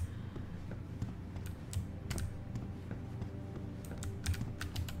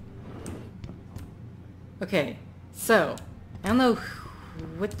 Okay, so, I don't know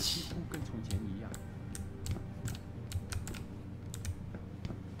which...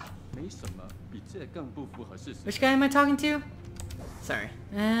 Which guy am I talking to? Sorry.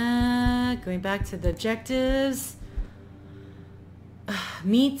 Going back to the objectives.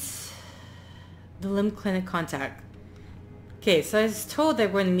 Meet the limb clinic contact. Okay, so I was told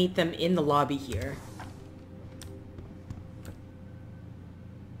that we're gonna meet them in the lobby here.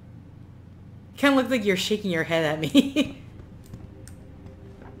 Kinda look like you're shaking your head at me.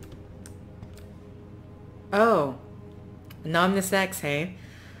 Oh. Anonymous X, hey?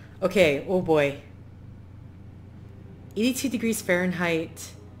 Okay, oh boy. 82 degrees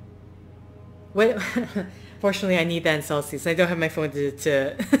Fahrenheit. What? Fortunately, I need that in Celsius. I don't have my phone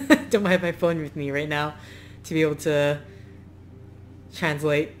don't have my phone with me right now to be able to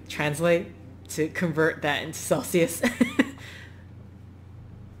translate to convert that into Celsius.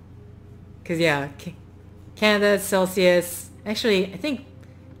 Because yeah, Canada, Celsius. Actually, I think,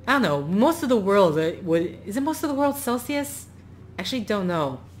 I don't know, most of the world is it most of the world Celsius? Actually, don't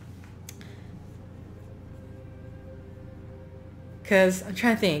know. Because I'm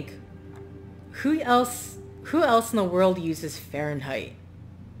trying to think, who else in the world uses Fahrenheit?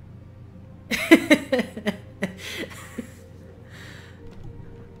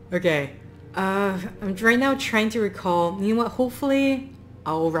 Okay, I'm right now trying to recall. You know what? Hopefully,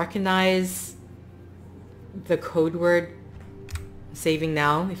 I'll recognize the code word. I'm saving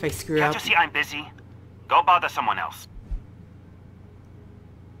now. If I screw up. Can't you see I'm busy? Go bother someone else.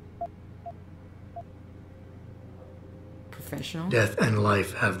 Professional. Death and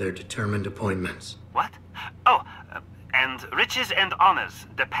life have their determined appointments. What? Oh, and riches and honors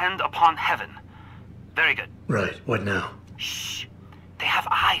depend upon heaven. Very good. Right. What now? Shh. They have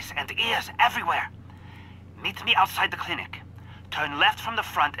eyes and ears everywhere. Meet me outside the clinic. Turn left from the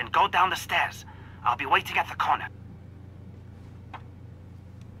front and go down the stairs. I'll be waiting at the corner.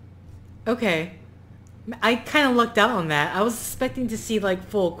 Okay. I kind of lucked out on that. I was expecting to see like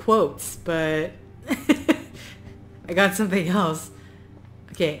full quotes, but I got something else.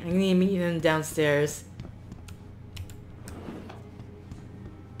 Okay, I'm gonna meet them downstairs.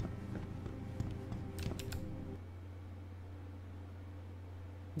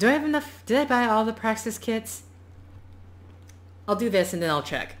 Do I have enough? Did I buy all the praxis kits? I'll do this and then I'll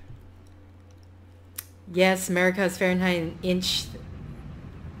check. Yes, America is Fahrenheit and inch.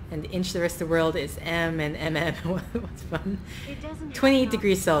 And inch the rest of the world is M and MM. What's fun? 28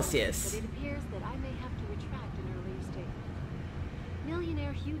 degrees Celsius. But it appears that I may have to retract an earlier statement.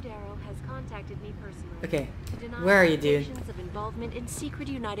 Millionaire Hugh Darrow has contacted me personally. Okay, to deny where are you, dude? allegations of involvement in secret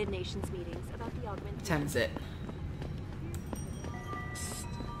United Nations meetings about the augmented. What time is it?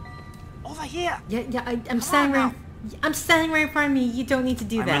 Over here. Yeah, I'm standing right. I'm standing right in front of me. You don't need to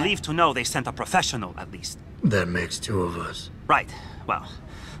do that. I'm relieved to know they sent a professional, at least. That makes two of us. Right. Well,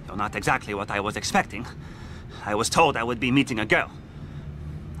 you're not exactly what I was expecting. I was told I would be meeting a girl.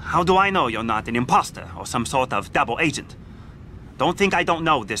 How do I know you're not an imposter or some sort of double agent? Don't think I don't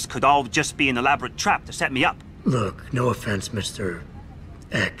know this could all just be an elaborate trap to set me up. Look, no offense, Mr.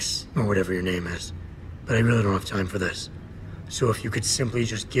 X, or whatever your name is, but I really don't have time for this. So if you could simply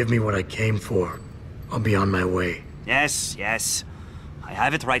just give me what I came for, I'll be on my way. Yes, yes. I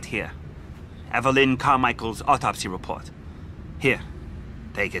have it right here. Evelyn Carmichael's autopsy report. Here,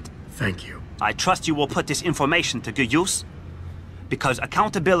 take it. Thank you. I trust you will put this information to good use, because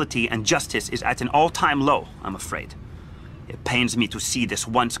accountability and justice is at an all-time low, I'm afraid. It pains me to see this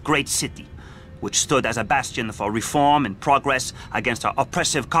once great city, which stood as a bastion for reform and progress against our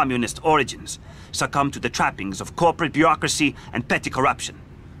oppressive communist origins, succumb to the trappings of corporate bureaucracy and petty corruption.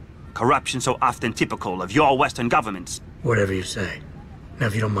 Corruption so often typical of your Western governments. Whatever you say. Now,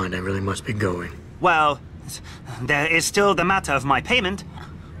 if you don't mind, I really must be going. Well, there is still the matter of my payment.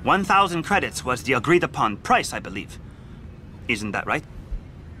 1,000 credits was the agreed-upon price, I believe. Isn't that right?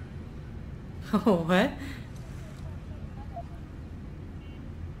 Oh, what?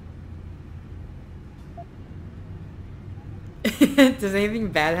 Does anything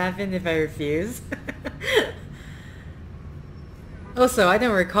bad happen if I refuse? Also, I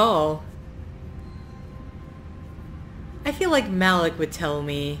don't recall. I feel like Malik would tell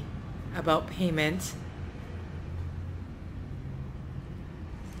me about payment.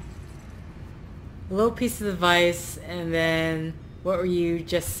 A little piece of advice, and then what were you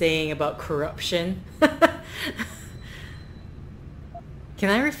just saying about corruption? Can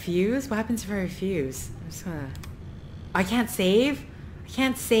I refuse? What happens if I refuse? I'm just gonna... I can't save? I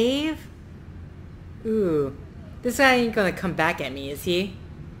can't save? Ooh. This guy ain't gonna come back at me, is he?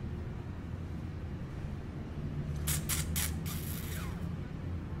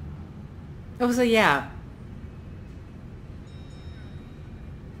 Oh, so yeah.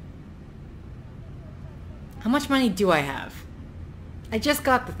 How much money do I have? I just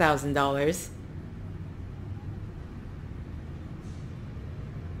got the $1,000.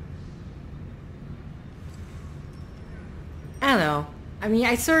 I don't know. I mean,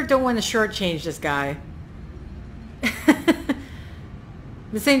 I sort of don't want to shortchange this guy.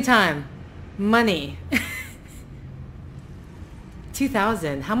 At the same time, money.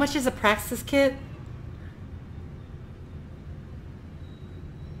 2,000. How much is a Praxis kit?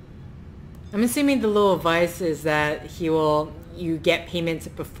 I'm assuming the little advice is that you get payments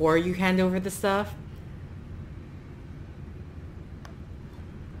before you hand over the stuff.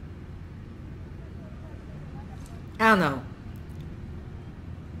 I don't know.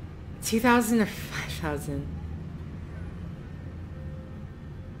 2,000 or 5,000?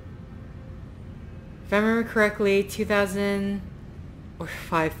 If I remember correctly, 2,000 or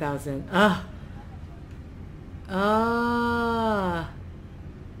 5,000.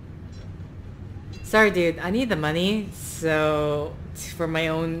 Sorry, dude. I need the money, so for my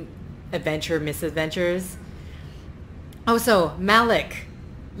own misadventures. Also, Malik,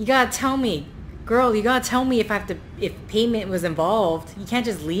 you gotta tell me, girl. You gotta tell me if payment was involved. You can't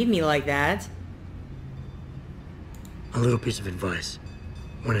just leave me like that. A little piece of advice.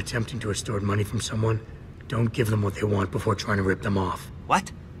 When attempting to extort money from someone, don't give them what they want before trying to rip them off.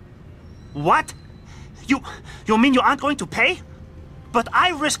 What? What? You mean you aren't going to pay? But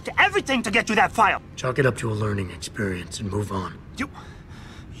I risked everything to get you that file. Chalk it up to a learning experience and move on.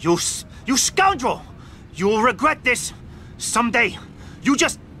 You scoundrel! You'll regret this someday. You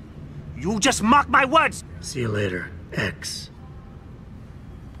just mock my words. See you later, X.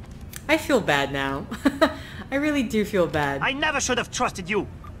 I feel bad now. I really do feel bad. I never should have trusted you.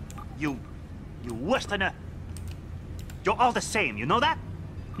 You Westerner. You're all the same, you know that?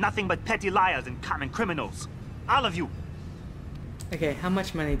 Nothing but petty liars and common criminals. All of you. Okay, how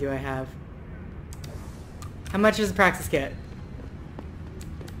much money do I have? How much is the Praxis kit?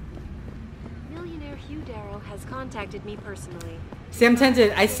 Millionaire Hugh Darrow has contacted me personally. See, I'm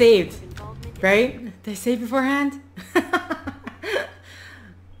tempted. I saved. Right? Did I save beforehand?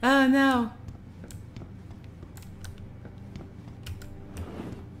 Oh no.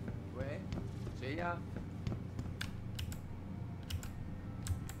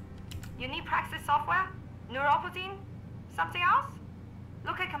 You need Praxis software? Neuroprotein? Something else?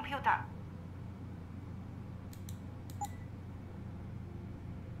 Look at computer.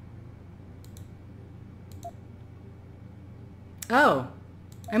 Oh.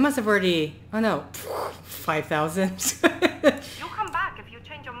 I must have already... Oh no. 5,000. You'll come back if you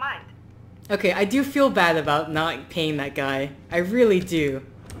change your mind. Okay, I do feel bad about not paying that guy. I really do.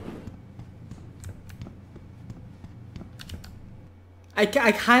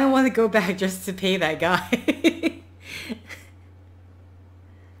 I kind of want to go back just to pay that guy.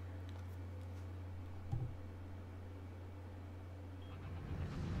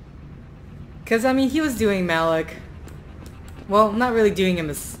 Because, I mean, he was doing Malik. Well, not really doing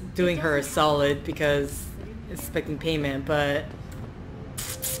her a solid because expecting payment, but...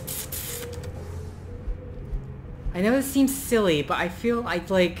 I know it seems silly, but I feel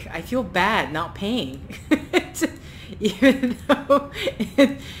bad not paying. even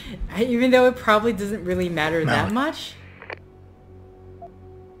though it probably doesn't really matter that much.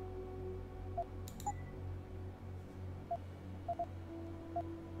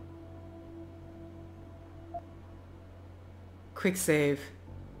 Quick save.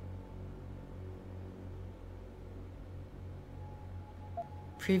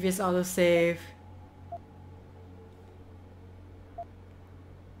 Previous autosave.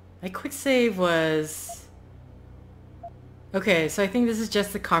 My quick save was... Okay, so I think this is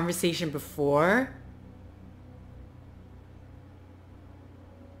just the conversation before.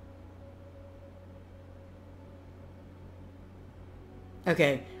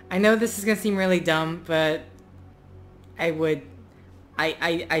 Okay, I know this is gonna seem really dumb, but I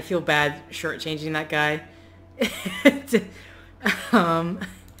feel bad shortchanging that guy.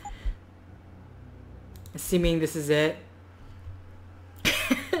 Assuming this is it.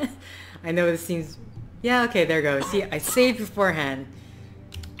 I know this seems... Yeah, okay, there goes. See, I saved beforehand.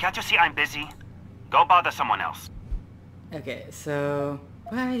 Can't you see I'm busy? Go bother someone else. Okay, so...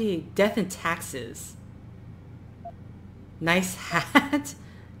 What are you? Death and taxes. Nice hat.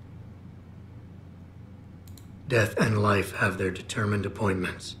 Death and life have their determined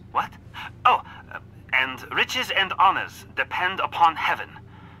appointments. What? Oh, and riches and honors depend upon heaven.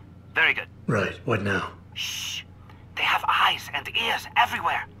 Very good. Right, what now? Shh. They have eyes and ears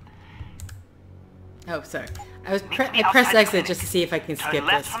everywhere. Oh, sorry. I pressed exit just to see if I can skip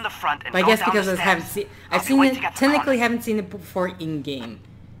this. From the front and but I guess because I've seen it, technically haven't seen it before in-game.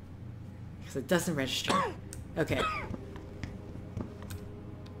 Because it doesn't register. Okay.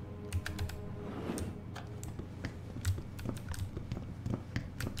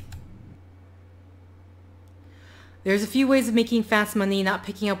 There's a few ways of making fast money, not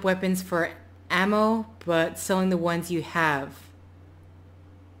picking up weapons for ammo, but selling the ones you have.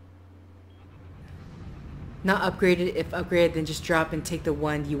 Not upgraded. If upgraded, then just drop and take the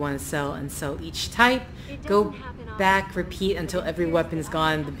one you want to sell and sell each type. Go back, repeat until every weapon is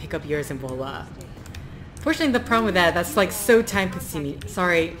gone, then pick up yours and voila. Fortunately, the problem with that's like so time consuming.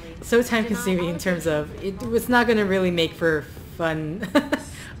 Sorry, so time consuming in terms of it was not going to really make for fun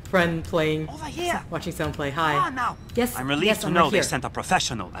fun playing. Over here. Watching someone play. Hi. Come on now. Yes. I'm relieved yes, to I'm know right they here. sent a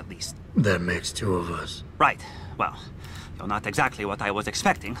professional at least. That makes two of us. Right. Well, you're not exactly what I was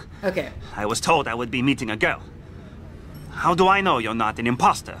expecting. Okay. I was told I would be meeting a girl. How do I know you're not an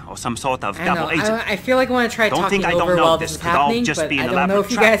imposter or some sort of double agent? I feel like I want to try talking over while this is happening, but I don't know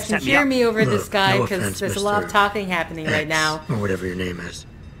if you guys can hear me over this guy because there's a lot of talking happening right now. Or whatever your name is.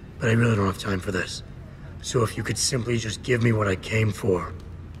 But I really don't have time for this. So if you could simply just give me what I came for,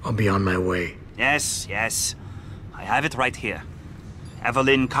 I'll be on my way. Yes, yes. I have it right here.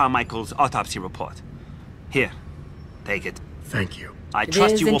 Evelyn Carmichael's autopsy report. Here, take it. Thank you. I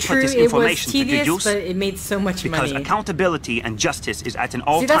trust you will put this information to good use. But it made so much because money. accountability and justice is at an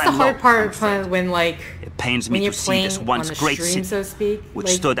all-time low. See, that's the hard part when like it pains me to see this once great city, so to speak, which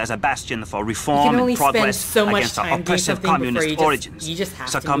like, stood as a bastion for reform and progress so against our oppressive communist origins,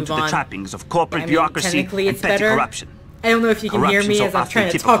 succumb to the trappings of corporate bureaucracy and petty corruption. I don't know if you can hear me as I'm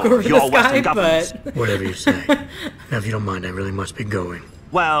trying to talk over this guy, but whatever you say. Now, if you don't mind, I really must be going.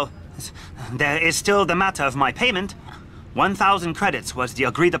 Well, there is still the matter of my payment. 1,000 credits was the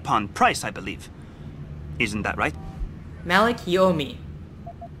agreed upon price, I believe. Isn't that right? Malik, you owe me.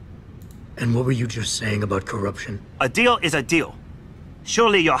 And what were you just saying about corruption? A deal is a deal.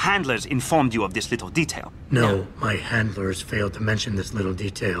 Surely your handlers informed you of this little detail. No, my handlers failed to mention this little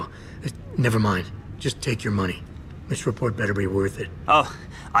detail. Never mind. Just take your money. This report better be worth it. Oh,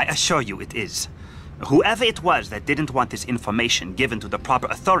 I assure you it is. Whoever it was that didn't want this information given to the proper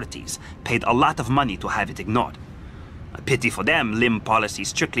authorities paid a lot of money to have it ignored. A pity for them, LIM policy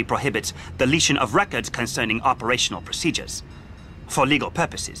strictly prohibits deletion of records concerning operational procedures. For legal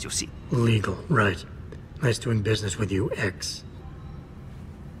purposes, you see. Legal, right. Nice doing business with you, X.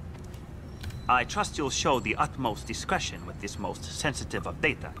 I trust you'll show the utmost discretion with this most sensitive of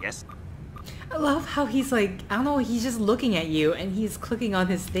data, yes? I love how he's like, I don't know, he's just looking at you and he's clicking on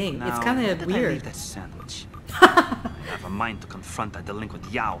his thing. Now, it's kind of weird. I leave that sandwich? I have a mind to confront that delinquent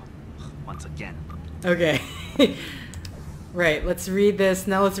Yao once again. Okay. Right, let's read this.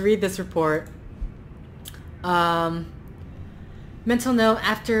 Now let's read this report. Mental note,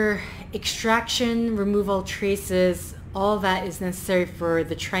 after extraction, remove all traces, all that is necessary for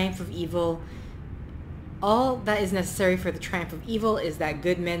the triumph of evil. All that is necessary for the triumph of evil is that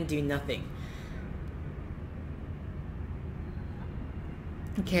good men do nothing.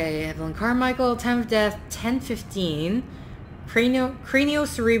 Okay, Evelyn Carmichael, time of death, 10:15.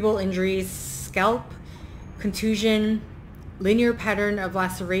 Craniocerebral injuries, scalp, contusion, linear pattern of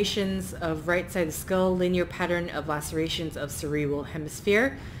lacerations of right side of skull, linear pattern of lacerations of cerebral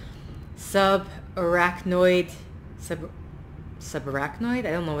hemisphere, subarachnoid, I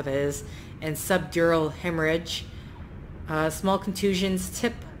don't know what that is, and subdural hemorrhage, small contusions,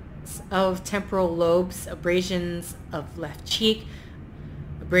 tips of temporal lobes, abrasions of left cheek,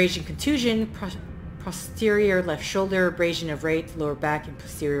 abrasion contusion, posterior left shoulder, abrasion of right lower back and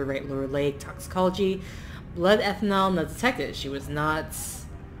posterior right lower leg, toxicology, blood ethanol not detected. She was not,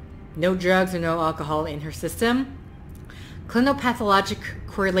 no drugs or no alcohol in her system. Clinopathologic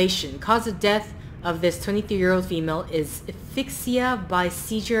correlation. Cause of death of this 23-year-old female is asphyxia by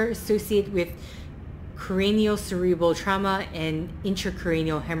seizure associated with craniocerebral trauma and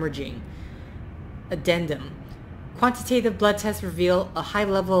intracranial hemorrhaging. Addendum. Quantitative blood tests reveal a high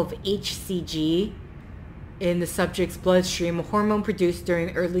level of HCG in the subject's bloodstream, a hormone produced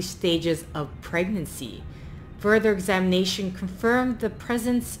during early stages of pregnancy. Further examination confirmed the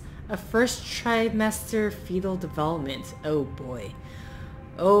presence of first trimester fetal development. Oh boy.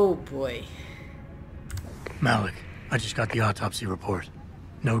 Oh boy. Malik, I just got the autopsy report.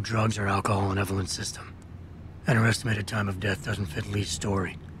 No drugs or alcohol in Evelyn's system. And her estimated time of death doesn't fit Lee's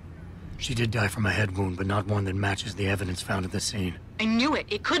story. She did die from a head wound, but not one that matches the evidence found at the scene. I knew it.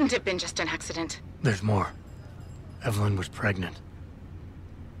 It couldn't have been just an accident. There's more. Evelyn was pregnant.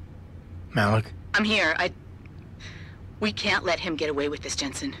 Malik? I'm here. We can't let him get away with this,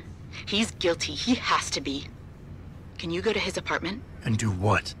 Jensen. He's guilty. He has to be. Can you go to his apartment? And do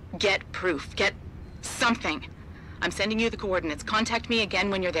what? Get proof. Get something. I'm sending you the coordinates. Contact me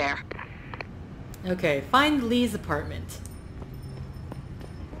again when you're there. Okay, find Lee's apartment.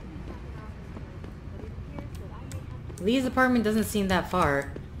 Lee's apartment doesn't seem that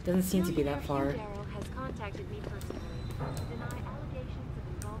far. Doesn't seem to be that far.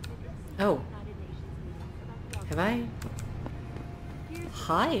 Oh. Have I?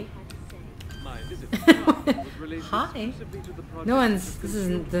 Hi. visit to Chiak was related Hi. exclusively to the project. No one's... This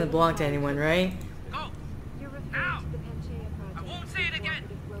doesn't belong to anyone, right? You're referring to the Panchaea project. I won't say it again. A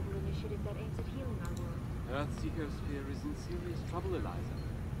global initiative that aims at healing our world. Earth's ecosphere is in serious trouble, Eliza.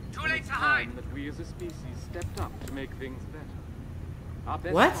 Too And late it's to hide. time that we as a species stepped up to make things better. Our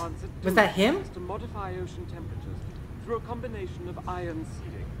best What? chance at Was doing that him? this is to modify ocean temperatures through a combination of ion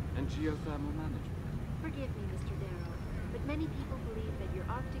seeding and geothermal management. Forgive me, Mr. Darrow, but many people believe that your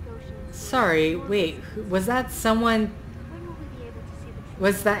Arctic Ocean is... Sorry, wait. Was that someone... When will we be able to see the truth?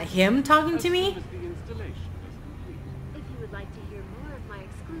 Was that him talking to me? The installation is complete. If you would like to hear more of my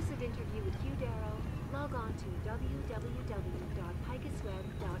exclusive interview with Hugh Darrow, log on to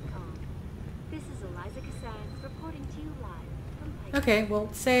www.picusweb.com. This is Eliza Cassan reporting to you live from Picus. Okay, well,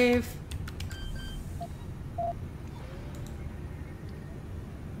 save.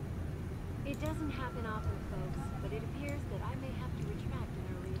 It doesn't happen often, folks, but it appears that I may have to retract an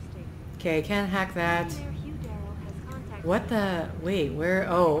earlier statement. Okay, can't hack that. Millionaire Hugh Darrow has contacted What the... Wait, where...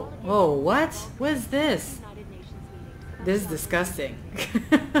 Oh, what? What is this? United Nations meetings. This is disgusting.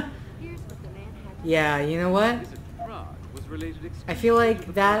 Here's what the man had to Yeah, you know what? Visit to Prague was related I feel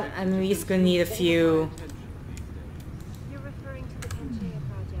like that I'm at least gonna need a few... You're referring to the Panchaea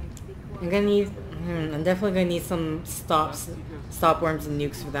project. I'm gonna need... I'm definitely gonna need some stopworms and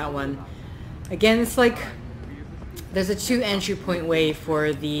nukes for that one. Again, it's like... There's a 2 entry point way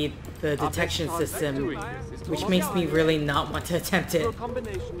for the detection system, which makes me really not want to attempt it. Through a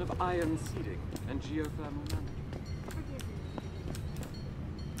combination of ion seeding and geothermal management.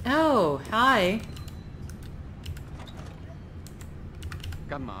 Oh, hi.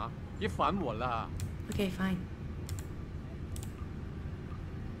 幹嘛？要反和啦！ Okay, fine.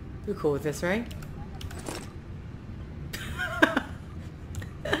 You're cool with this, right?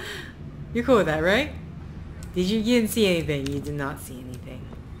 You're cool with that, right? You didn't see anything. You did not see anything.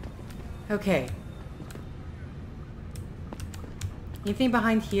 Okay. Anything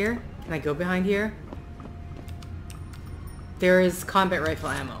behind here? Can I go behind here? There is combat rifle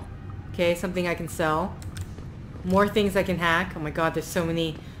ammo. Okay, something I can sell. More things I can hack. Oh my god, there's so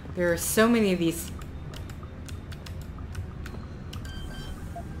many. There are so many of these.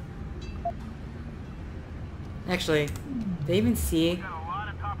 Actually, they even see. Got a lot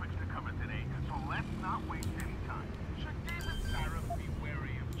of topics to cover today, so let's not waste any time. Should David Sarah be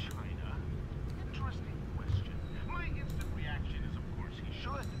wary of China? Interesting question. My instant reaction is, of course, he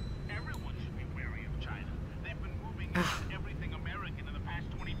should. Everyone should be wary of China. They've been moving against everything American in the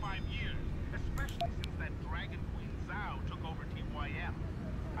past 25 years, especially since that Dragon Queen Zhao took over TYM.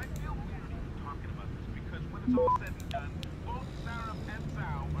 I feel weird even talking about this because when it's all said and done, both Sarah and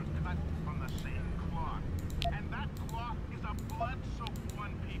Zhao are cut from the same cloth. And that cloth is a blood-soaked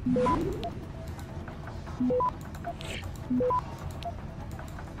one, people.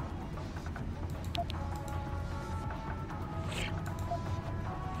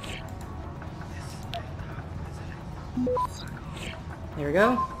 There we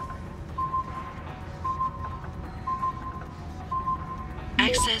go.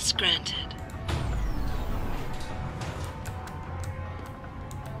 Access granted.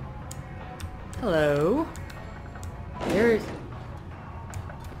 Hello. There's...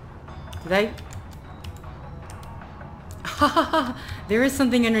 Did I... There is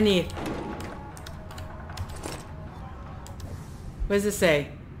something underneath. What does it say?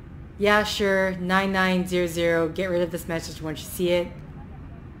 Yeah, sure. 9900. Get rid of this message once you see it.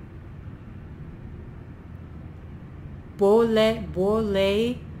 Bole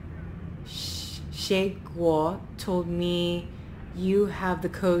Shegwo told me you have the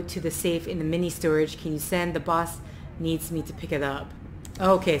code to the safe in the mini storage. Can you send? The boss needs me to pick it up.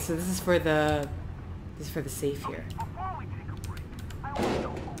 Okay, so this is for the safe here. Before we take a break, I want to go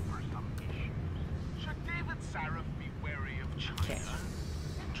over some issues. Should David Sarah be wary of China? Okay.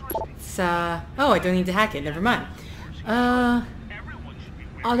 Interesting. It's, oh, I don't need to hack it. Never mind.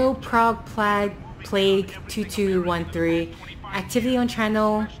 Auto Prague Plague 2213. Activity on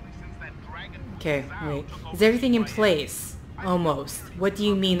channel. Okay, wait. Is everything in place? Almost. What do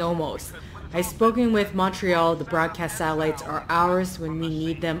you mean almost? I've spoken with Montreal. The broadcast satellites are ours when we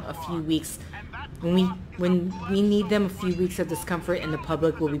need them a few weeks. When we need them a few weeks of discomfort, and the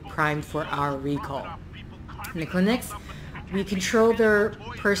public will be primed for our recall. In the clinics, we control their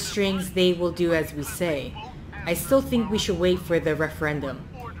purse strings. They will do as we say. I still think we should wait for the referendum.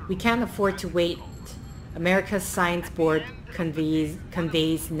 We can't afford to wait. America's Science Board conveys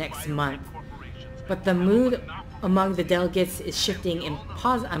next month. But the mood among the delegates is shifting, and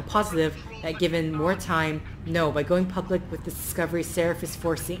I'm positive that given more time, no, by going public with this discovery, Seraph is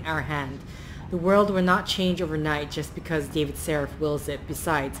forcing our hand. The world will not change overnight just because David Seraph wills it.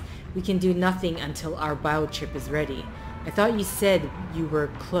 Besides, we can do nothing until our biochip is ready. I thought you said you were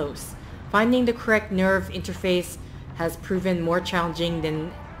close. Finding the correct nerve interface has proven more challenging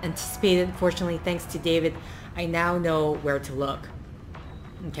than anticipated. Fortunately, thanks to David, I now know where to look.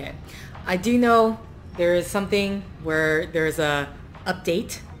 Okay. I do know there is something where there's a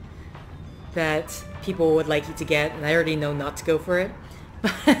update that people would like you to get, and I already know not to go for it.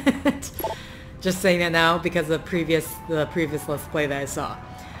 But just saying that now because of the previous Let's Play that I saw.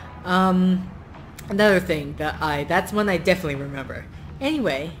 Another thing that's one I definitely remember.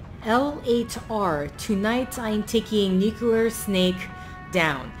 Anyway, L8R. Tonight I'm taking Nuclear Snake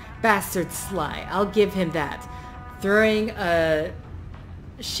down. Bastard sly. I'll give him that. Throwing a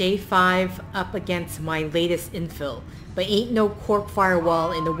Shay 5 up against my latest infill. But ain't no corp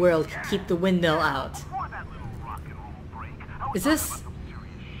firewall in the world can keep the windmill out. Is this...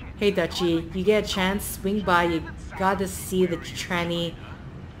 Hey Dutchie, you get a chance, swing by, you gotta see the tranny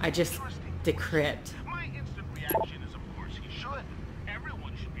I just decrypt.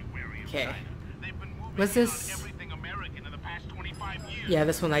 Okay. What's this? Yeah,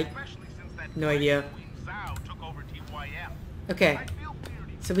 this one no idea. Okay.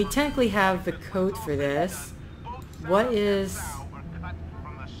 So we technically have the code for this. What is...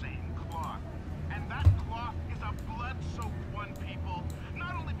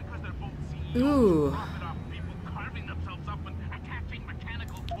 Ooh.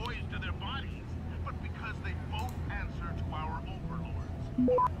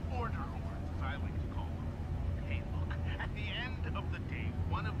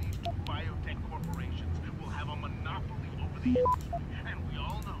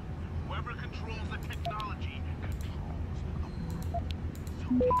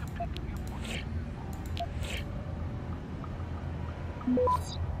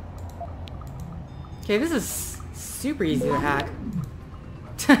 Okay, this is super easy to hack.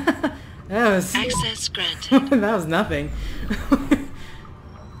 That was... Access granted. That was nothing.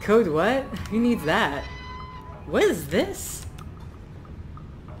 Code what? Who needs that? What is this?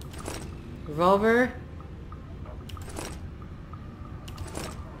 Revolver?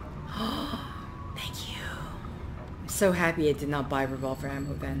 Thank you. I'm so happy I did not buy revolver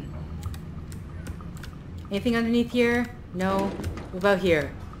ammo then. Anything underneath here? No. What about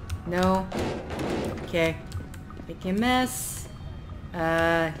here? No. Okay. Making a mess.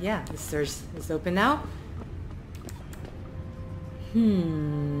 Yeah, this door is open now.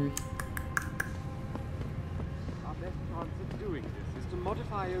 Our best chance of doing this is to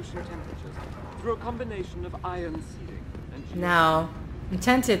modify ocean temperatures through a combination of ion seeding and... Now, I'm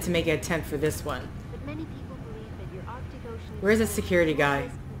tempted to make a tent for this one. But many people believe that your Arctic Ocean Where's the security guy?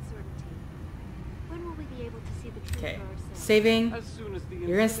 When will we be able to see the truth Okay. for ourselves? Saving. As soon as the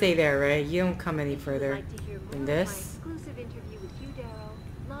You're gonna stay there, right? You don't come any further than this. Exclusive interview with Hugh Darrow.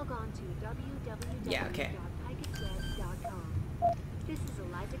 Log on to Yeah, okay. www.picusweb.com. This is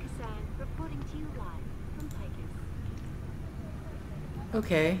Eliza Cassan reporting to you live from Picus.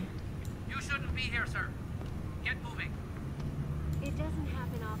 Okay. You shouldn't be here, sir. Get moving. It doesn't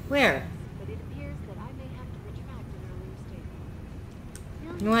happen often. Where? But it appears that I may have to retract an earlier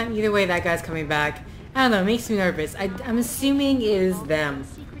statement. You know what? Either way, that guy's coming back. I don't know. It makes me nervous. I'm assuming it is them.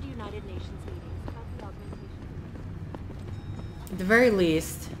 Secret United Nations meetings about the augmentation. At the very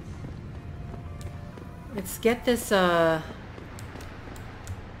least, let's get this, Is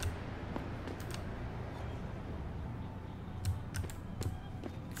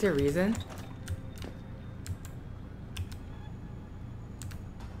there a reason?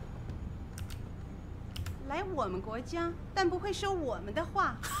来我们国家，但不会说我们的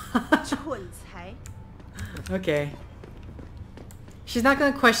话，蠢材。 Okay. She's not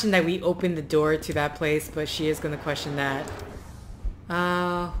gonna question that we opened the door to that place, but she is gonna question that.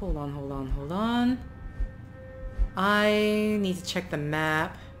 Hold on. I need to check the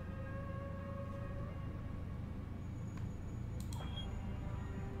map.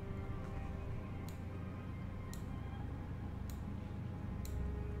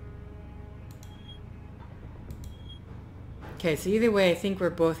 Okay, so either way, I think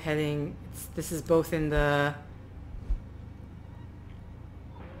we're both heading... This is both in the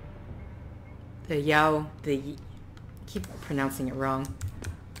Yao... I keep pronouncing it wrong.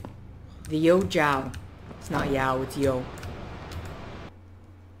 The Yo Jiao. It's not Yao, it's Yo.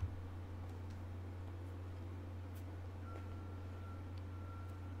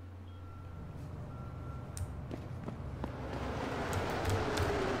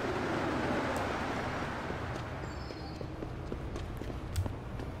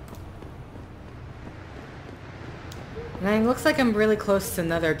 And it looks like I'm really close to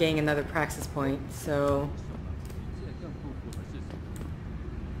getting another praxis point, so...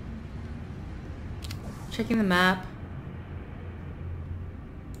 Checking the map.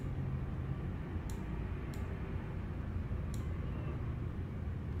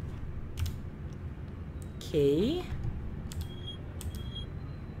 Okay.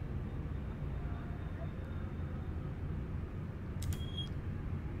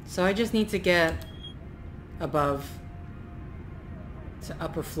 So I just need to get above to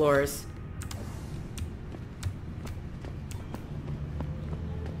upper floors.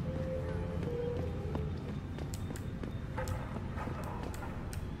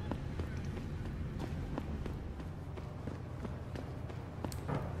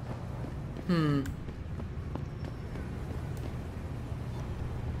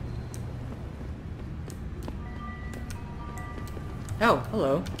 Oh,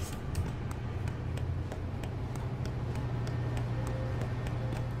 hello.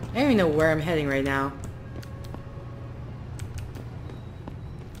 I don't even know where I'm heading right now.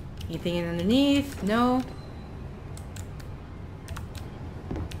 Anything underneath? No.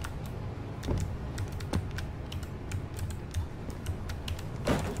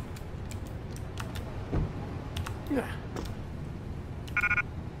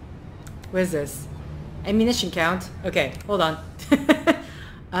 What is this? Ammunition count? Okay, hold on.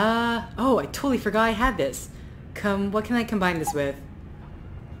 Oh, I totally forgot I had this. What can I combine this with?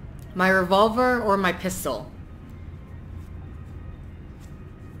 My revolver or my pistol?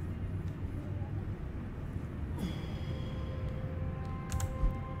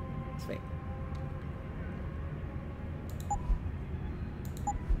 Let's wait.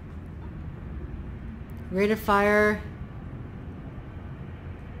 Rate of fire.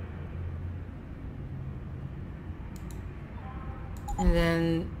 And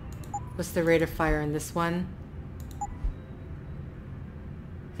then, what's the rate of fire in this one? I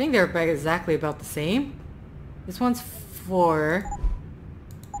think they're exactly about the same. This one's 4.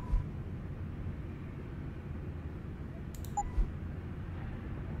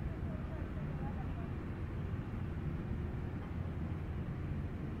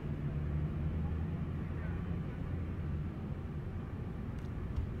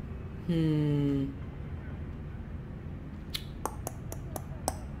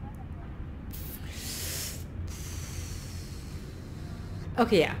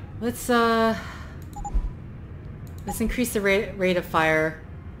 Okay, yeah. Let's increase the rate of fire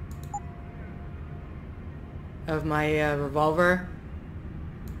of my revolver.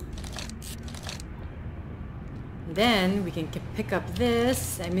 Then we can pick up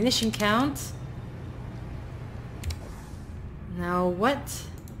this ammunition count. Now, what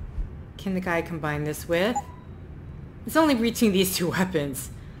can the guy combine this with? It's only between these two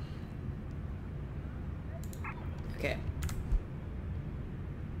weapons. Okay.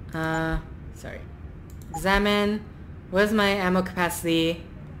 Sorry. Examine. What is my ammo capacity?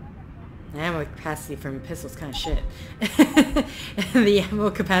 The ammo capacity from pistol's kind of shit. And the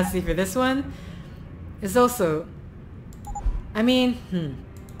ammo capacity for this one is also... I mean,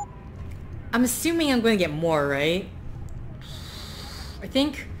 I'm assuming I'm going to get more, right? I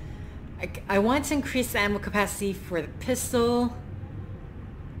think I want to increase the ammo capacity for the pistol.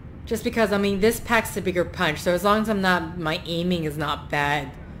 Just because, I mean, this packs a bigger punch, so as long as my aiming is not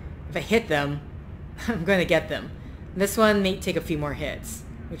bad, if I hit them, I'm going to get them. This one may take a few more hits,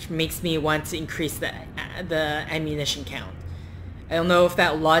 which makes me want to increase the ammunition count. I don't know if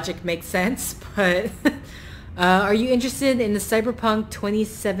that logic makes sense, but... are you interested in the Cyberpunk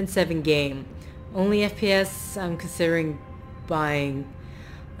 2077 game? Only FPS I'm considering buying.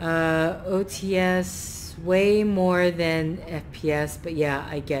 OTS way more than FPS, but yeah,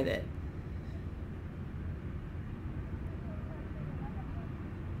 I get it.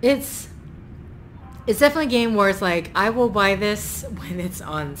 It's definitely a game where it's like, I will buy this when it's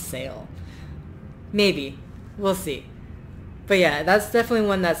on sale. Maybe. We'll see. But yeah, that's definitely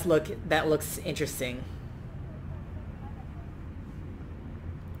one that looks interesting.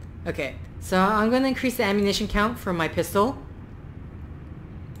 Okay, so I'm going to increase the ammunition count for my pistol.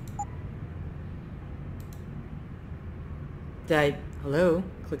 Hello?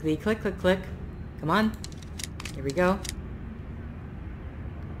 Clickety click, click, click. Come on. Here we go.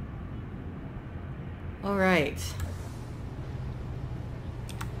 Alright.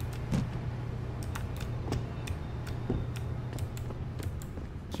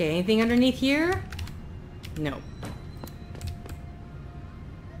 Okay, anything underneath here? No.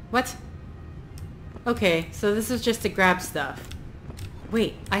 What? Okay, so this is just to grab stuff.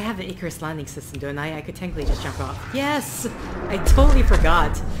 Wait, I have the Icarus landing system, don't I? I could technically just jump off. Yes! I totally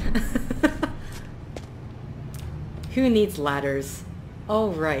forgot. Who needs ladders?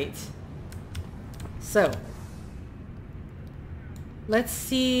 All right. So, let's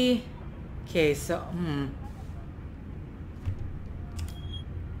see. Okay, so,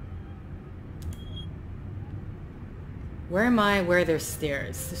 Where am I? Where there's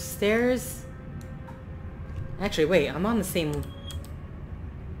stairs? The stairs... Actually, wait, I'm on the same...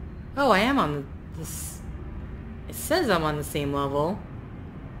 Oh, I am on this... It says I'm on the same level.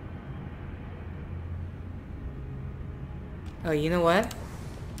 Oh, you know what?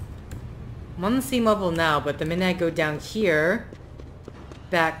 I'm on the same level now, but the minute I go down here,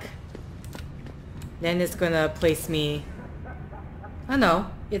 back, then it's gonna place me... Oh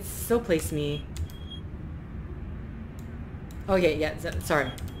no, it's still placed me... Oh yeah,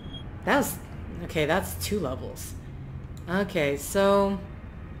 sorry. That was... Okay, that's 2 levels. Okay, so...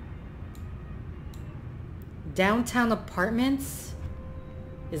 Downtown apartments?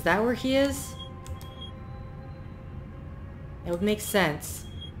 Is that where he is? It would make sense.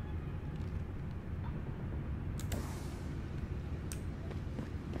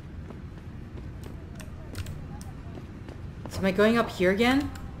 So am I going up here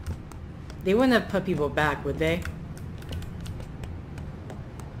again? They wouldn't have put people back, would they?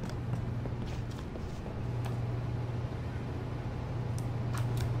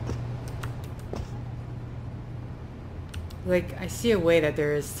 Like, I see a way that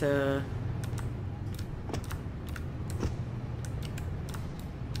there is to...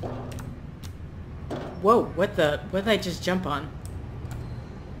 Whoa, what did I just jump on?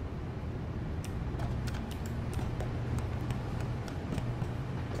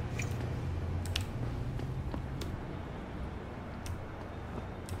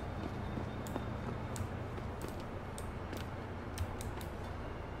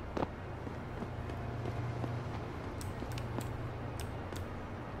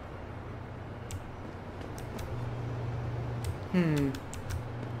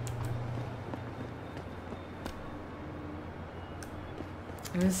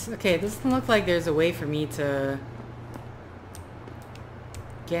 Okay, it doesn't look like there's a way for me to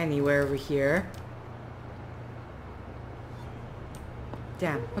get anywhere over here.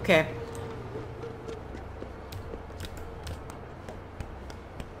 Damn, okay.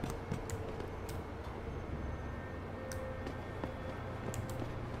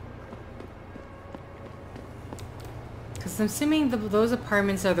 Because I'm assuming those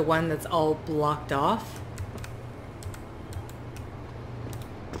apartments are the one that's all blocked off.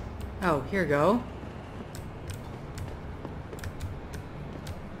 Oh, here we go.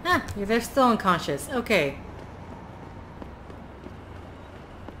 Ah, they're still unconscious. Okay.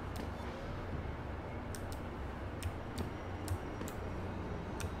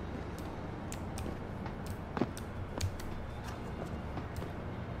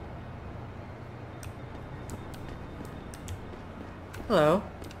 Hello.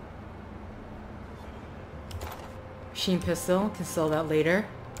 Machine pistol. Can sell that later.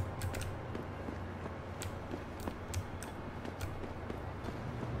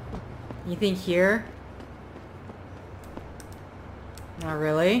 Anything here? Not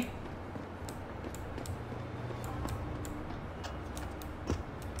really.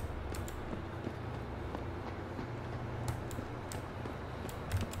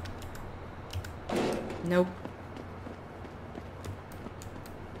 Nope.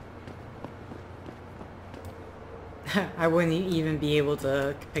 I wouldn't even be able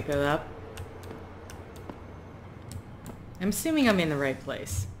to pick it up. I'm assuming I'm in the right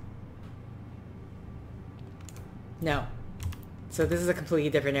place. No. So this is a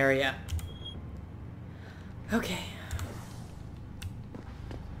completely different area. Okay.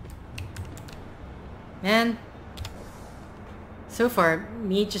 Man. So far,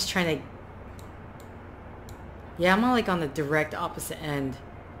 me just trying to... Yeah, I'm like on the direct opposite end.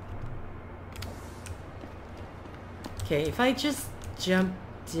 Okay, if I just jump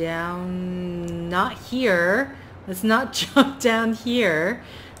down... Not here. Let's not jump down here.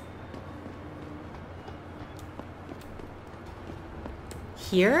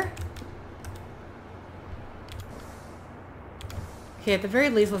 Here? Okay, at the very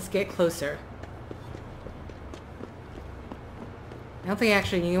least, let's get closer. I don't think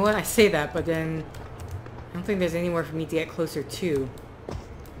actually, you know what? I say that, but then I don't think there's anywhere for me to get closer to.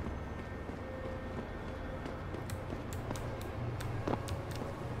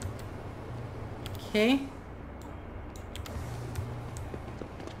 Okay.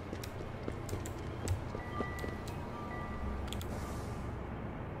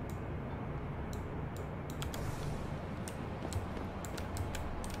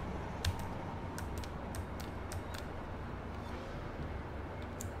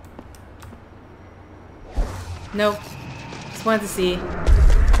 Nope. Just wanted to see.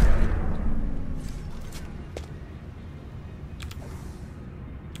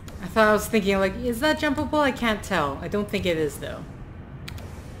 I thought I was thinking, like, is that jumpable? I can't tell. I don't think it is, though.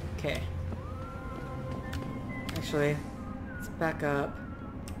 Okay. Actually, let's back up.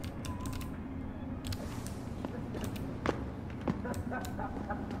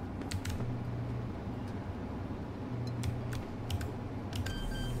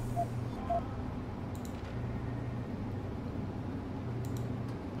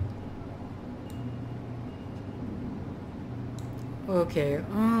 Okay,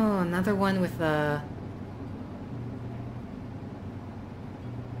 oh, another one with a...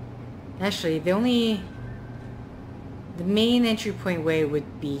 Actually, the main entry point way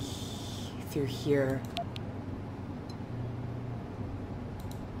would be through here.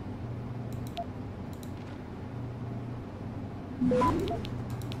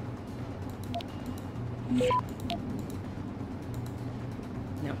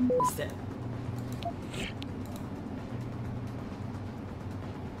 No, it's dead.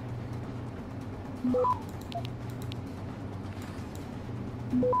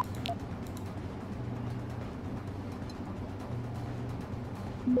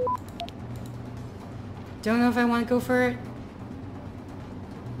 Don't know if I want to go for it.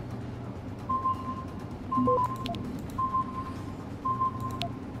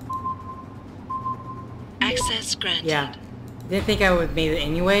 Access granted. Yeah. Didn't think I would have made it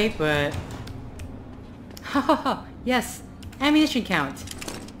anyway, but... Hahaha, yes! Ammunition count.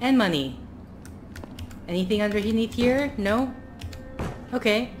 And money. Anything underneath here? No?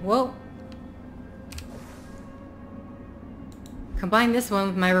 Okay, well... Combine this one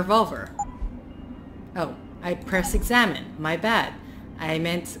with my revolver. Oh, I press examine. My bad. I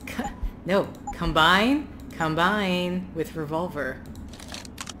meant... No, combine with revolver.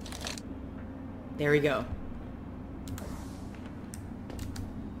 There we go.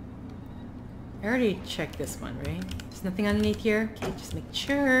 I already checked this one, right? There's nothing underneath here? Okay, just make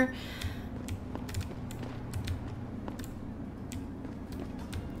sure.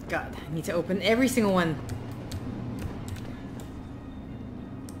 God, I need to open every single one.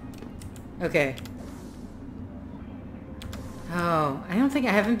 Okay. Oh, I don't think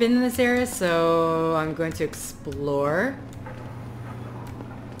I haven't been in this area, so I'm going to explore.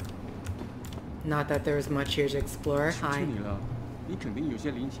 Not that there's much here to explore. Hi.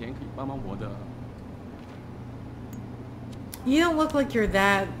 You don't look like you're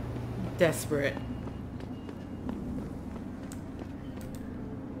that desperate.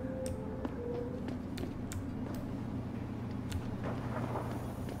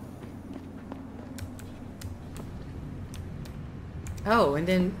 Oh, and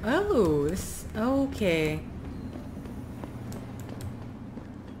then... Oh, this... Okay.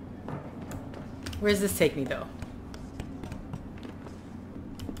 Where does this take me, though?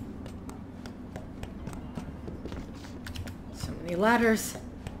 So many ladders.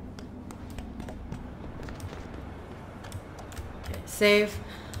 Okay, save.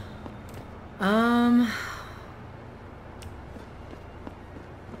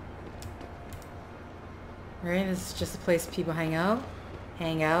 Right, this is just a place people hang out.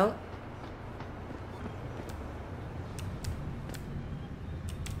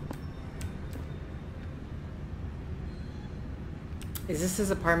 Is this his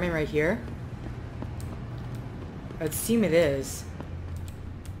apartment right here? I would assume it is.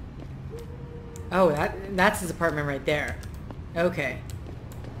 Oh, that's his apartment right there. Okay.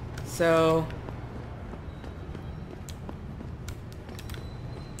 So...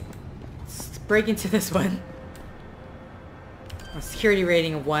 let's break into this one. A security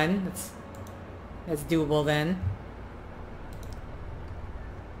rating of 1. That's doable then.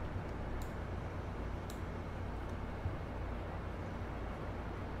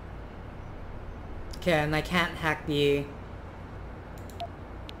 Okay, and I can't hack the...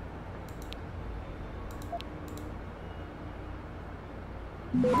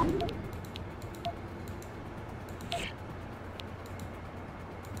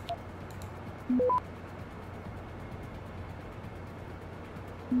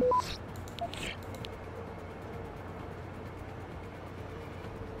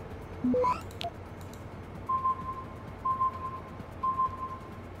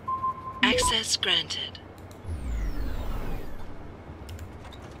 Access granted.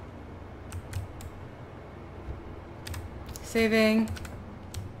 Saving.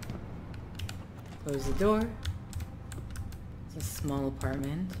 Close the door. It's a small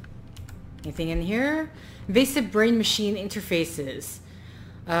apartment. Anything in here? Invasive brain machine interfaces.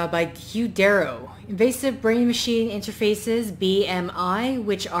 by Hugh Darrow. Invasive brain-machine interfaces, BMI,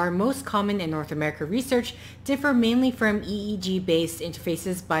 which are most common in North America research, differ mainly from EEG-based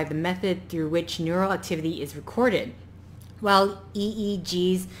interfaces by the method through which neural activity is recorded. While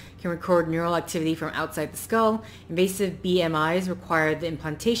EEGs can record neural activity from outside the skull, invasive BMIs require the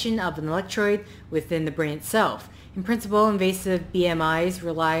implantation of an electrode within the brain itself. In principle, invasive BMIs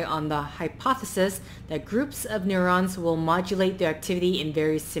rely on the hypothesis that groups of neurons will modulate their activity in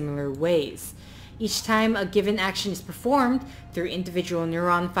very similar ways. Each time a given action is performed through individual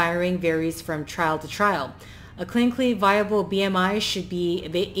neuron firing varies from trial to trial. A clinically viable BMI should be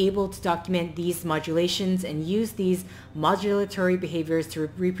able to document these modulations and use these modulatory behaviors to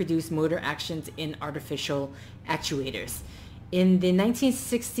reproduce motor actions in artificial actuators. In the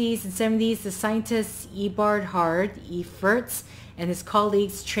 1960s and 70s, the scientists Eberhard Furtz and his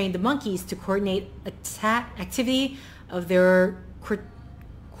colleagues trained the monkeys to coordinate activity of their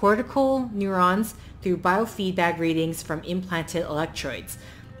cortical neurons through biofeedback readings from implanted electrodes.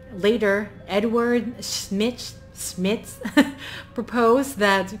 Later, Edward Schmitz proposed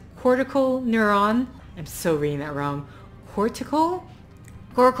that cortical neural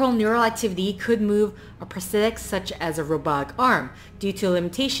neural activity could move a prosthetic such as a robotic arm. Due to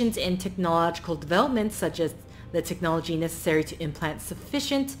limitations in technological development, such as the technology necessary to implant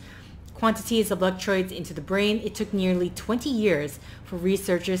sufficient quantities of electrodes into the brain, it took nearly 20 years for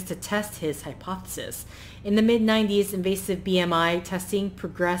researchers to test his hypothesis. In the mid-90s, invasive BMI testing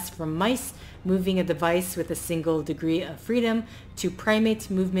progressed from mice moving a device with a single degree of freedom to primate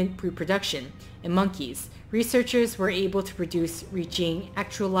movement reproduction. In monkeys, researchers were able to produce reaching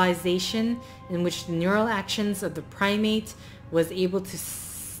actualization in which the neural actions of the primate was able to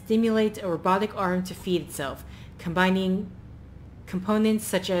stimulate a robotic arm to feed itself, combining components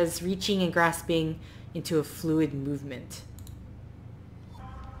such as reaching and grasping into a fluid movement.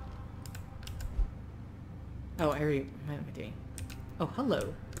 Oh, what am I doing? Oh,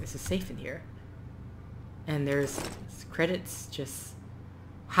 hello. There's a safe in here. And there's credits just...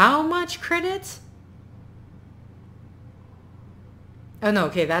 How much credit? Oh no,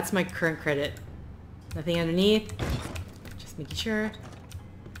 okay, that's my current credit. Nothing underneath. Just making sure.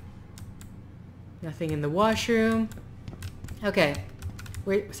 Nothing in the washroom. Okay.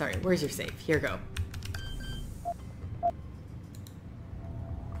 Where's your safe? Here we go.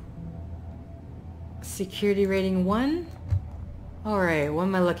 Security rating 1? Alright, what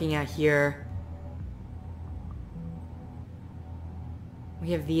am I looking at here?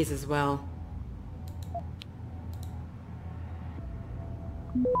 We have these as well.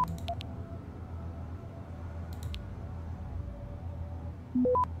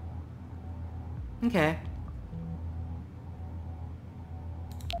 Okay.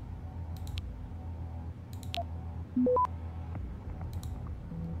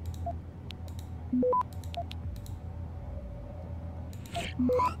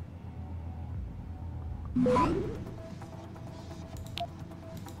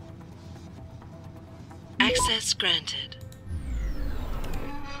 Access granted.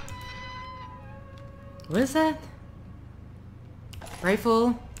 What is that?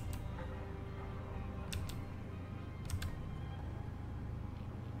 Rifle?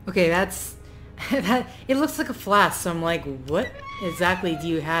 Okay, that's... it looks like a flask, so I'm like, what exactly do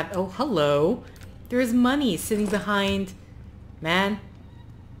you have? Oh, hello. There's money sitting behind... Man.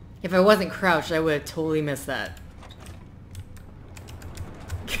 If I wasn't crouched, I would have totally missed that.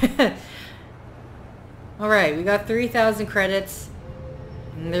 Alright, we got 3,000 credits.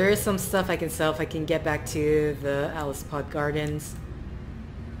 And there is some stuff I can sell if I can get back to the Alice Pod Gardens.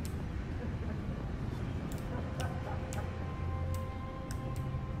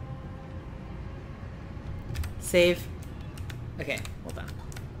 Save. Okay, hold on.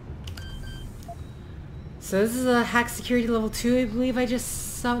 So this is a hack security level 2, I believe I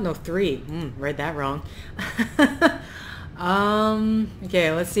just saw. No, 3. Read that wrong.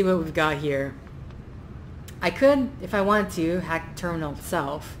 Okay, let's see what we've got here. I could, if I wanted to, hack the terminal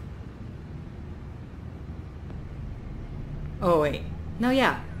itself. Oh, wait. No,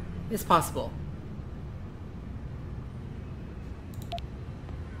 yeah. It's possible.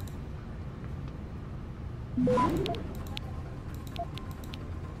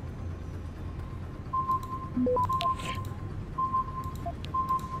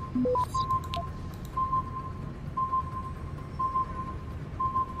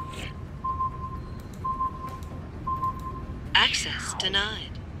 Access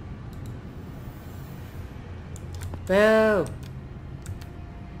denied. Boo!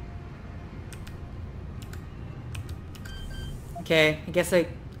 Okay, I guess I...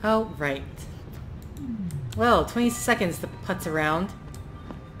 Oh, right. Well, 20 seconds to putz around.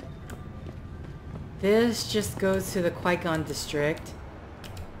 This just goes to the Qui-Gon district.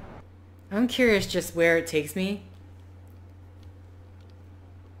 I'm curious just where it takes me.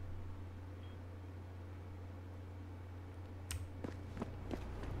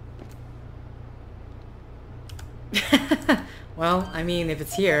 Well, I mean, if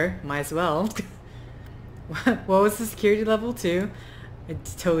it's here, might as well. What was the security level too? I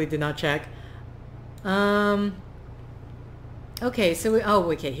totally did not check. Okay, so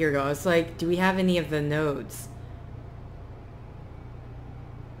okay, here we go. It's like, do we have any of the nodes?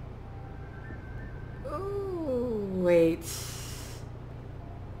 Oh, wait.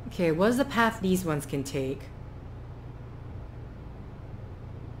 Okay, what's the path these ones can take?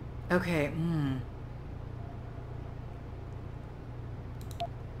 Okay,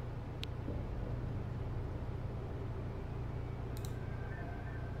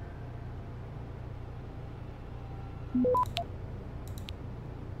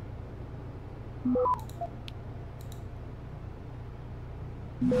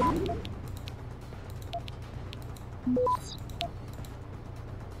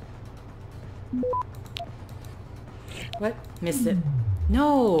 What? Missed it.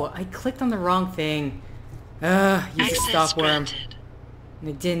 No! I clicked on the wrong thing. Use a stop worm.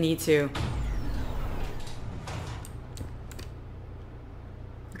 I didn't need to.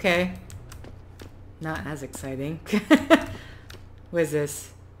 Okay. Not as exciting. What is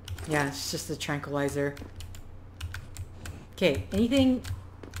this? Yeah, it's just a tranquilizer. Okay, anything...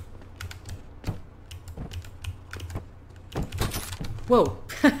 Whoa!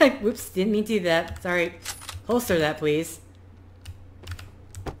 Whoops, didn't mean to do that. Sorry. Holster that, please.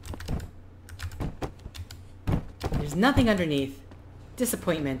 There's nothing underneath.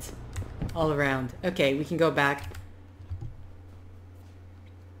 Disappointment. All around. Okay, we can go back.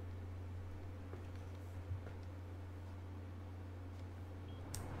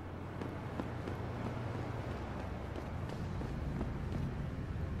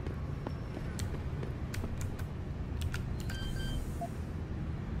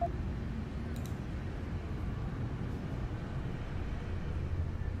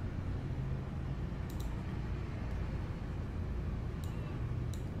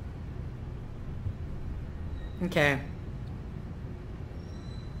 Okay.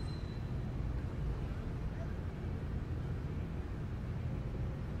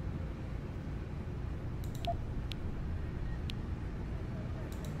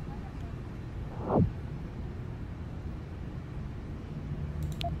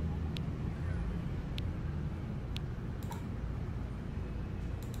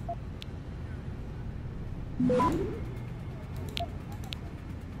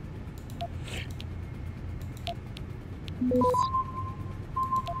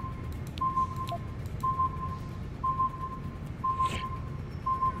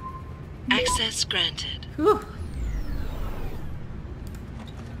 Access granted. Whew.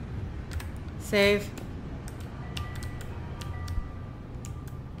 Save.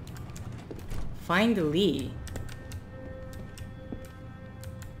 Find Lee.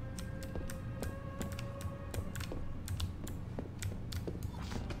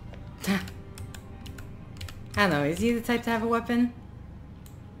 I don't know, is he the type to have a weapon?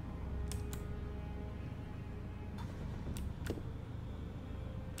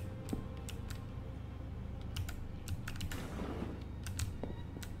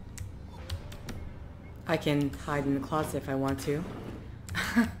 I can hide in the closet if I want to.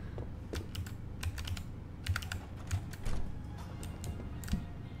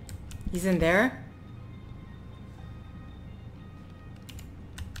 He's in there?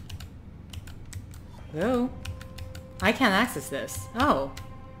 Hello? I can't access this. Oh.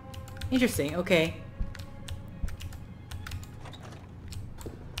 Interesting, okay.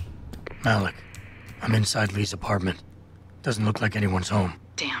 Malik, I'm inside Lee's apartment. Doesn't look like anyone's home.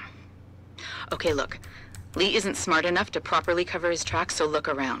 Damn. Okay, look. Lee isn't smart enough to properly cover his tracks, so look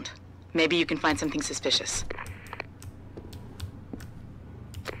around. Maybe you can find something suspicious.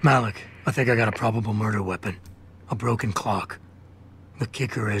 Malik, I think I got a probable murder weapon. A broken clock. The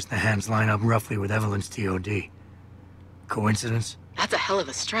kicker is the hands line up roughly with Evelyn's TOD. Coincidence? That's a hell of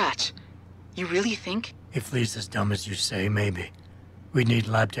a stretch. You really think? If Lee's as dumb as you say, maybe. We'd need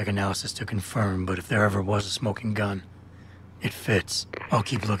lab tech analysis to confirm, but if there ever was a smoking gun, it fits. I'll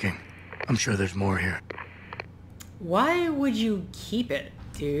keep looking. I'm sure there's more here. Why would you keep it,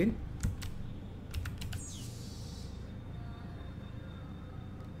 dude?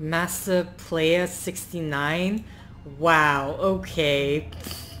 Master Player 69? Wow, okay.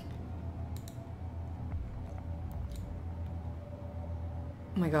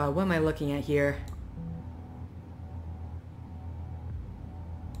 Oh my god, what am I looking at here?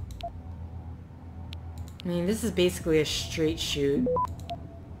 I mean, this is basically a straight shoot.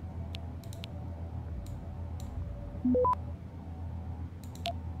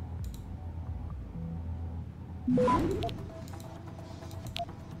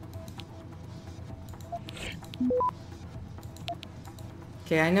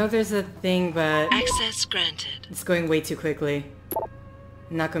 Okay, I know there's a thing, but... Access granted. It's going way too quickly.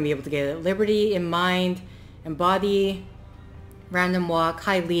 I'm not going to be able to get it. Liberty in mind and body. Random walk.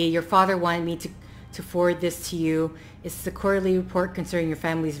 Hi, Lee. Your father wanted me to forward this to you. It's the quarterly report concerning your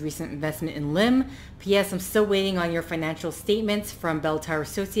family's recent investment in LIM. P.S. I'm still waiting on your financial statements from Bell Tower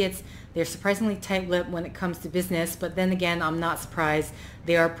Associates. They're surprisingly tight-lipped when it comes to business, but then again, I'm not surprised.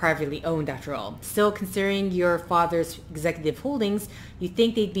 They are privately owned after all. Still, considering your father's executive holdings, you'd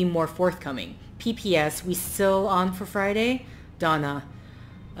think they'd be more forthcoming. PPS, we still on for Friday? Donna.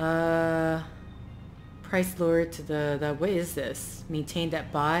 Price lower to the what is this? Maintained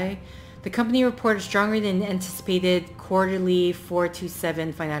at buy. The company reported stronger than anticipated quarterly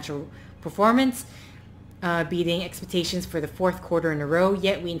 427 financial performance, beating expectations for the fourth quarter in a row.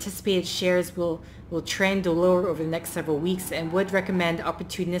 Yet we anticipated shares will trend lower over the next several weeks and would recommend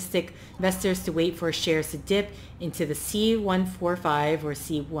opportunistic investors to wait for shares to dip into the C145 or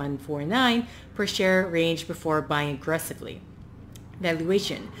C149 per share range before buying aggressively.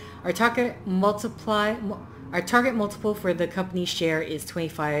 Valuation. Our target multiple for the company share is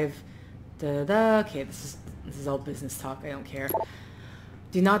 25. Okay, this is all business talk. I don't care.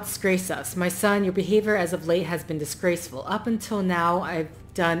 Do not disgrace us. My son, your behavior as of late has been disgraceful. Up until now, I've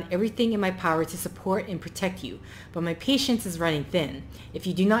done everything in my power to support and protect you, but my patience is running thin. If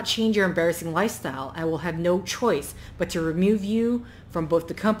you do not change your embarrassing lifestyle, I will have no choice but to remove you from both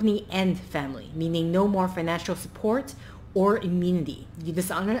the company and family, meaning no more financial support or immunity. You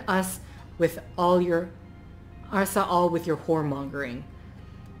dishonor us with all with your whoremongering.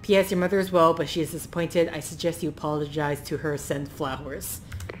 P.S. Your mother is well, but she is disappointed. I suggest you apologize to her, send flowers.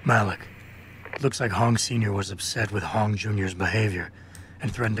 Malik. Looks like Hong Sr. was upset with Hong Jr.'s behavior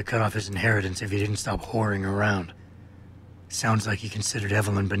and threatened to cut off his inheritance if he didn't stop whoring around. Sounds like he considered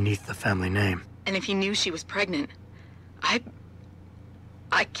Evelyn beneath the family name. And if he knew she was pregnant, I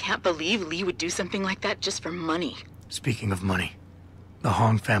can't believe Lee would do something like that just for money. Speaking of money, the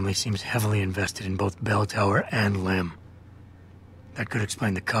Hong family seems heavily invested in both Bell Tower and Lim. That could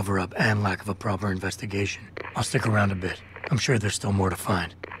explain the cover-up and lack of a proper investigation. I'll stick around a bit. I'm sure there's still more to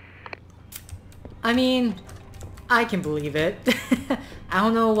find. I mean, I can believe it. I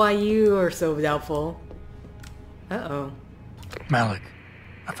don't know why you are so doubtful. Uh-oh. Malik,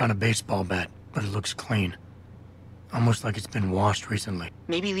 I found a baseball bat, but it looks clean. Almost like it's been washed recently.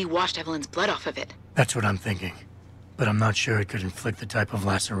 Maybe Lee washed Evelyn's blood off of it. That's what I'm thinking. But I'm not sure it could inflict the type of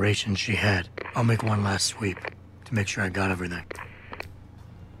laceration she had. I'll make one last sweep to make sure I got everything.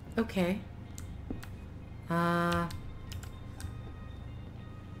 Okay.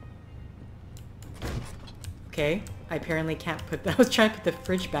 Okay. I apparently can't put I was trying to put the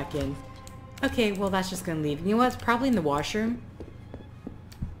fridge back in. Okay, well that's just gonna leave. You know what? It's probably in the washroom.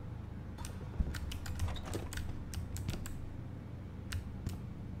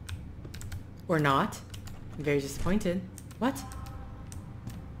 Or not. I'm very disappointed. What?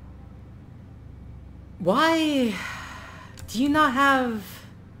 Why do you not have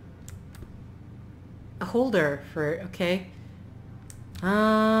a holder for it? Okay.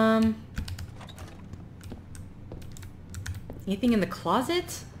 Anything in the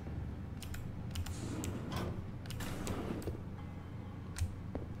closet?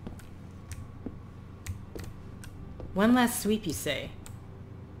 One last sweep, you say?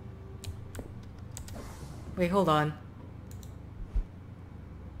 Wait, hold on.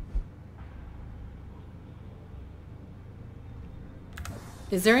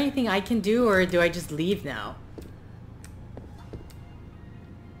 Is there anything I can do, or do I just leave now?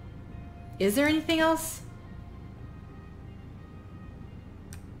 Is there anything else?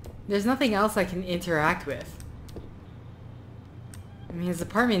 There's nothing else I can interact with. I mean, his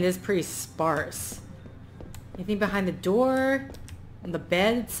apartment is pretty sparse. Anything behind the door? On the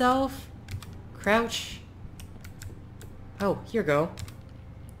bed itself? Crouch? Oh, here you go.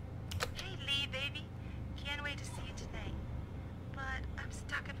 Hey, Lee, baby. Can't wait to see you today. But I'm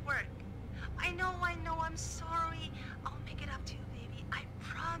stuck at work. I know, I'm sorry. I'll make it up to you, baby. I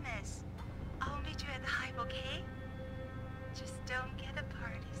promise. I'll meet you at the Hive, okay? Just don't get the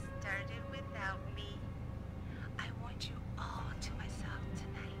party started without me. I want you all to myself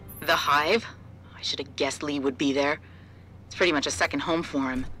tonight. The Hive? I should have guessed Lee would be there. It's pretty much a second home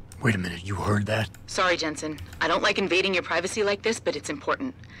for him. Wait a minute, you heard that? Sorry, Jensen. I don't like invading your privacy like this, but it's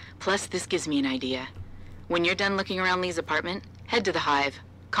important. Plus, this gives me an idea. When you're done looking around Lee's apartment, head to the Hive.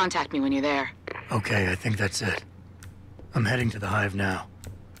 Contact me when you're there. Okay, I think that's it. I'm heading to the hive now.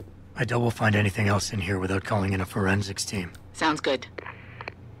 I doubt we'll find anything else in here without calling in a forensics team. Sounds good.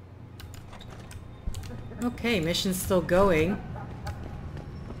 Okay, mission's still going.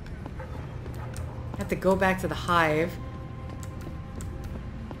 Have to go back to the hive.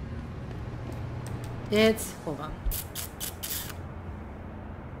 Hold on.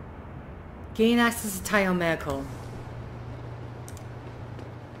 Gain access to biomedical.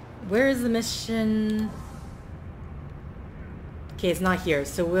 Where is the mission? Okay, it's not here,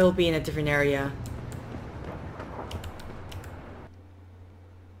 so we'll be in a different area.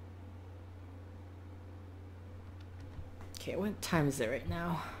 Okay, what time is it right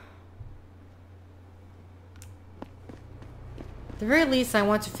now? At the very least, I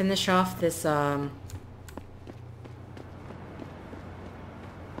want to finish off this, Are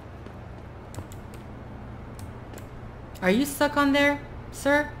you stuck on there,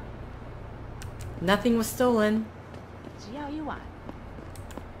 sir? Nothing was stolen.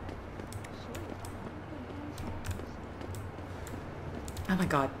 Oh my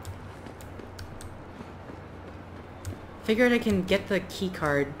god. Figured I can get the key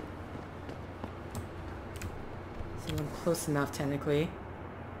card. So I'm close enough, technically.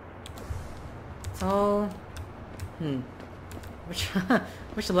 It's all...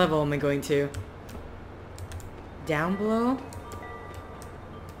 Which level am I going to? Down below?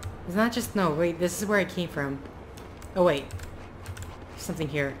 It's not just... No, wait, this is where I came from. Oh, wait. There's something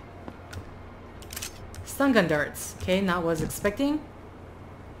here. Stun gun darts. Okay, not what I was expecting.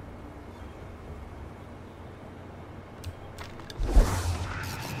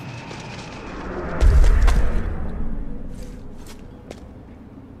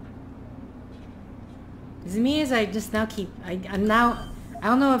 Is it me as I just now keep... I'm now... I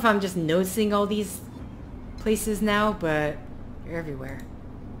don't know if I'm just noticing all these places now, but they're everywhere.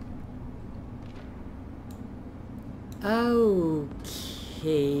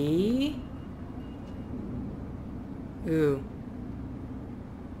 Okay. Ooh.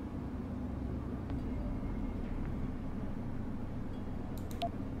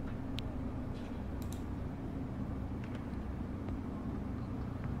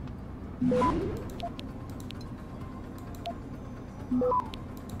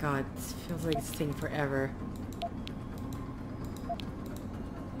 God, this feels like it's taking forever.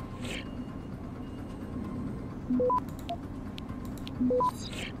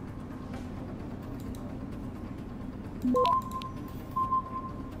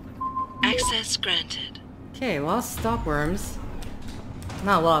 Access granted. Okay, a lot of stopworms.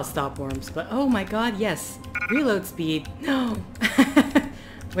 Not a lot of stopworms, but oh my god, yes. Reload speed. No!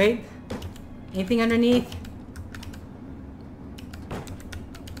 Wait. Anything underneath?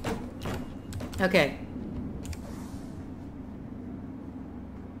 Okay.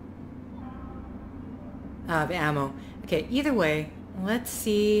 The ammo. Okay, either way, let's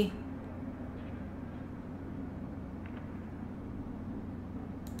see.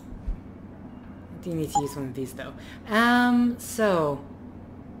 I do need to use one of these though. So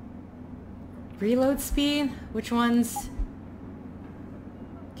reload speed? Which ones?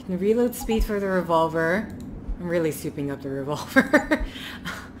 Can reload speed for the revolver. I'm really souping up the revolver.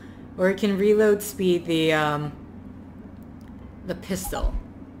 Or it can reload speed the pistol.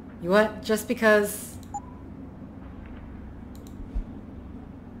 You know what? Just because...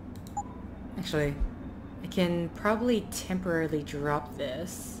 Actually, I can probably temporarily drop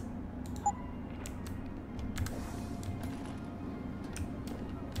this.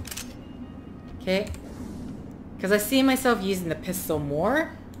 Okay. Because I see myself using the pistol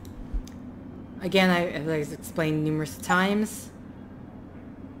more. Again, as I've explained numerous times.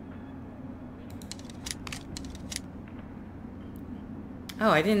 Oh,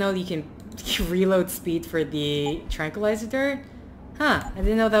 I didn't know you can reload speed for the tranquilizer dart. Huh, I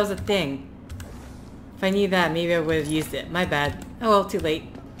didn't know that was a thing. If I knew that, maybe I would have used it. My bad. Oh well, too late.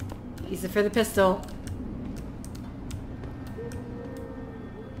 Use it for the pistol.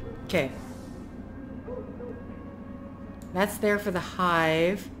 Okay. That's there for the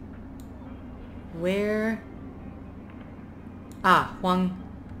hive. Where? Ah,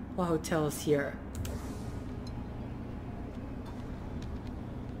 Hua Hotel is here.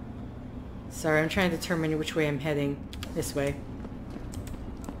 Sorry, I'm trying to determine which way I'm heading. This way.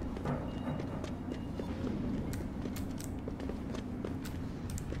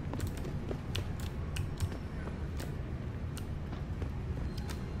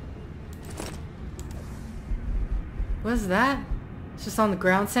 What's that? It's just on the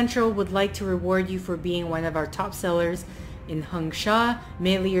ground. Central would like to reward you for being one of our top sellers in Hengsha.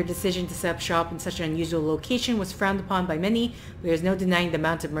 Mainly your decision to set up shop in such an unusual location was frowned upon by many, but there's no denying the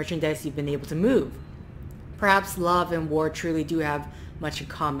amount of merchandise you've been able to move. Perhaps love and war truly do have much in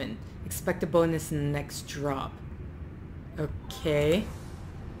common. Expect a bonus in the next drop. Okay.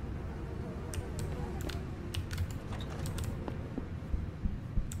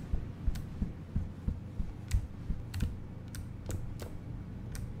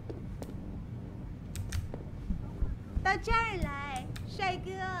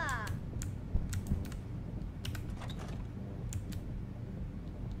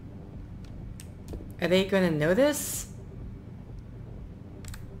 Are they gonna know this?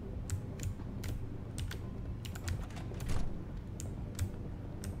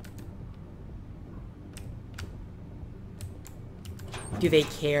 Do they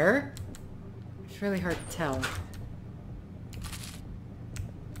care? It's really hard to tell.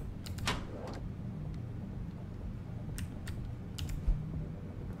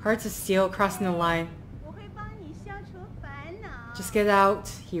 Hearts of steel crossing the line. Just get out,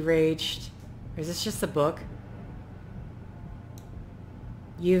 he raged. Or is this just a book?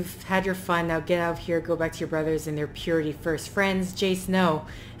 You've had your fun, now get out of here, go back to your brothers and their purity first. Friends, Jace, no.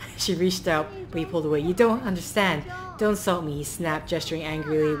 She reached out, but he pulled away. You don't understand. Don't insult me, he snapped, gesturing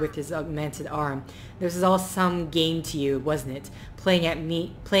angrily with his augmented arm. This was all some game to you, wasn't it? Playing at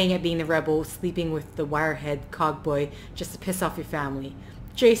being the rebel, sleeping with the wirehead cogboy just to piss off your family.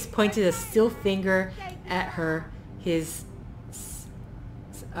 Jace pointed a still finger at her, his...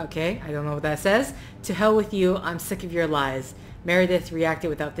 Okay, I don't know what that says. To hell with you, I'm sick of your lies. Meredith reacted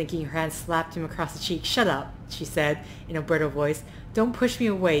without thinking. Her hand slapped him across the cheek. Shut up, she said in a brittle voice. Don't push me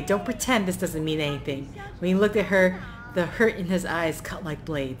away. Don't pretend this doesn't mean anything. When he looked at her, the hurt in his eyes cut like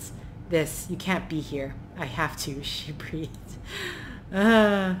blades. You can't be here. I have to, she breathed.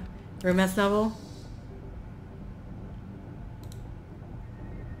 Romance novel?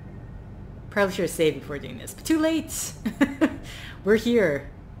 Probably should have saved before doing this, but too late. We're here.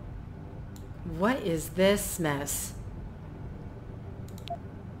 What is this mess?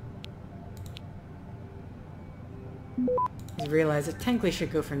 I realize it technically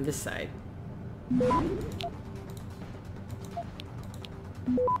should go from this side.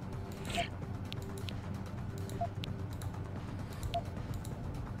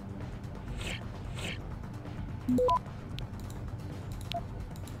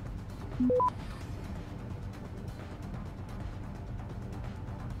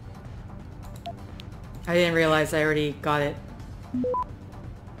 I didn't realize I already got it.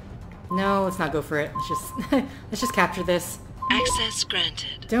 No, let's not go for it. Let's just capture this. Access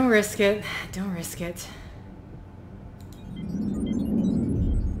granted. Don't risk it. Don't risk it.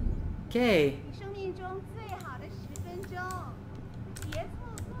 Okay.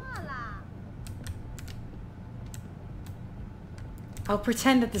 I'll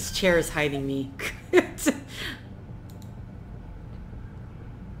pretend that this chair is hiding me.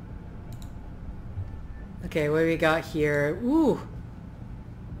 Okay, what do we got here? Ooh.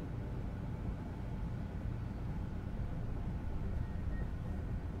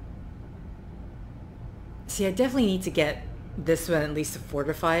 See, I definitely need to get this one at least to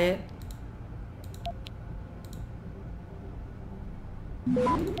fortify it.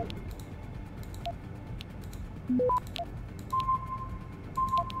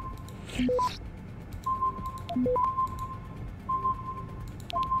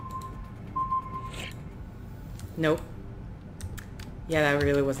 Nope. Yeah, that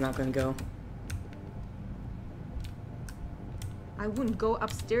really was not gonna go. I wouldn't go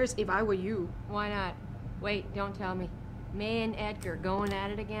upstairs if I were you. Why not? Wait, don't tell me. May and Edgar going at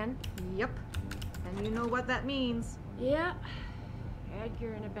it again? Yep. And you know what that means. Yeah.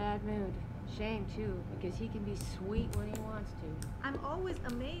 Edgar in a bad mood. Shame, too, because he can be sweet when he wants to. I'm always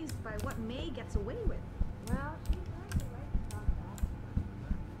amazed by what May gets away with. Well, she's earned the right to talk back.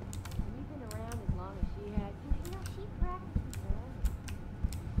 We've been around as long as she has. You know, she practices her own.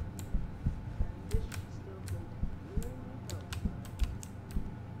 This is still good. Here we go.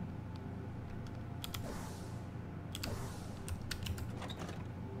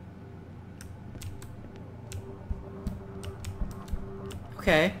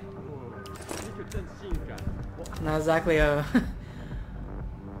 Okay. Not exactly a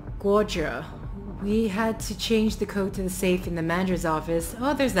Gorgia. We had to change the code to the safe in the manager's office.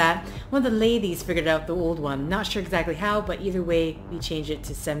 Oh, there's that. One of the ladies figured out the old one. Not sure exactly how, but either way, we changed it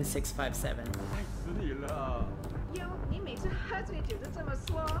to 7657.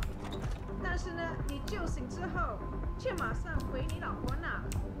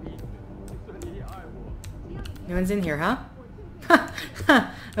 No one's in here, huh?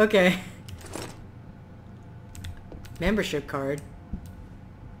 Okay. Membership card.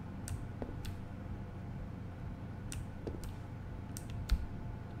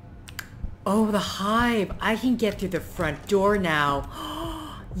 Oh, the hive. I can get through the front door now.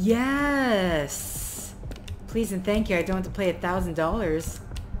 Yes. Please and thank you. I don't have to pay $1,000.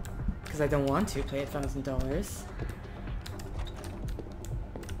 Because I don't want to pay $1,000.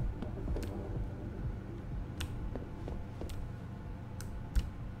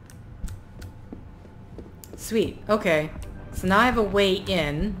 Sweet. Okay. So now I have a way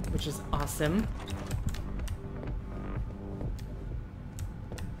in, which is awesome.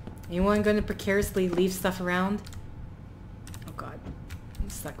 Anyone going to precariously leave stuff around? Oh god. I'm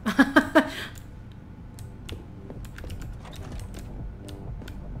stuck.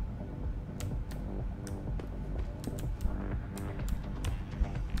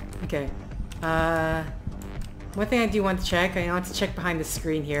 Okay. One thing I do want to check. I want to check behind the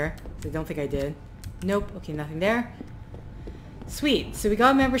screen here. I don't think I did. Nope. Okay, nothing there. Sweet. So we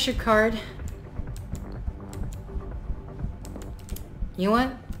got a membership card. You know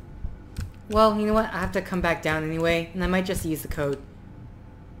what? Well, you know what? I have to come back down anyway, and I might just use the code.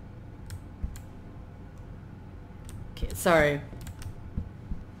 Okay, sorry.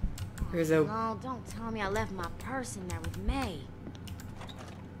 Here's a... No, don't tell me I left my purse in there with May.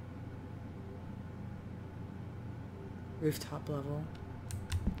 Rooftop level.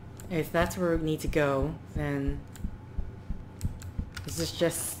 If that's where we need to go, then... Is this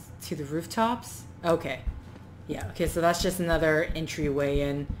just to the rooftops? Okay. Yeah, okay, so that's just another entryway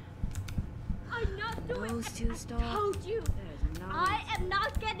in. I'm not doing Those two stars. I told you. I am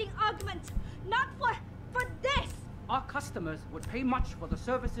not getting arguments. Not for this. Our customers would pay much for the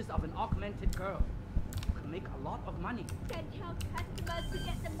services of an augmented girl. You can make a lot of money. Then tell customers to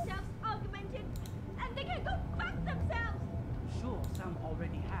get themselves augmented, and they can go fuck themselves. Sure, some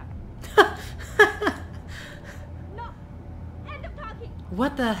already have. No. End of talking.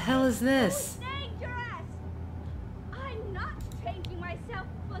 What the hell is this? Dangerous. I'm not changing myself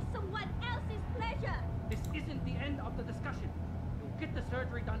for someone else's pleasure. This isn't the end of the discussion. You'll get the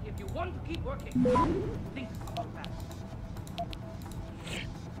surgery done if you want to keep working. Think about that.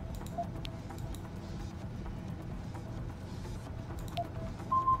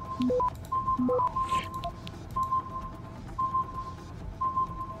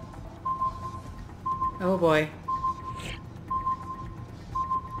 Oh boy.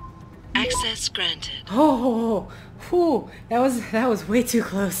 Access granted. Oh, whew, that was way too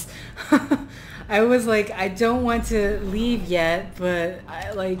close. I was like, I don't want to leave yet, but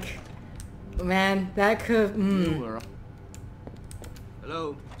I like, man, that could.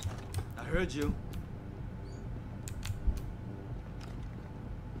 Hello, I heard you.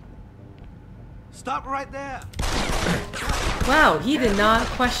 Stop right there. Wow, he did not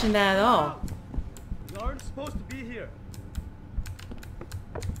question that at all. You aren't supposed to be here.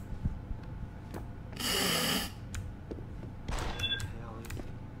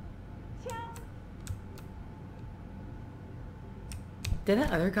 Did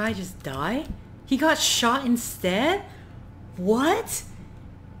that other guy just die? He got shot instead? What?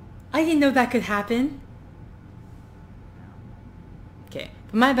 I didn't know that could happen. Okay,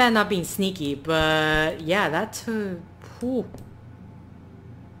 my bad not being sneaky, but yeah, that took... Whew.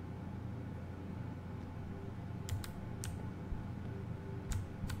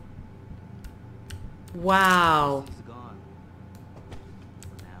 Wow. He's gone.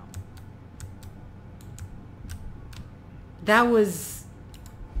 For now. That was...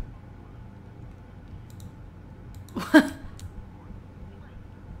 I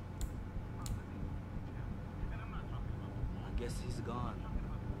guess he's gone.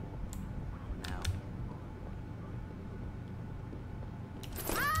 For now.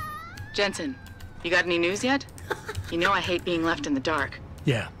 Jensen, you got any news yet? You know I hate being left in the dark.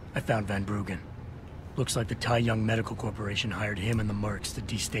 Yeah, I found Van Bruggen. Looks like the Tai Young Medical Corporation hired him and the mercs to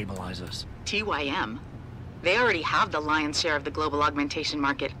destabilize us. TYM? They already have the lion's share of the global augmentation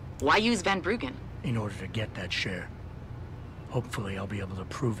market. Why use Van Bruggen? In order to get that share. Hopefully I'll be able to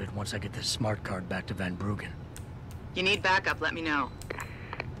prove it once I get this smart card back to Van Bruggen. You need backup, let me know.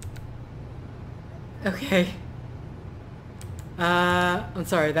 Okay. I'm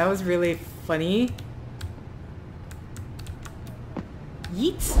sorry, that was really funny.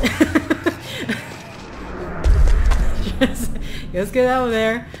 Yeet. Just get out of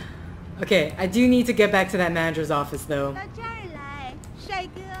there. Okay, I do need to get back to that manager's office though.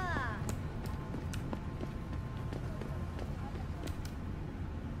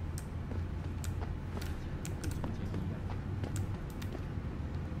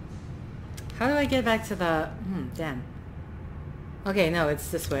 How do I get back to the... damn. Okay, no, it's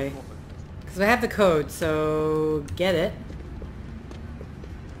this way. Because I have the code, so get it.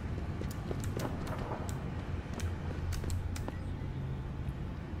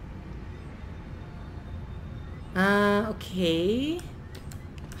 Okay.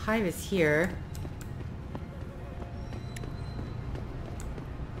 Hive is here.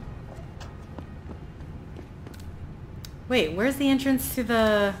 Wait, where's the entrance to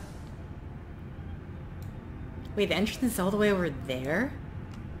the... Wait, the entrance is all the way over there?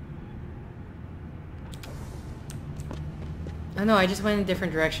 Oh no, I just went in a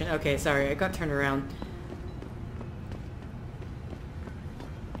different direction. Okay, sorry, I got turned around.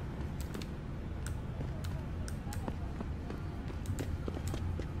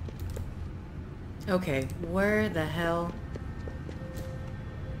 Okay, where the hell?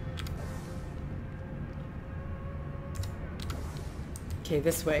 Okay,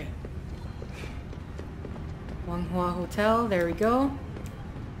 this way. Wanghua Hotel, there we go.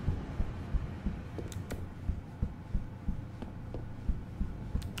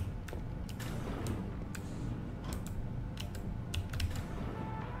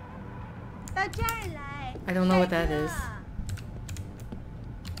 I don't know what that is.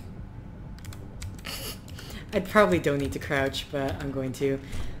 I probably don't need to crouch, but I'm going to.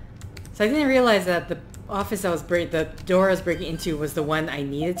 So I didn't realize that the office the door I was breaking into was the one I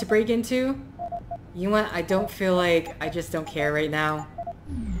needed to break into. You know what? I don't feel like I just don't care right now.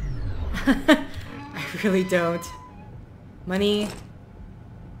 I really don't. Money.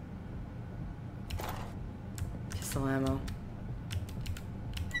 Pistol ammo.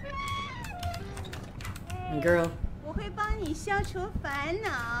 And girl.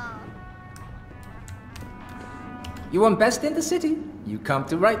 You want best in the city? You come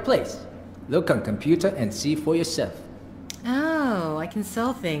to right place. Look on computer and see for yourself. Oh, I can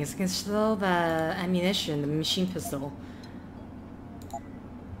sell things. I can sell the ammunition, the machine pistol.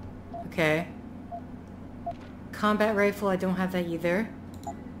 Okay. Combat rifle, I don't have that either.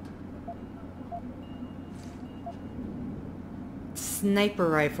 Sniper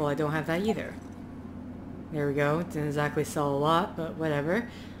rifle, I don't have that either. There we go. Didn't exactly sell a lot, but whatever.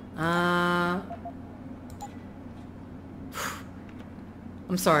 I'm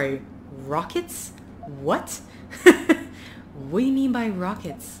sorry. Rockets? What? What do you mean by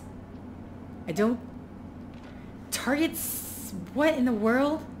rockets? I don't... Targets? What in the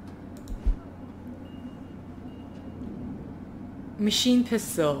world? Machine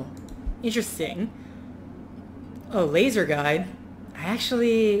pistol. Interesting. Oh, laser guide. I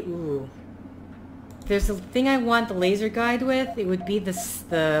actually... Ooh. If there's a thing I want the laser guide with, it would be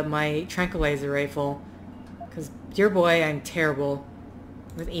my tranquilizer rifle. Because, dear boy, I'm terrible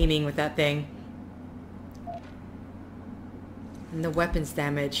with aiming with that thing. And the weapons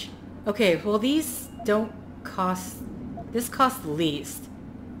damage. Okay, well these don't cost... This costs the least.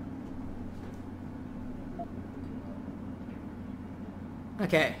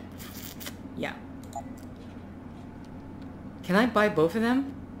 Okay. Yeah. Can I buy both of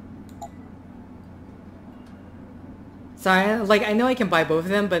them? Sorry, like, I know I can buy both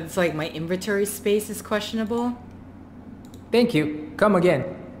of them, but it's like my inventory space is questionable. Thank you. Come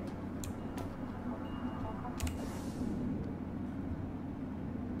again.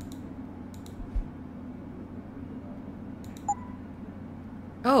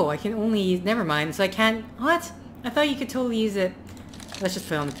 Oh, I can only use... Never mind. So I can't... What? I thought you could totally use it. Let's just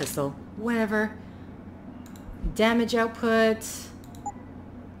put it on the pistol. Whatever. Damage output.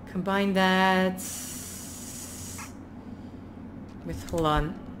 Combine that with... Hold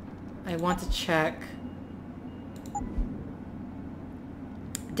on. I want to check.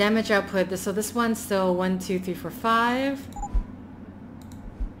 Damage output. So this one's still 1, 2, 3, 4, 5.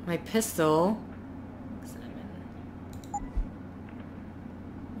 My pistol...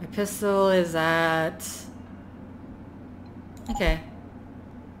 My pistol is at... Okay.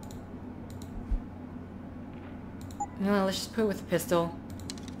 No, let's just put it with the pistol.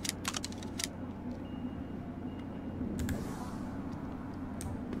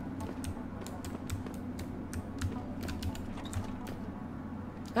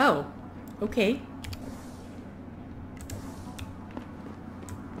 Oh, okay.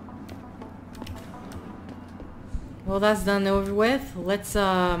 Well, that's done and over with. Let's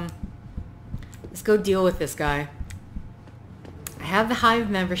go deal with this guy. I have the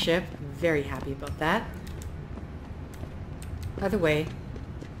Hive membership. I'm very happy about that. By the way,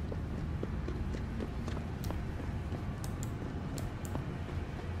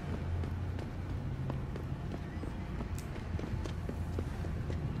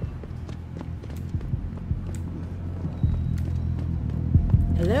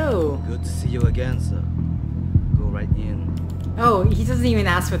 hello. Good to see you again, sir. Go right in. Oh, he doesn't even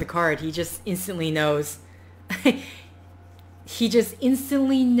ask for the card. He just instantly knows. He just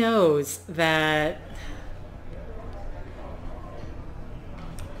instantly knows that...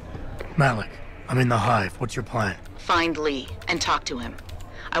 Malik, I'm in the hive. What's your plan? Find Lee and talk to him.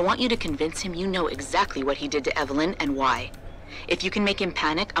 I want you to convince him you know exactly what he did to Evelyn and why. If you can make him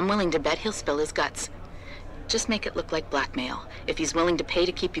panic, I'm willing to bet he'll spill his guts. Just make it look like blackmail. If he's willing to pay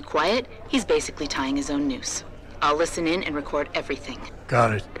to keep you quiet, he's basically tying his own noose. I'll listen in and record everything.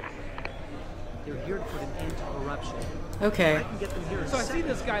 Got it. They're here to put an end to corruption. Okay. I can get them here in So I see seconds.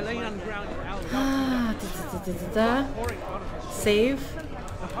 this guy laying on the ground Save.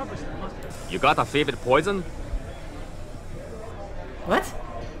 You got a favorite poison? What?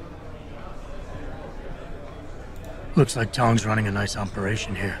 Looks like Tong's running a nice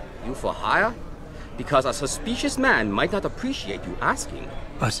operation here. You for hire? Because a suspicious man might not appreciate you asking.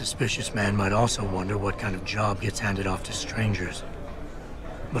 A suspicious man might also wonder what kind of job gets handed off to strangers.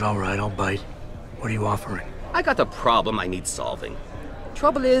 But alright, I'll bite. What are you offering? I got a problem I need solving.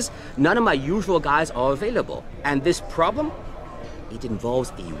 Trouble is, none of my usual guys are available. And this problem? It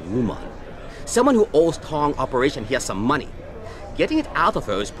involves a woman. Someone who owes Tong Operation here some money. Getting it out of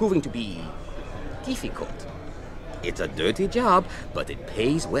her is proving to be... difficult. It's a dirty job, but it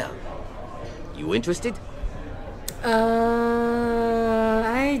pays well. You interested?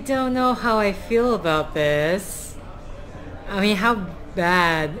 I don't know how I feel about this. I mean, how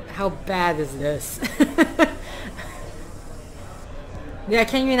bad is this? Yeah, I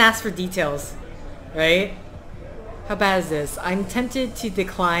can't even ask for details, right? How bad is this? I'm tempted to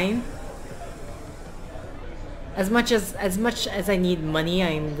decline. As much as I need money,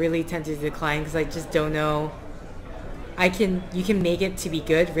 I'm really tempted to decline because I just don't know. You can make it to be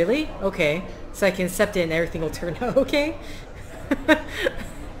good, really? Okay. So I can accept it and everything will turn out okay?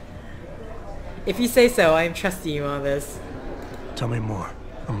 If you say so, I'm trusting you on this. Tell me more.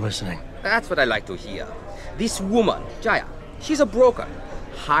 I'm listening. That's what I like to hear. This woman, Jaya, she's a broker.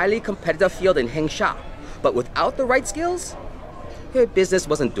 Highly competitive field in Hengsha. But without the right skills, her business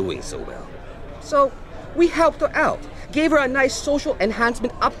wasn't doing so well. So we helped her out. Gave her a nice social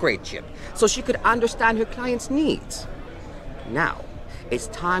enhancement upgrade chip so she could understand her clients' needs. Now, it's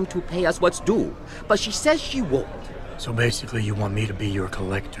time to pay us what's due, but she says she won't. So basically you want me to be your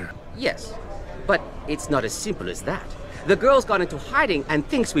collector? Yes, but it's not as simple as that. The girl's gone into hiding and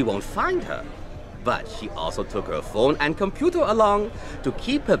thinks we won't find her. But she also took her phone and computer along to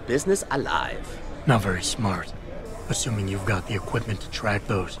keep her business alive. Not very smart. Assuming you've got the equipment to track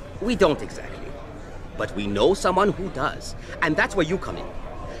those. We don't exactly. But we know someone who does, and that's where you come in.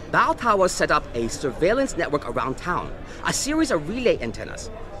 Bao Tower set up a surveillance network around town, a series of relay antennas.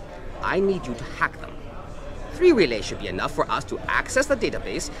 I need you to hack them. 3 relays should be enough for us to access the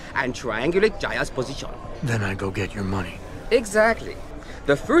database and triangulate Jaya's position. Then I go get your money. Exactly.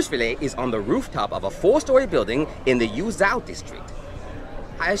 The first relay is on the rooftop of a 4-story building in the Yuzhou district.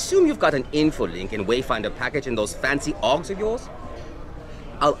 I assume you've got an info link and Wayfinder package in those fancy AUGs of yours?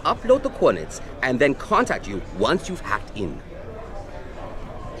 I'll upload the coordinates and then contact you once you've hacked in.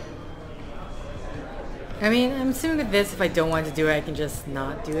 I mean, I'm assuming with this, if I don't want to do it, I can just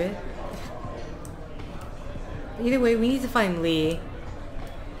not do it. Either way, we need to find Lee.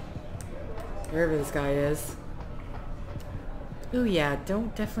 Wherever this guy is. Ooh, yeah,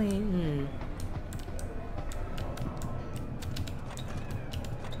 don't definitely...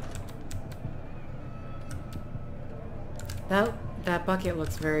 That bucket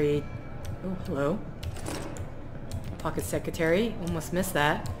looks very... Oh, hello. Pocket secretary. Almost missed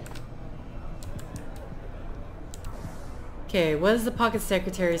that. Okay, what does the pocket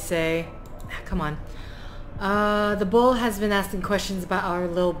secretary say? Come on. The bull has been asking questions about our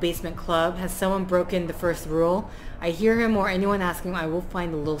little basement club. Has someone broken the first rule? I hear him or anyone asking, I will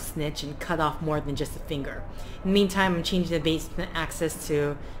find the little snitch and cut off more than just a finger. In the meantime, I'm changing the basement access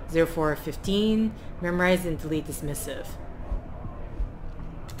to 0415. Memorize and delete this missive.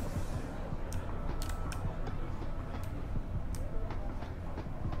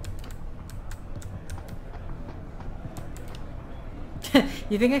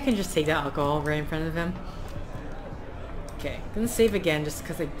 You think I can just take that alcohol right in front of him? Okay, gonna save again just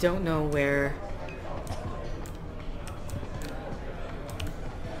because I don't know where.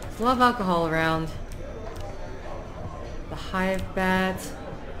 There's a lot of alcohol around. The hive bat.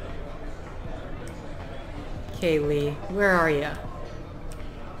 Okay, Lee, where are you?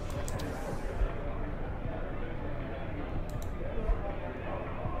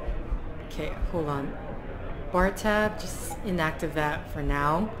 Okay, hold on. Bar tab, just inactive that for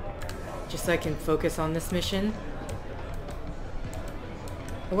now. Just so I can focus on this mission.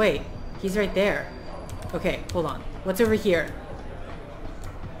 Oh wait, he's right there. Okay, hold on. What's over here?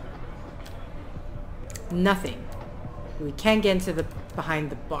 Nothing. We can't get into the behind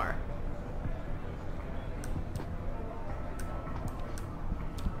the bar.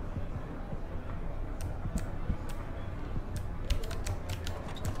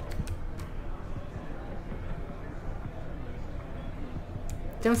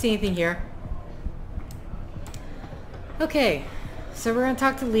 Don't see anything here. Okay, so we're gonna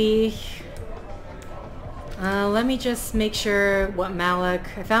talk to Lee. Let me just make sure what Malik...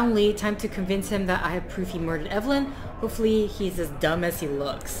 I found Lee. Time to convince him that I have proof he murdered Evelyn. Hopefully he's as dumb as he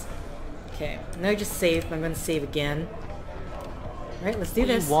looks. Okay, now I just save. I'm gonna save again. Alright, let's do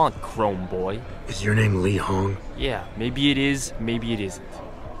this. What do you want, Chrome Boy? Is your name Lee Hong? Yeah, maybe it is, maybe it isn't.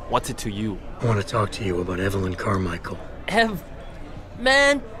 What's it to you? I want to talk to you about Evelyn Carmichael.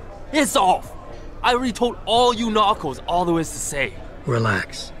 Man, piss off! I already told all you narcos all there is to say.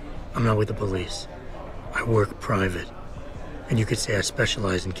 Relax. I'm not with the police. I work private. And you could say I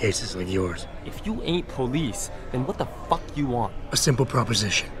specialize in cases like yours. If you ain't police, then what the fuck you want? A simple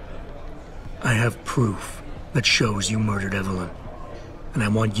proposition. I have proof that shows you murdered Evelyn. And I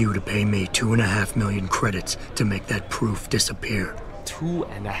want you to pay me 2.5 million credits to make that proof disappear.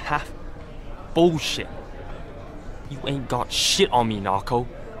 2.5? Bullshit. You ain't got shit on me, narco.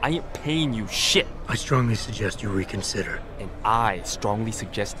 I ain't paying you shit. I strongly suggest you reconsider. And I strongly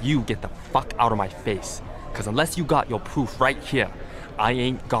suggest you get the fuck out of my face. Cause unless you got your proof right here, I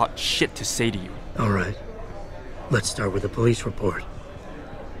ain't got shit to say to you. Alright. Let's start with the police report.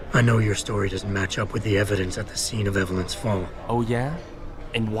 I know your story doesn't match up with the evidence at the scene of Evelyn's fall. Oh yeah?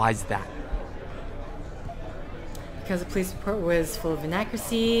 And why's that? Because the police report was full of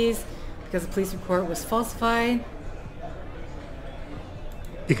inaccuracies. Because the police report was falsified.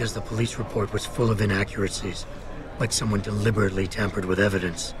 Because the police report was full of inaccuracies. Like someone deliberately tampered with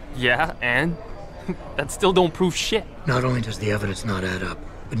evidence. Yeah, and? That still don't prove shit. Not only does the evidence not add up,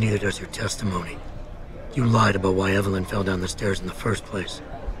 but neither does your testimony. You lied about why Evelyn fell down the stairs in the first place.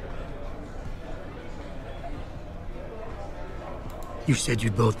 You said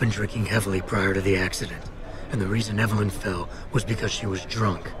you'd both been drinking heavily prior to the accident, and the reason Evelyn fell was because she was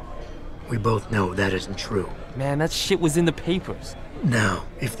drunk. We both know that isn't true. Man, that shit was in the papers. Now,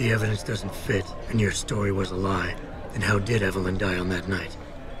 if the evidence doesn't fit and your story was a lie, then how did Evelyn die on that night?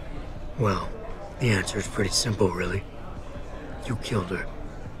 Well, the answer is pretty simple, really. You killed her.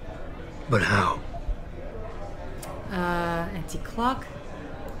 But how? Antique clock?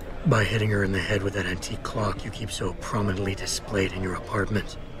 By hitting her in the head with that antique clock you keep so prominently displayed in your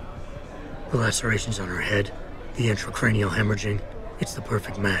apartment. The lacerations on her head, the intracranial hemorrhaging, it's the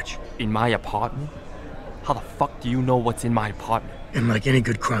perfect match. In my apartment? How the fuck do you know what's in my apartment? And like any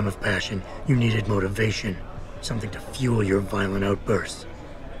good crime of passion, you needed motivation, something to fuel your violent outbursts.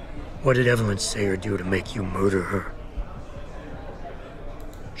 What did Evelyn say or do to make you murder her?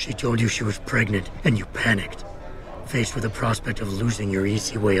 She told you she was pregnant, and you panicked. Faced with the prospect of losing your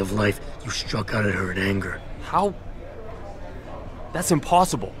easy way of life, you struck out at her in anger. How? That's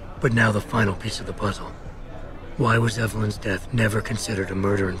impossible. But now the final piece of the puzzle. Why was Evelyn's death never considered a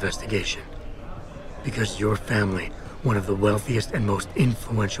murder investigation? Because your family, one of the wealthiest and most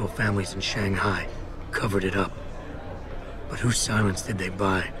influential families in Shanghai, covered it up. But whose silence did they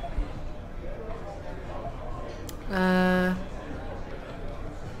buy?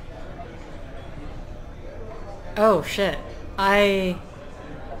 Oh shit. I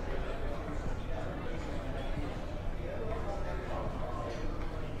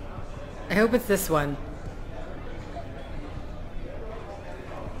hope it's this one.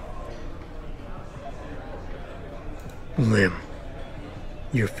 Lim.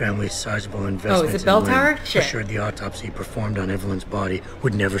 Your family's sizable investments is it Bell Tower? Shit. assured the autopsy performed on Evelyn's body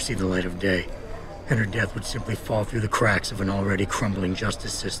would never see the light of day, and her death would simply fall through the cracks of an already crumbling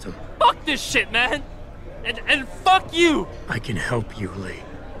justice system. Fuck this shit, man! And fuck you! I can help you, Lee,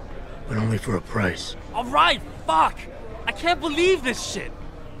 but only for a price. Alright, fuck! I can't believe this shit!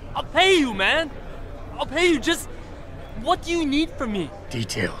 I'll pay you, man! I'll pay you, just... What do you need from me?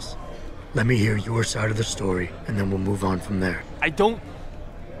 Details. Let me hear your side of the story, and then we'll move on from there. I don't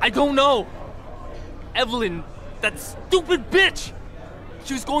know! Evelyn, that stupid bitch!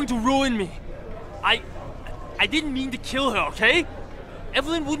 She was going to ruin me. I didn't mean to kill her, okay?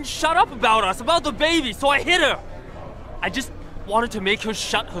 Evelyn wouldn't shut up about us, about the baby, so I hit her. I just wanted to make her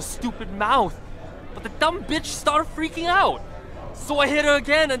shut her stupid mouth. But the dumb bitch started freaking out. So I hit her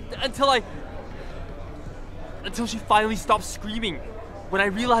again until she finally stopped screaming. When I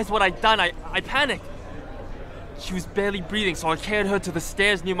realized what I'd done, I panicked. She was barely breathing, so I carried her to the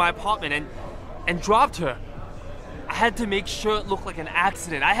stairs near my apartment and dropped her. I had to make sure it looked like an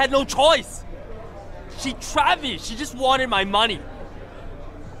accident. I had no choice. She trapped me. She just wanted my money.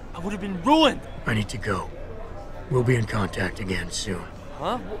 I would have been ruined. I need to go. We'll be in contact again soon.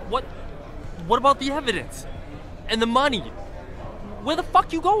 Huh? What about the evidence? And the money? Where the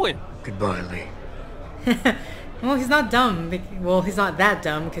fuck you going? Goodbye, Lee. Well, he's not dumb. Well, he's not that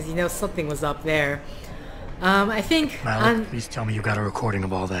dumb because he knows something was up there. I think... Malik, please tell me you got a recording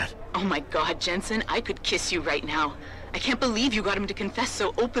of all that. Oh my god, Jensen, I could kiss you right now. I can't believe you got him to confess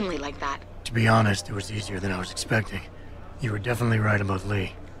so openly like that. To be honest, it was easier than I was expecting. You were definitely right about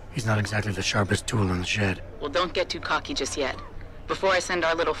Lee. He's not exactly the sharpest tool in the shed. Well, don't get too cocky just yet. Before I send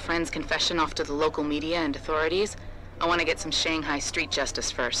our little friend's confession off to the local media and authorities, I want to get some Shanghai street justice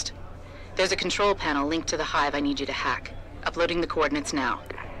first. There's a control panel linked to the hive I need you to hack. Uploading the coordinates now.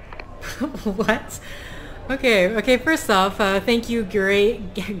 What? Okay, first off, thank you,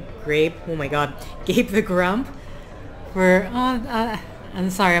 Gabe, oh my god, Gabe the Grump, for, I'm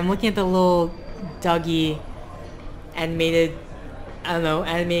sorry, I'm looking at the little doggy animated, I don't know,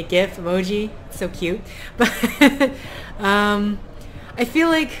 animated GIF emoji, it's so cute, but, I feel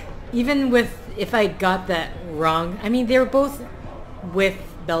like, even with, if I got that wrong, I mean, they were both with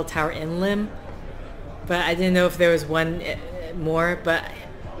Bell Tower and Lim, but I didn't know if there was one more, but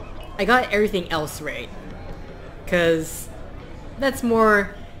I got everything else right. Because that's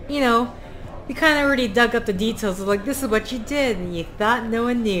more, you know, you kind of already dug up the details of like, this is what you did and you thought no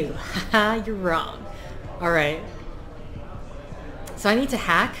one knew. Haha, you're wrong. Alright. So I need to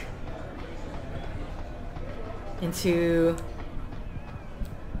hack into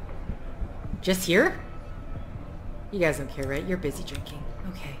just here? You guys don't care, right? You're busy drinking.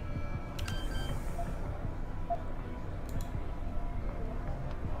 Okay.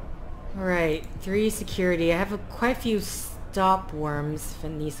 Alright, 3 security. I have quite a few stop worms if it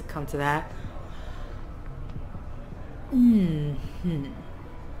needs to come to that.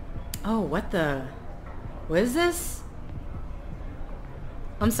 Oh, what the... What is this?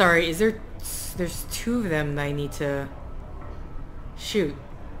 I'm sorry, is there... There's 2 of them that I need to... shoot.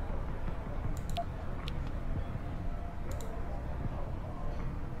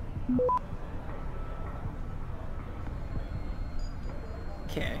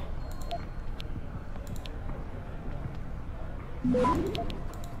 Okay.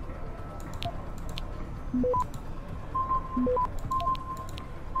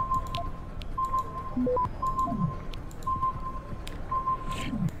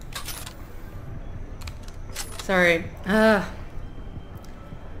 Sorry.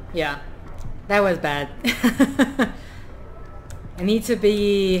 Yeah. That was bad. I need to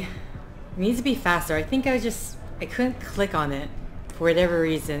be faster. I think I couldn't click on it for whatever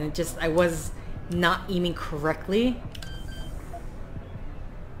reason. I was not aiming correctly.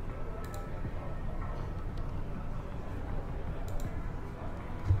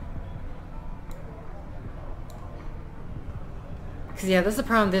 Cause yeah, that's the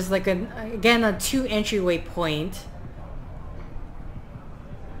problem. There's like again a 2 entryway point.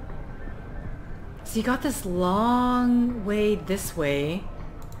 So you got this long way this way,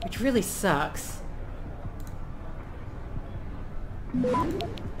 which really sucks.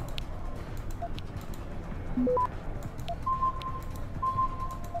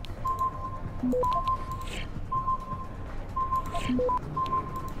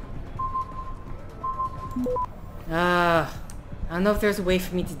 I don't know if there's a way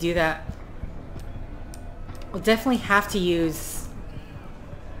for me to do that. We'll definitely have to use...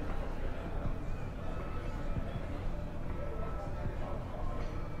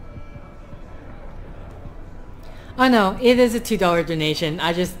 Oh no, it is a $2 donation.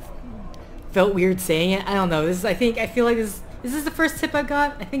 I just felt weird saying it. I don't know. I feel like is this the first tip I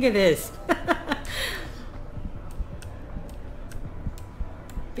got? I think it is. But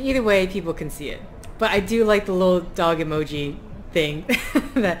either way, people can see it. But I do like the little dog emoji thing.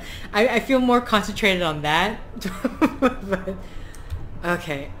 That I feel more concentrated on that. But,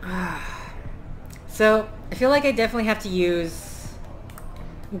 okay. So I feel like I definitely have to use...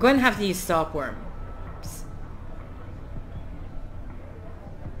 I'm going to have to use stopworm.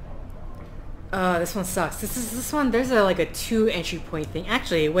 This one sucks. This one, there's like a 2 entry point thing.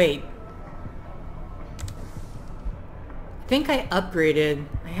 Actually, wait. I think I upgraded.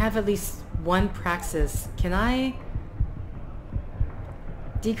 I have at least 1 praxis. Can I...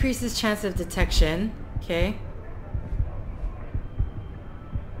 Decreases chance of detection. Okay.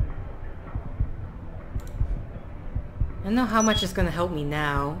 I don't know how much it's gonna help me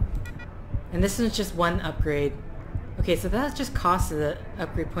now. And this is just 1 upgrade. Okay, so that just costs the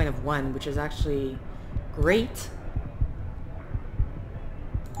upgrade point of 1, which is actually great.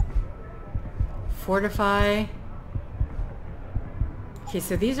 Fortify. Okay,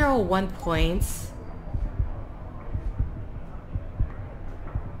 so these are all 1 points.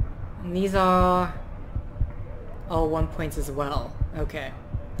 And these are all 1 points as well. Okay.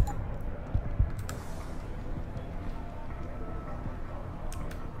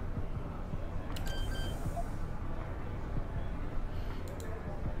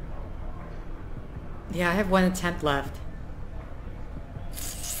 Yeah, I have one attempt left.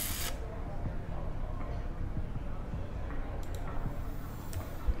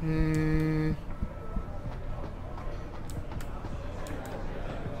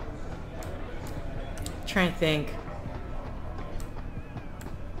 Trying to think.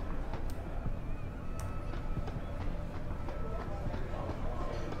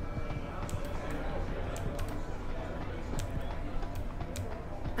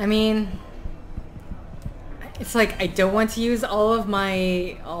 I mean, it's like I don't want to use all of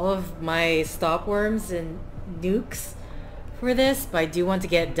my stop worms and nukes for this, but I do want to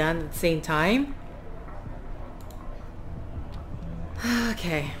get it done at the same time.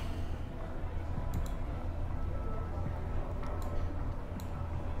 Okay.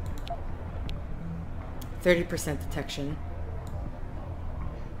 %30 detection.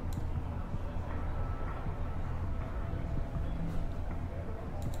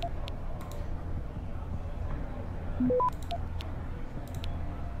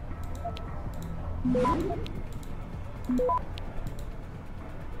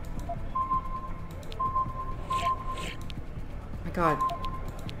 My God.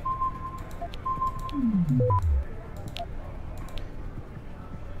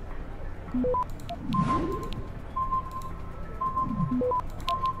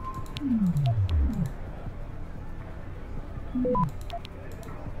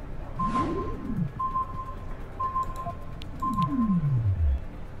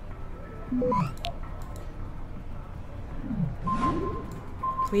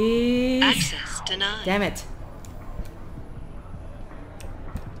 Please. Access denied. Damn it.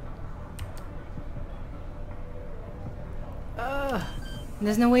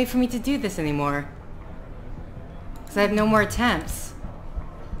 There's no way for me to do this anymore. Because I have no more attempts.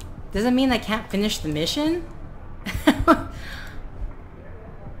 Does it mean I can't finish the mission?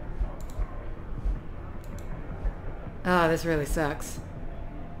 Oh, this really sucks.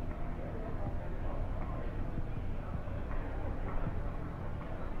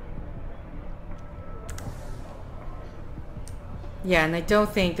 Yeah, and I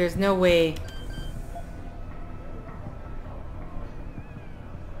don't think there's no way.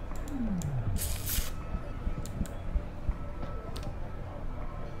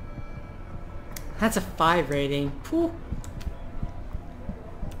 That's a 5 rating. Pooh.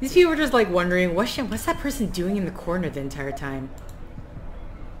 These people are just like wondering, what's that person doing in the corner the entire time?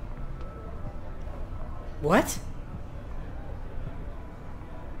 What?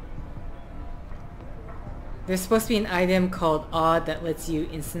 There's supposed to be an item called Odd that lets you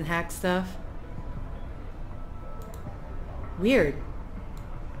instant hack stuff. Weird.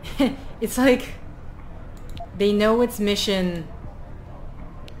 It's like they know it's mission.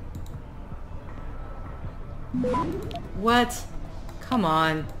 What? Come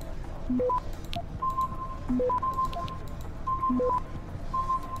on.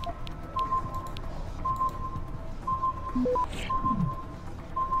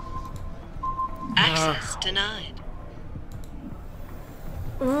 Access denied.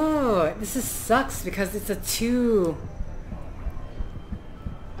 Oh, this sucks because it's a 2.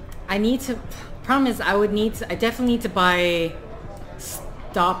 I need to. Problem is, I definitely need to buy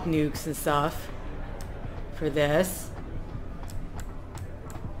stop nukes and stuff for this.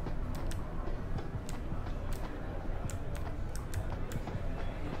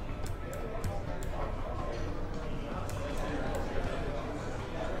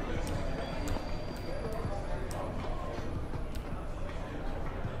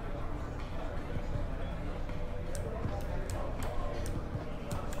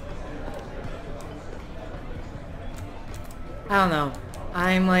 I don't know.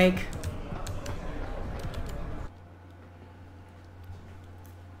 I'm like...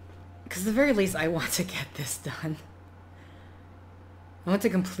 Because at the very least, I want to get this done. I want to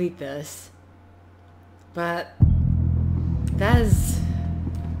complete this. But... that is...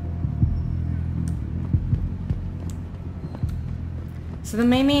 So the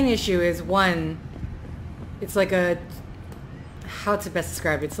main issue is, one, it's like a... how to best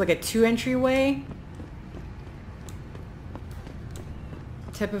describe it? It's like a 2 entryway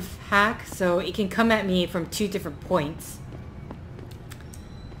type of hack, so it can come at me from 2 different points.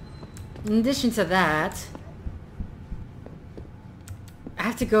 In addition to that,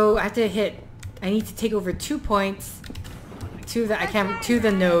 I need to take over 2 points to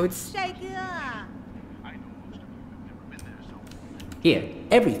the nodes. Here,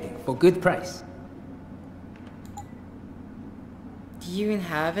 Everything for good price. Do you even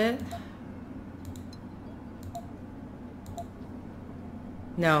have it?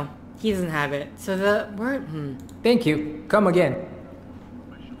 No, he doesn't have it. So the word. Thank you. Come again.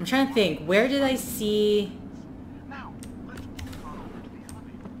 I'm trying to think. Where did I see?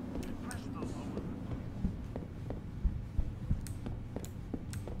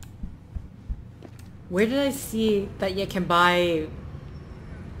 Where did I see that you can buy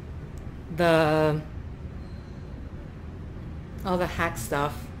all the hack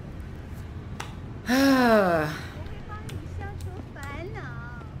stuff?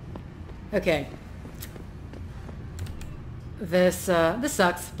 Okay. This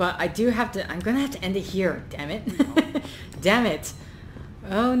sucks, but I do have to. I'm gonna have to end it here. Damn it! Damn it!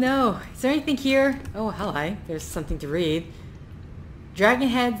 Oh no! Is there anything here? Oh hi. There's something to read.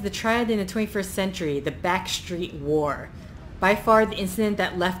 Dragonheads, the Triad in the 21st century, the Backstreet War. By far, the incident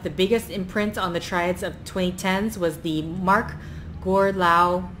that left the biggest imprint on the Triads of 2010s was the Mark Gore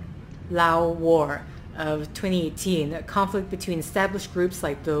Lao War of 2018, a conflict between established groups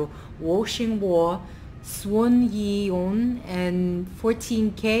like the Woxing War, Swon Yi-on, and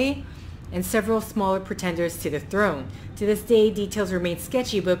 14K, and several smaller pretenders to the throne. To this day, details remain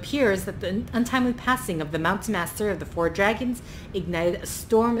sketchy, but appears that the untimely passing of the Mountain Master of the Four Dragons ignited a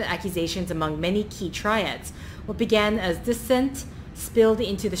storm of accusations among many key triads. What began as dissent spilled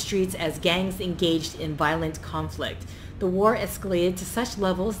into the streets as gangs engaged in violent conflict. The war escalated to such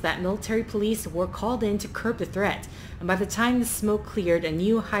levels that military police were called in to curb the threat, and by the time the smoke cleared, a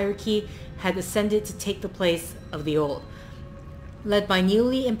new hierarchy had ascended to take the place of the old. Led by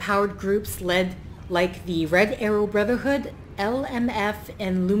newly empowered groups led like the Red Arrow Brotherhood, LMF,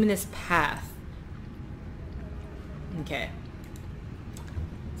 and Luminous Path. Okay.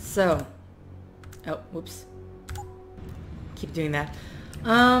 So. Oh, whoops. Keep doing that.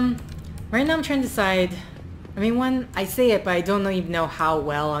 Right now I'm trying to decide. I mean, I say it, but I don't even know how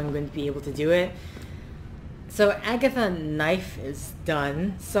well I'm going to be able to do it. So Agatha Knife is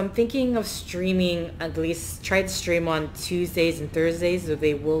done. So I'm thinking of streaming, at least try to stream on Tuesdays and Thursdays, so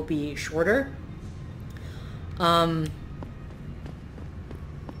they will be shorter. And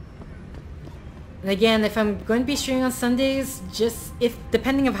again, if I'm going to be streaming on Sundays,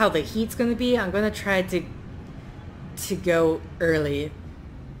 depending on how the heat's going to be, I'm going to try to go early.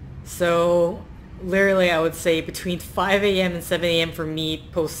 So literally I would say between 5 a.m. and 7 a.m. for me,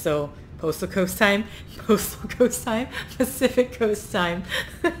 Postal Coast Time, Pacific Coast Time.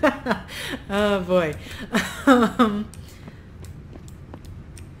 Oh boy.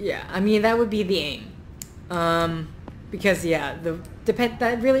 Yeah, I mean that would be the aim. Because yeah,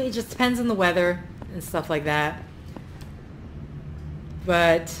 that really it just depends on the weather and stuff like that.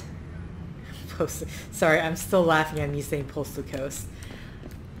 But sorry, I'm still laughing at me saying Postal Coast.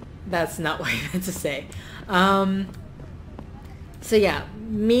 That's not what I meant to say. So yeah,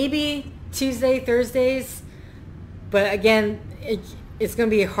 maybe Tuesday, Thursdays, but again, it's going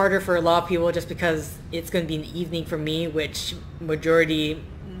to be harder for a lot of people just because it's going to be an evening for me, which majority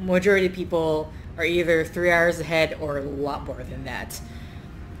of people are either 3 hours ahead or a lot more than that.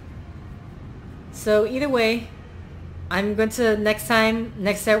 So either way, I'm going to next time I'm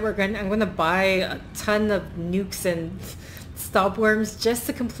going to buy a ton of nukes and stopworms just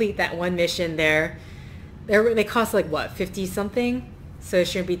to complete that one mission there. They cost like what, 50 something? So it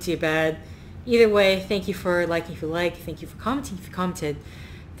shouldn't be too bad. Either way, thank you for liking if you like, thank you for commenting if you commented,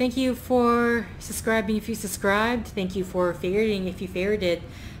 thank you for subscribing if you subscribed, thank you for favoriting if you favorited,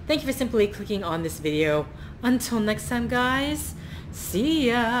 thank you for simply clicking on this video. Until next time guys, see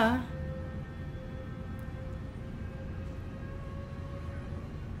ya!